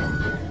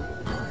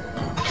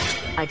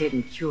 I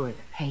didn't cure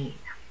the pain.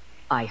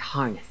 I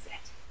harness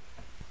it.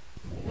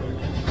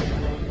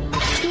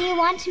 Do you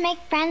want to make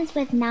friends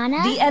with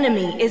Nana? The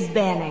enemy is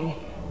banning.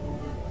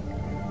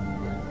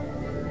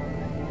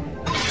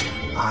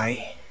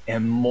 I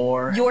am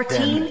more Your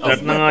team is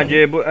Start na nga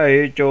Jebo,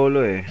 ay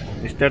Cholo eh.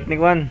 Ni-start ni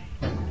Juan.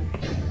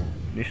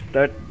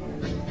 Ni-start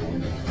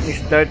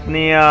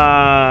ni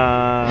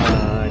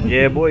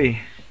Jeboy.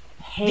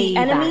 The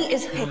enemy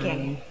is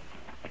picking.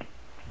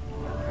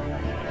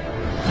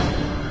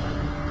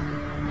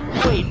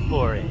 Wait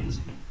for it.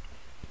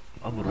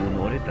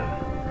 Bruno ulit ah.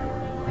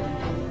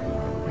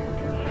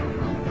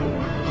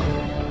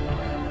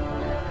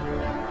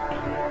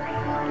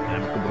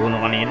 Alam ko Bruno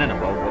kanina,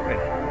 nabawag eh.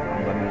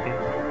 Ang gamitin.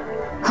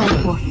 Hope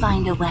will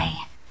find a way,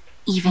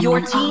 even Your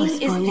when all team is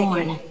is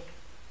forlorn. picking.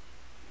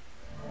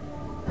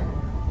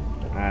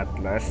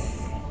 Atlas.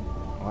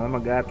 Ako na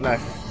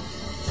mag-Atlas.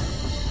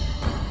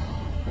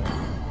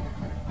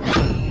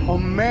 A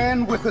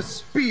man with a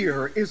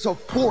spear is a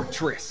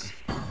fortress.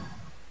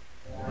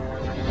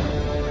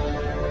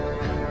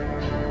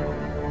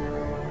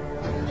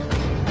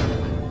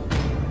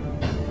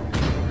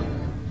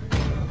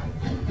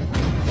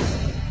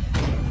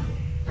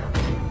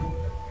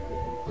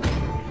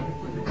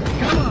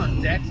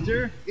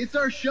 Master. It's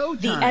our show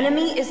The time.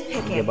 enemy is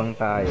picking. Yabang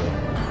tayo.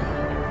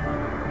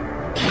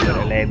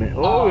 11.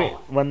 Oh,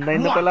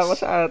 19 na pala ako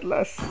sa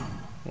Atlas.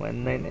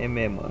 19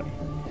 MMR.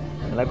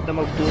 Malapit na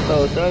mag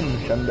 2,000.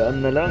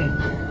 100 na lang.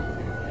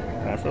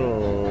 Kaso,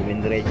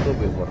 win rate ko,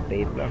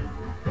 48 lang.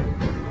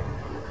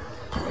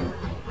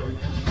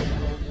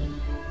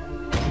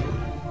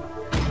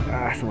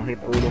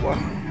 Sumakit ulo ko.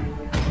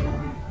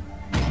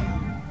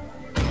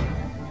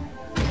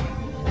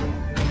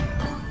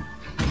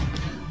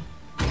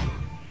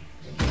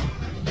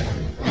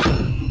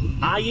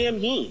 I am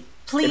he.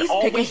 Please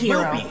pick a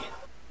hero. Be,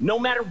 no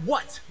matter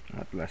what.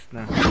 Atlas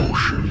na. The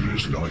ocean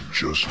is not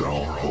just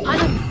our home.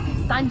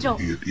 Sanjo.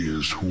 It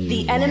is who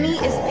The enemy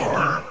is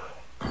picking.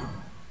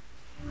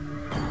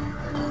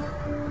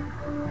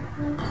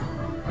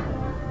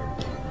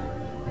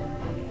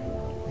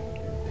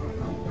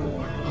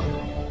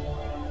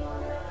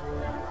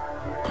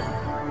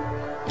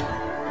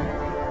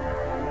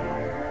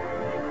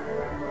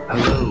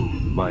 Hello,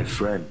 my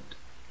friend.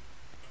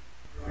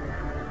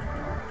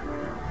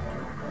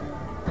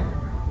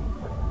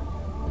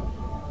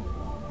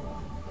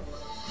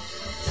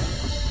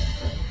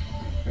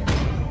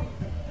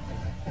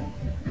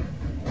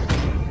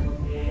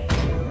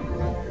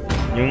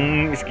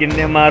 Yung skin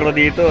ni Amaro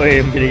dito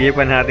yung binigay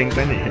pa natin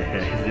kan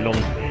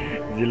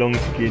zilong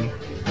skin.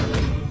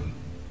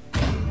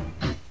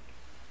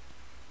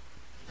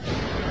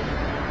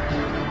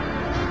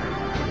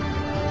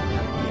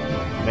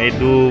 May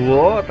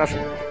duo, tas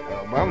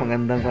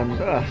magandang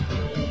kanta.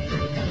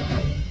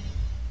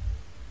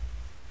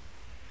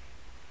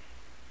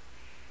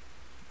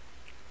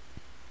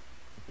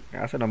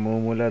 Kaso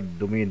namumula,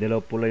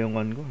 dumidilaw pula yung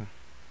kan ko.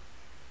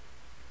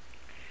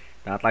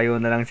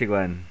 Tatayo na lang si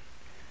Kwan.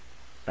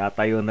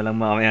 Tatayo na lang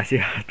mamaya si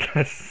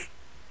Atlas.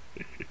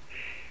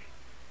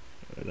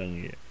 Walang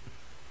iya.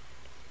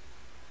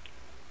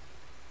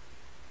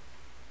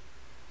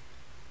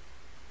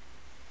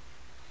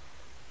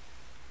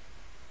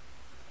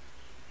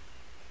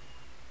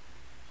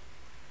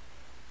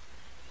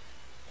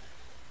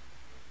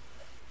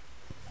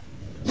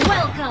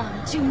 Welcome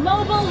to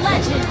Mobile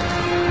Legends!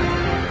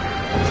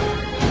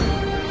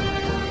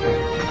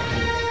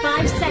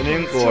 5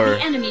 seconds till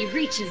the enemy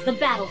reaches the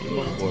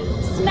battlefield.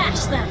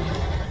 Smash them!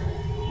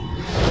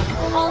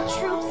 All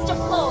troops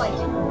deployed!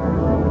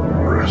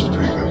 Resting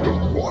at the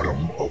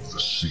bottom of the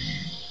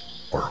sea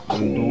are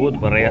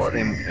cold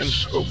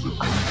bodies of the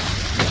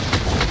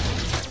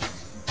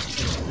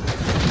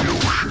The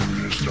ocean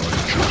is not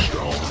just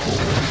our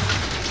home.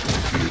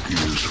 It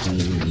is who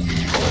we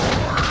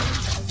are.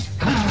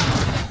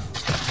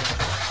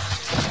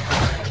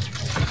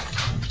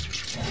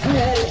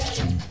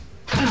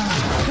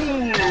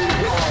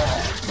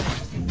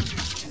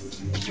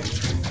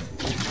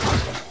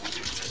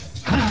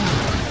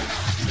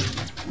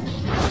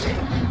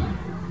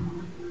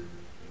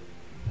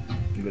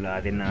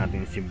 Gulatin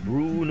natin si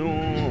Bruno.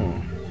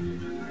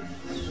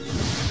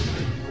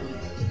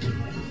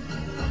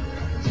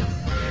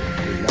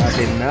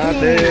 Gulatin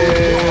natin.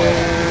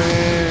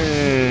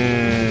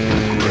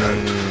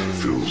 Red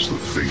fills the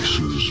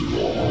faces of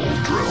all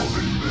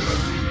drowning men.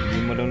 Hindi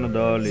mo lang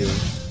nadali.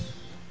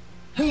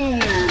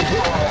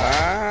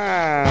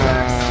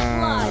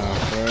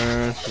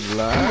 First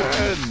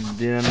blood.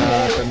 Di na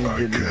natin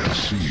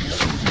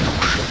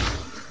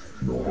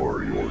nor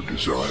your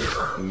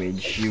desire.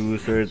 Mage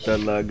user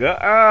talaga.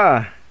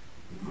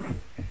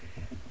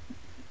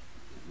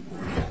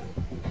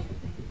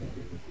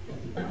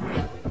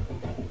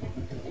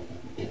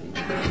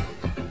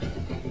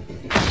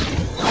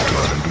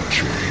 Time to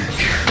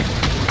change.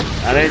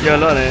 Ano yung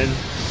Jolo rin?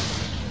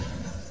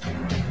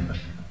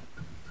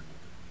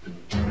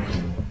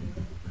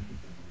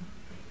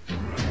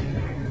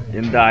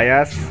 Yung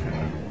Dayas.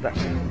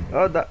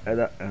 Tawag na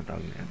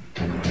yan.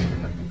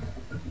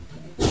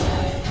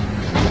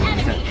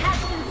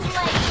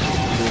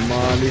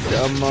 Dumali si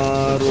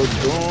Amaro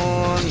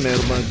doon.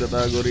 Meron ba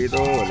nagtatago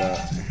rito? Wala.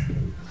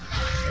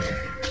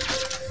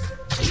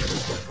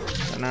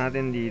 Saan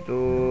natin dito?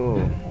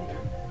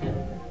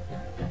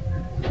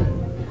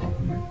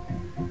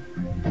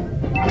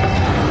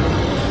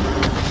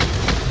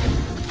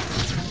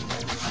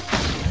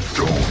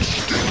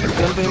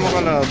 Ganito yung mga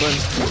kalaban.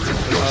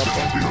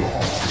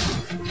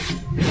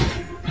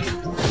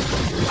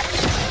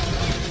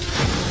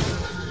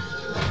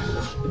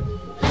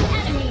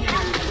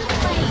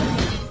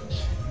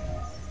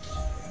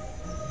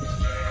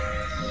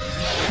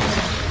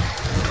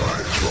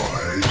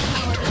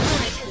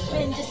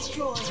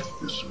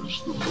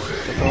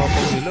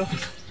 Katapang nila.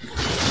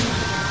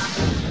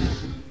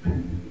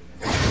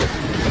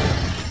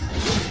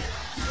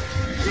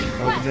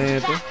 Tawag na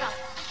ito.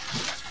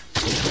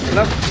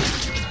 Alam.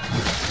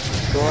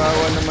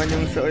 Kawawa naman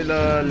yung sa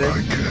ilalim.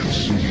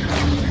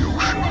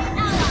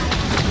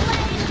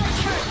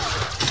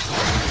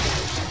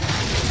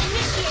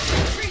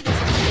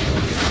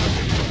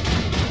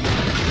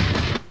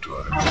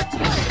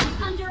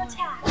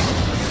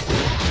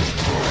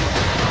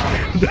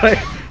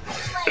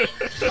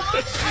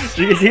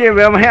 Sige,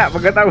 mamaya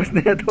pagkatapos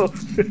na ito.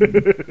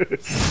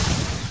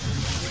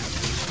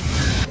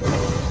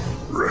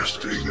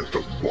 Resting at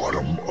the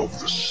bottom of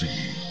the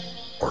sea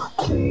are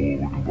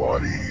cold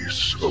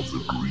bodies of the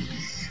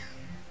greedy.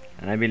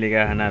 Hanabili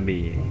ka,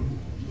 Hanabi.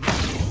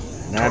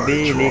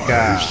 Hanabili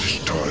ka.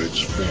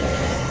 Tides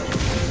fall.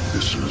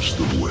 This is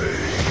the way.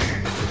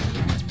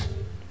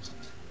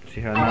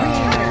 Si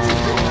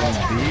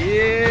Hanabi,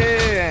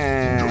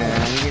 ang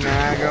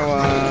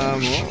ginagawa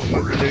mo?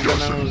 Magdali ka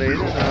ng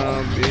lane,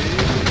 Hanabi.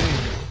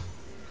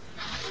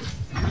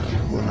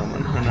 Ako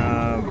naman,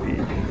 Hanabi.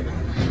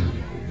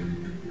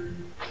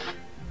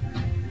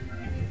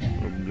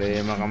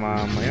 Problema ka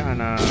mamaya,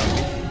 Hanabi.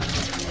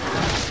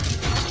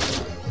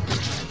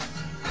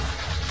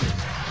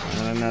 Ano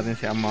lang natin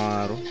si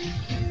Amaro.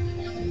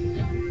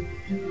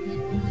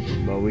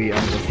 Bawian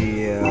ko si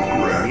Yin.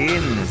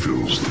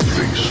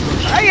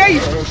 Ay, ay!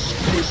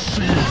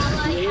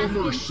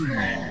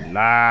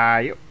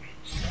 Layo.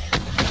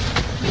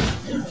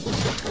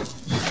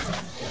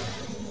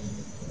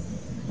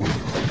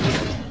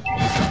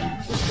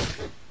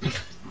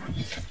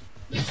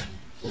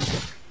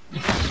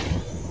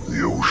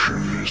 The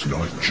ocean is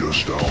not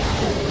just our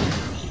home.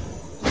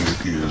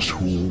 It is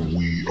who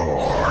we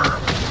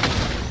are.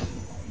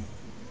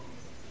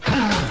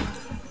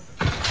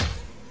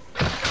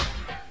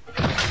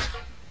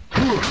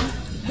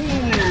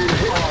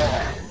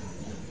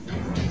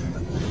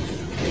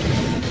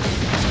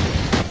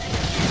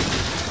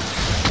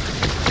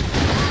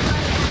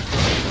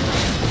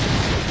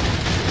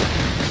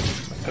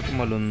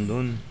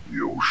 Malundon. The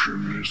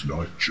ocean is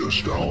not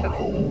just our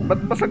home.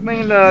 Ba't basag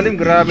na yung lalim?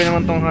 Grabe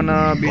naman tong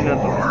Hanabi na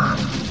to.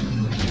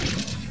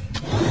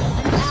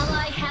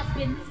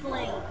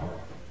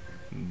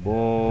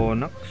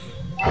 Bonax.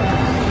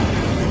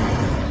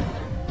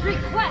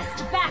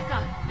 Request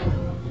backup.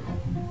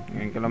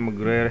 Ngayon ka lang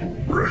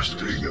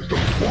Resting at the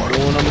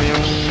bottom. Una mo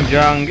yung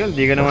jungle.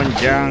 Di ka naman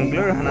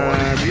jungler,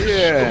 Hanabi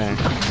eh.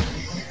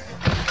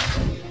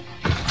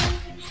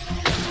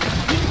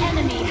 The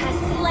enemy has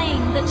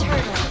slain the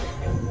turtle.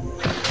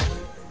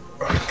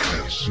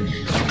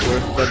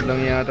 First blood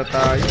lang yata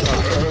tayo.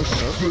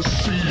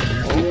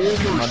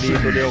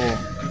 Malito di ako.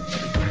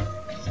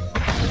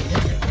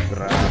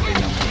 Grabe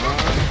naman.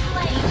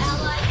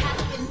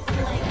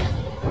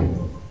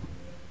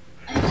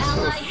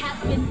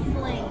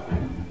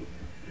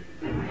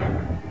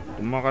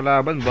 Itong mga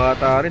kalaban,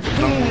 bata rin.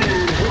 Sobrang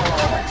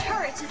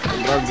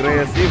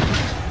aggressive.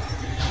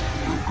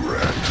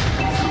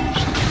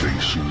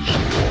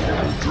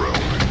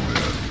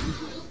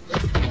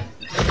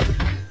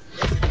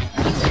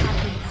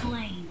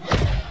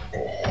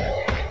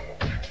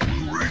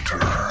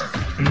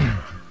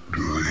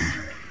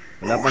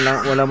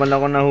 Wala man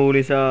lang ako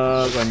nahuli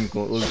sa gun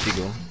ko, ulti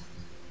ko.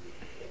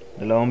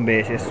 2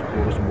 beses,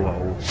 puros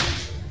buhaw.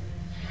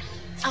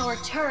 Our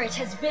turret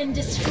has been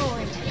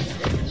destroyed.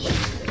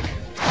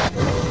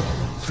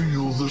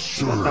 Feel the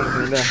surge.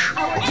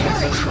 Our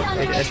turret is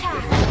under attack.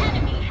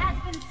 Enemy has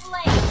been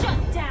slain. Shut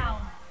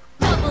down.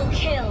 Double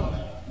kill.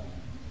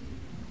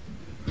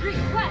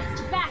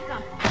 Request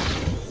backup.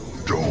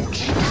 Don't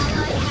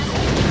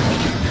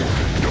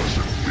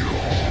doesn't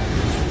belong.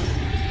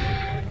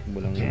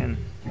 Takbo lang yan.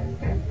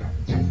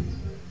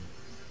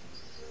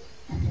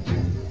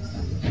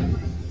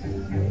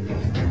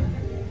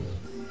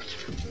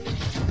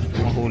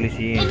 Mahuli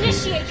si Yin.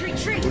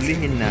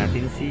 Hulihin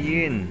natin si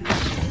Yin.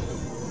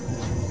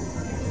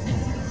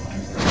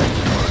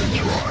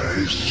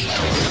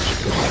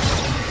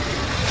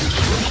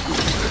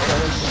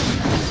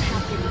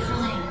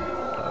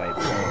 Taray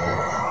po.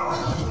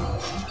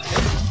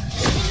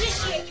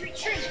 Initiate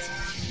retreat.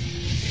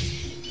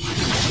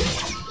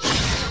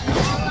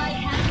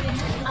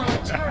 Our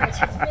turret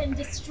has been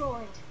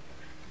destroyed.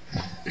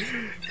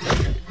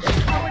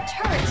 Our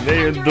turret. Hindi,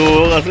 yung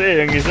duo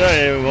kasi, yung isa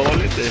eh,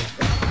 makulit eh.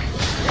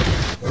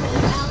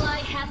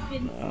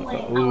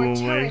 Our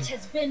turret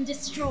has been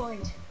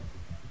destroyed.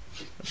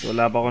 Mas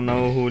wala pa akong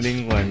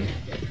nahuhuling kwan.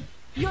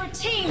 Your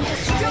team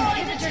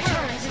destroyed the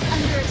turret is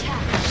under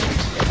attack.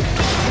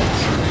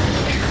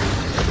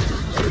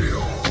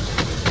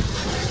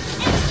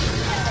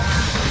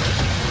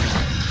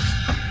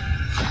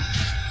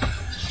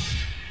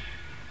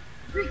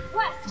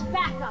 Request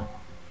backup.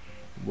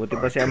 Buti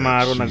pa si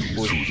Amaro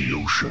nag-push.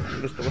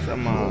 Gusto ko si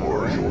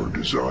Amaro.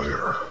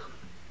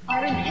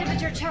 Our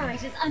inhibitor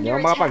turret is Hindi under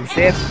ako attack.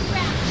 makapag-set.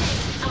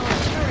 Our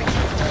turret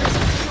has been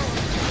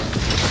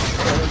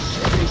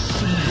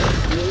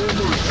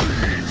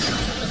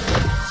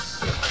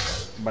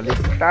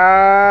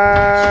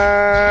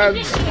Baliktad!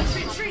 Initiate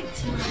retreat.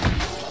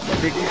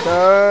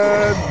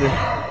 Baliktad!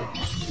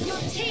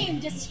 Your team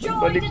destroyed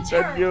the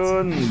Baliktad turret.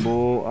 yun!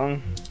 Buang.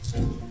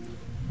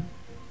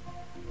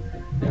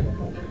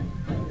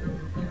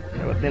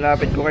 Dapat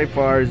nilapit ko kay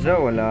Farza.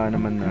 Wala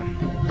naman na.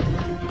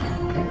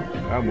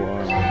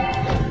 Buang.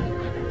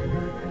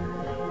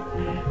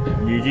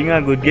 GG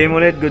nga. Good game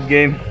ulit. Good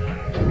game.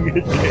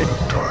 Good game.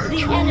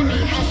 The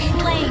enemy has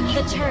slain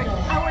the turtle.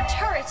 Our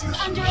turret is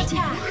under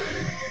attack.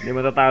 Hindi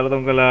matatalo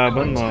tong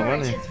kalaban mga kan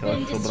eh.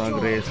 Sobrang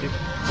aggressive.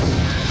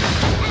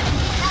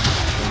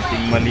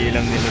 Kunting mali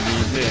lang nila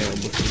dito eh.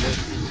 Ubus sila.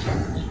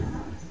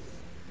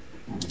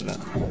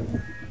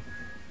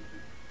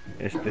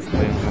 Estes pa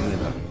yung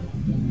kanila.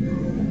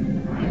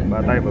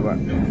 Baba tayo, baba.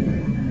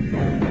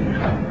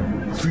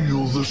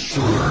 Feel the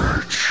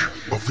surge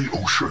of the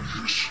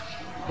oceans.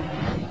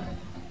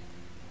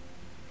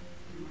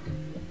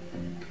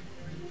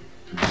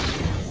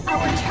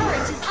 Our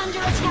turret is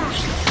under attack.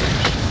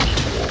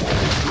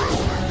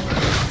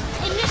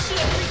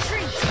 Initiate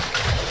retreat.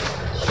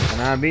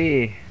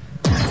 Nabi.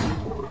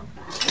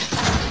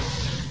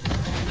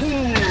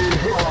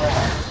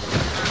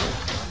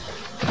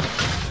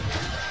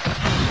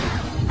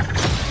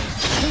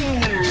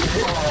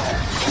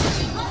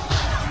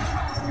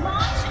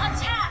 Launch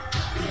attack.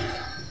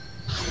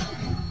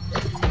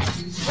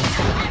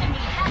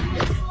 Enemy has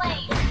been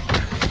slain.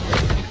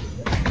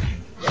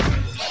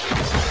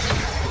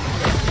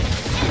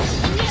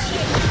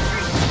 Initiate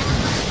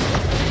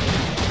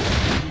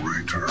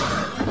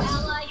retreat.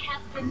 Ally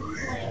has been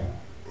slain.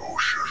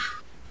 Ocean.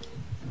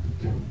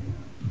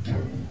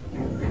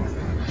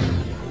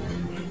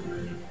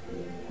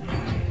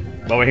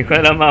 Bawain ko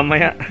na lang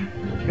mamaya.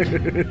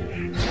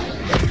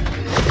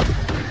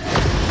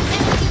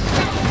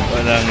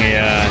 Walang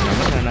yan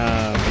naman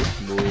na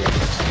Facebook.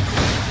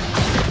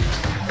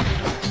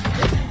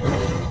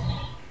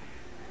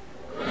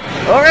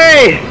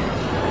 Okay!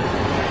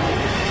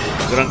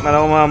 Drunk na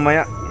lang ako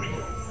mamaya.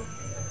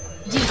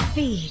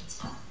 Defeat.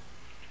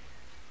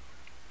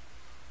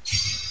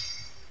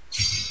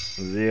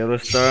 0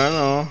 star,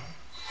 no?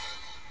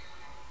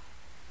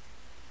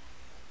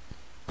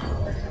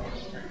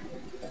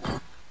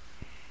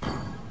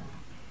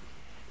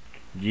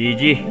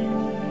 GG.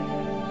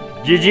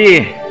 GG.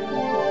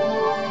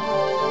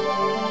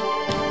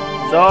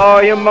 So,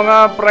 yung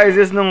mga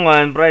prizes nung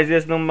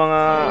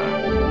mga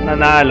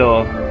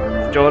nanalo,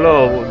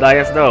 Cholo,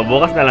 dayas daw,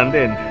 bukas na lang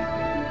din.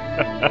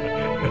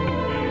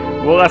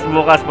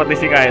 bukas, pati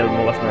si Kyle,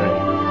 bukas na rin.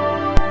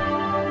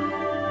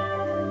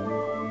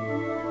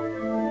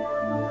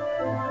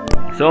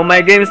 So,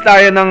 may games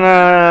tayo ng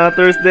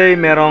Thursday,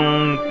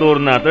 merong tour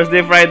na.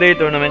 Thursday, Friday,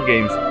 tournament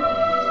games.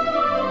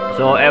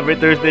 So, every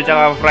Thursday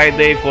tsaka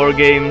Friday, 4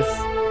 games.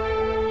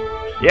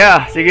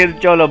 Yeah, sige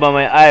Cholo,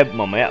 mamaya,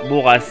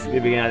 bukas,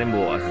 bibigyan natin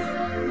bukas.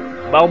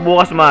 Baka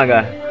bukas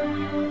umaga.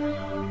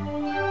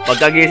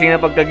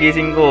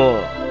 Pagkagising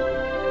ko,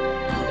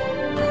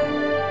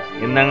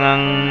 yun na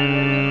ngang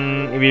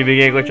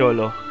ibibigay ko,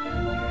 Cholo.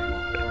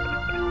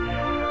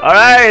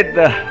 Alright,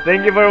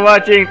 thank you for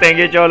watching. Thank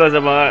you, Cholo, sa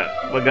mga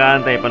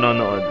pag-aantay,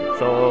 panonood.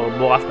 So,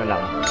 bukas na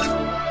lang.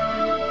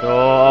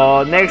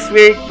 So, next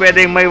week,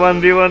 pwedeng may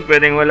 1v1,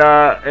 pwedeng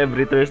wala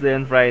every Thursday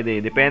and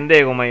Friday.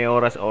 Depende kung may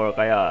oras or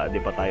kaya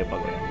di pa tayo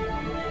pag.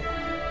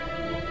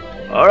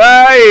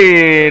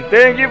 Alright!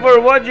 Thank you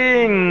for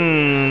watching!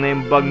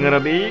 Naimbag na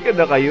rabi,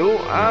 kada kayo.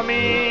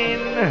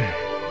 Amin!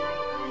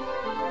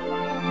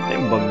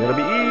 Naimbag na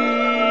rabi.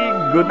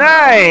 Good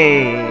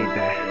night!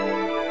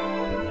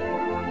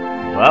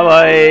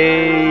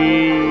 Bye-bye!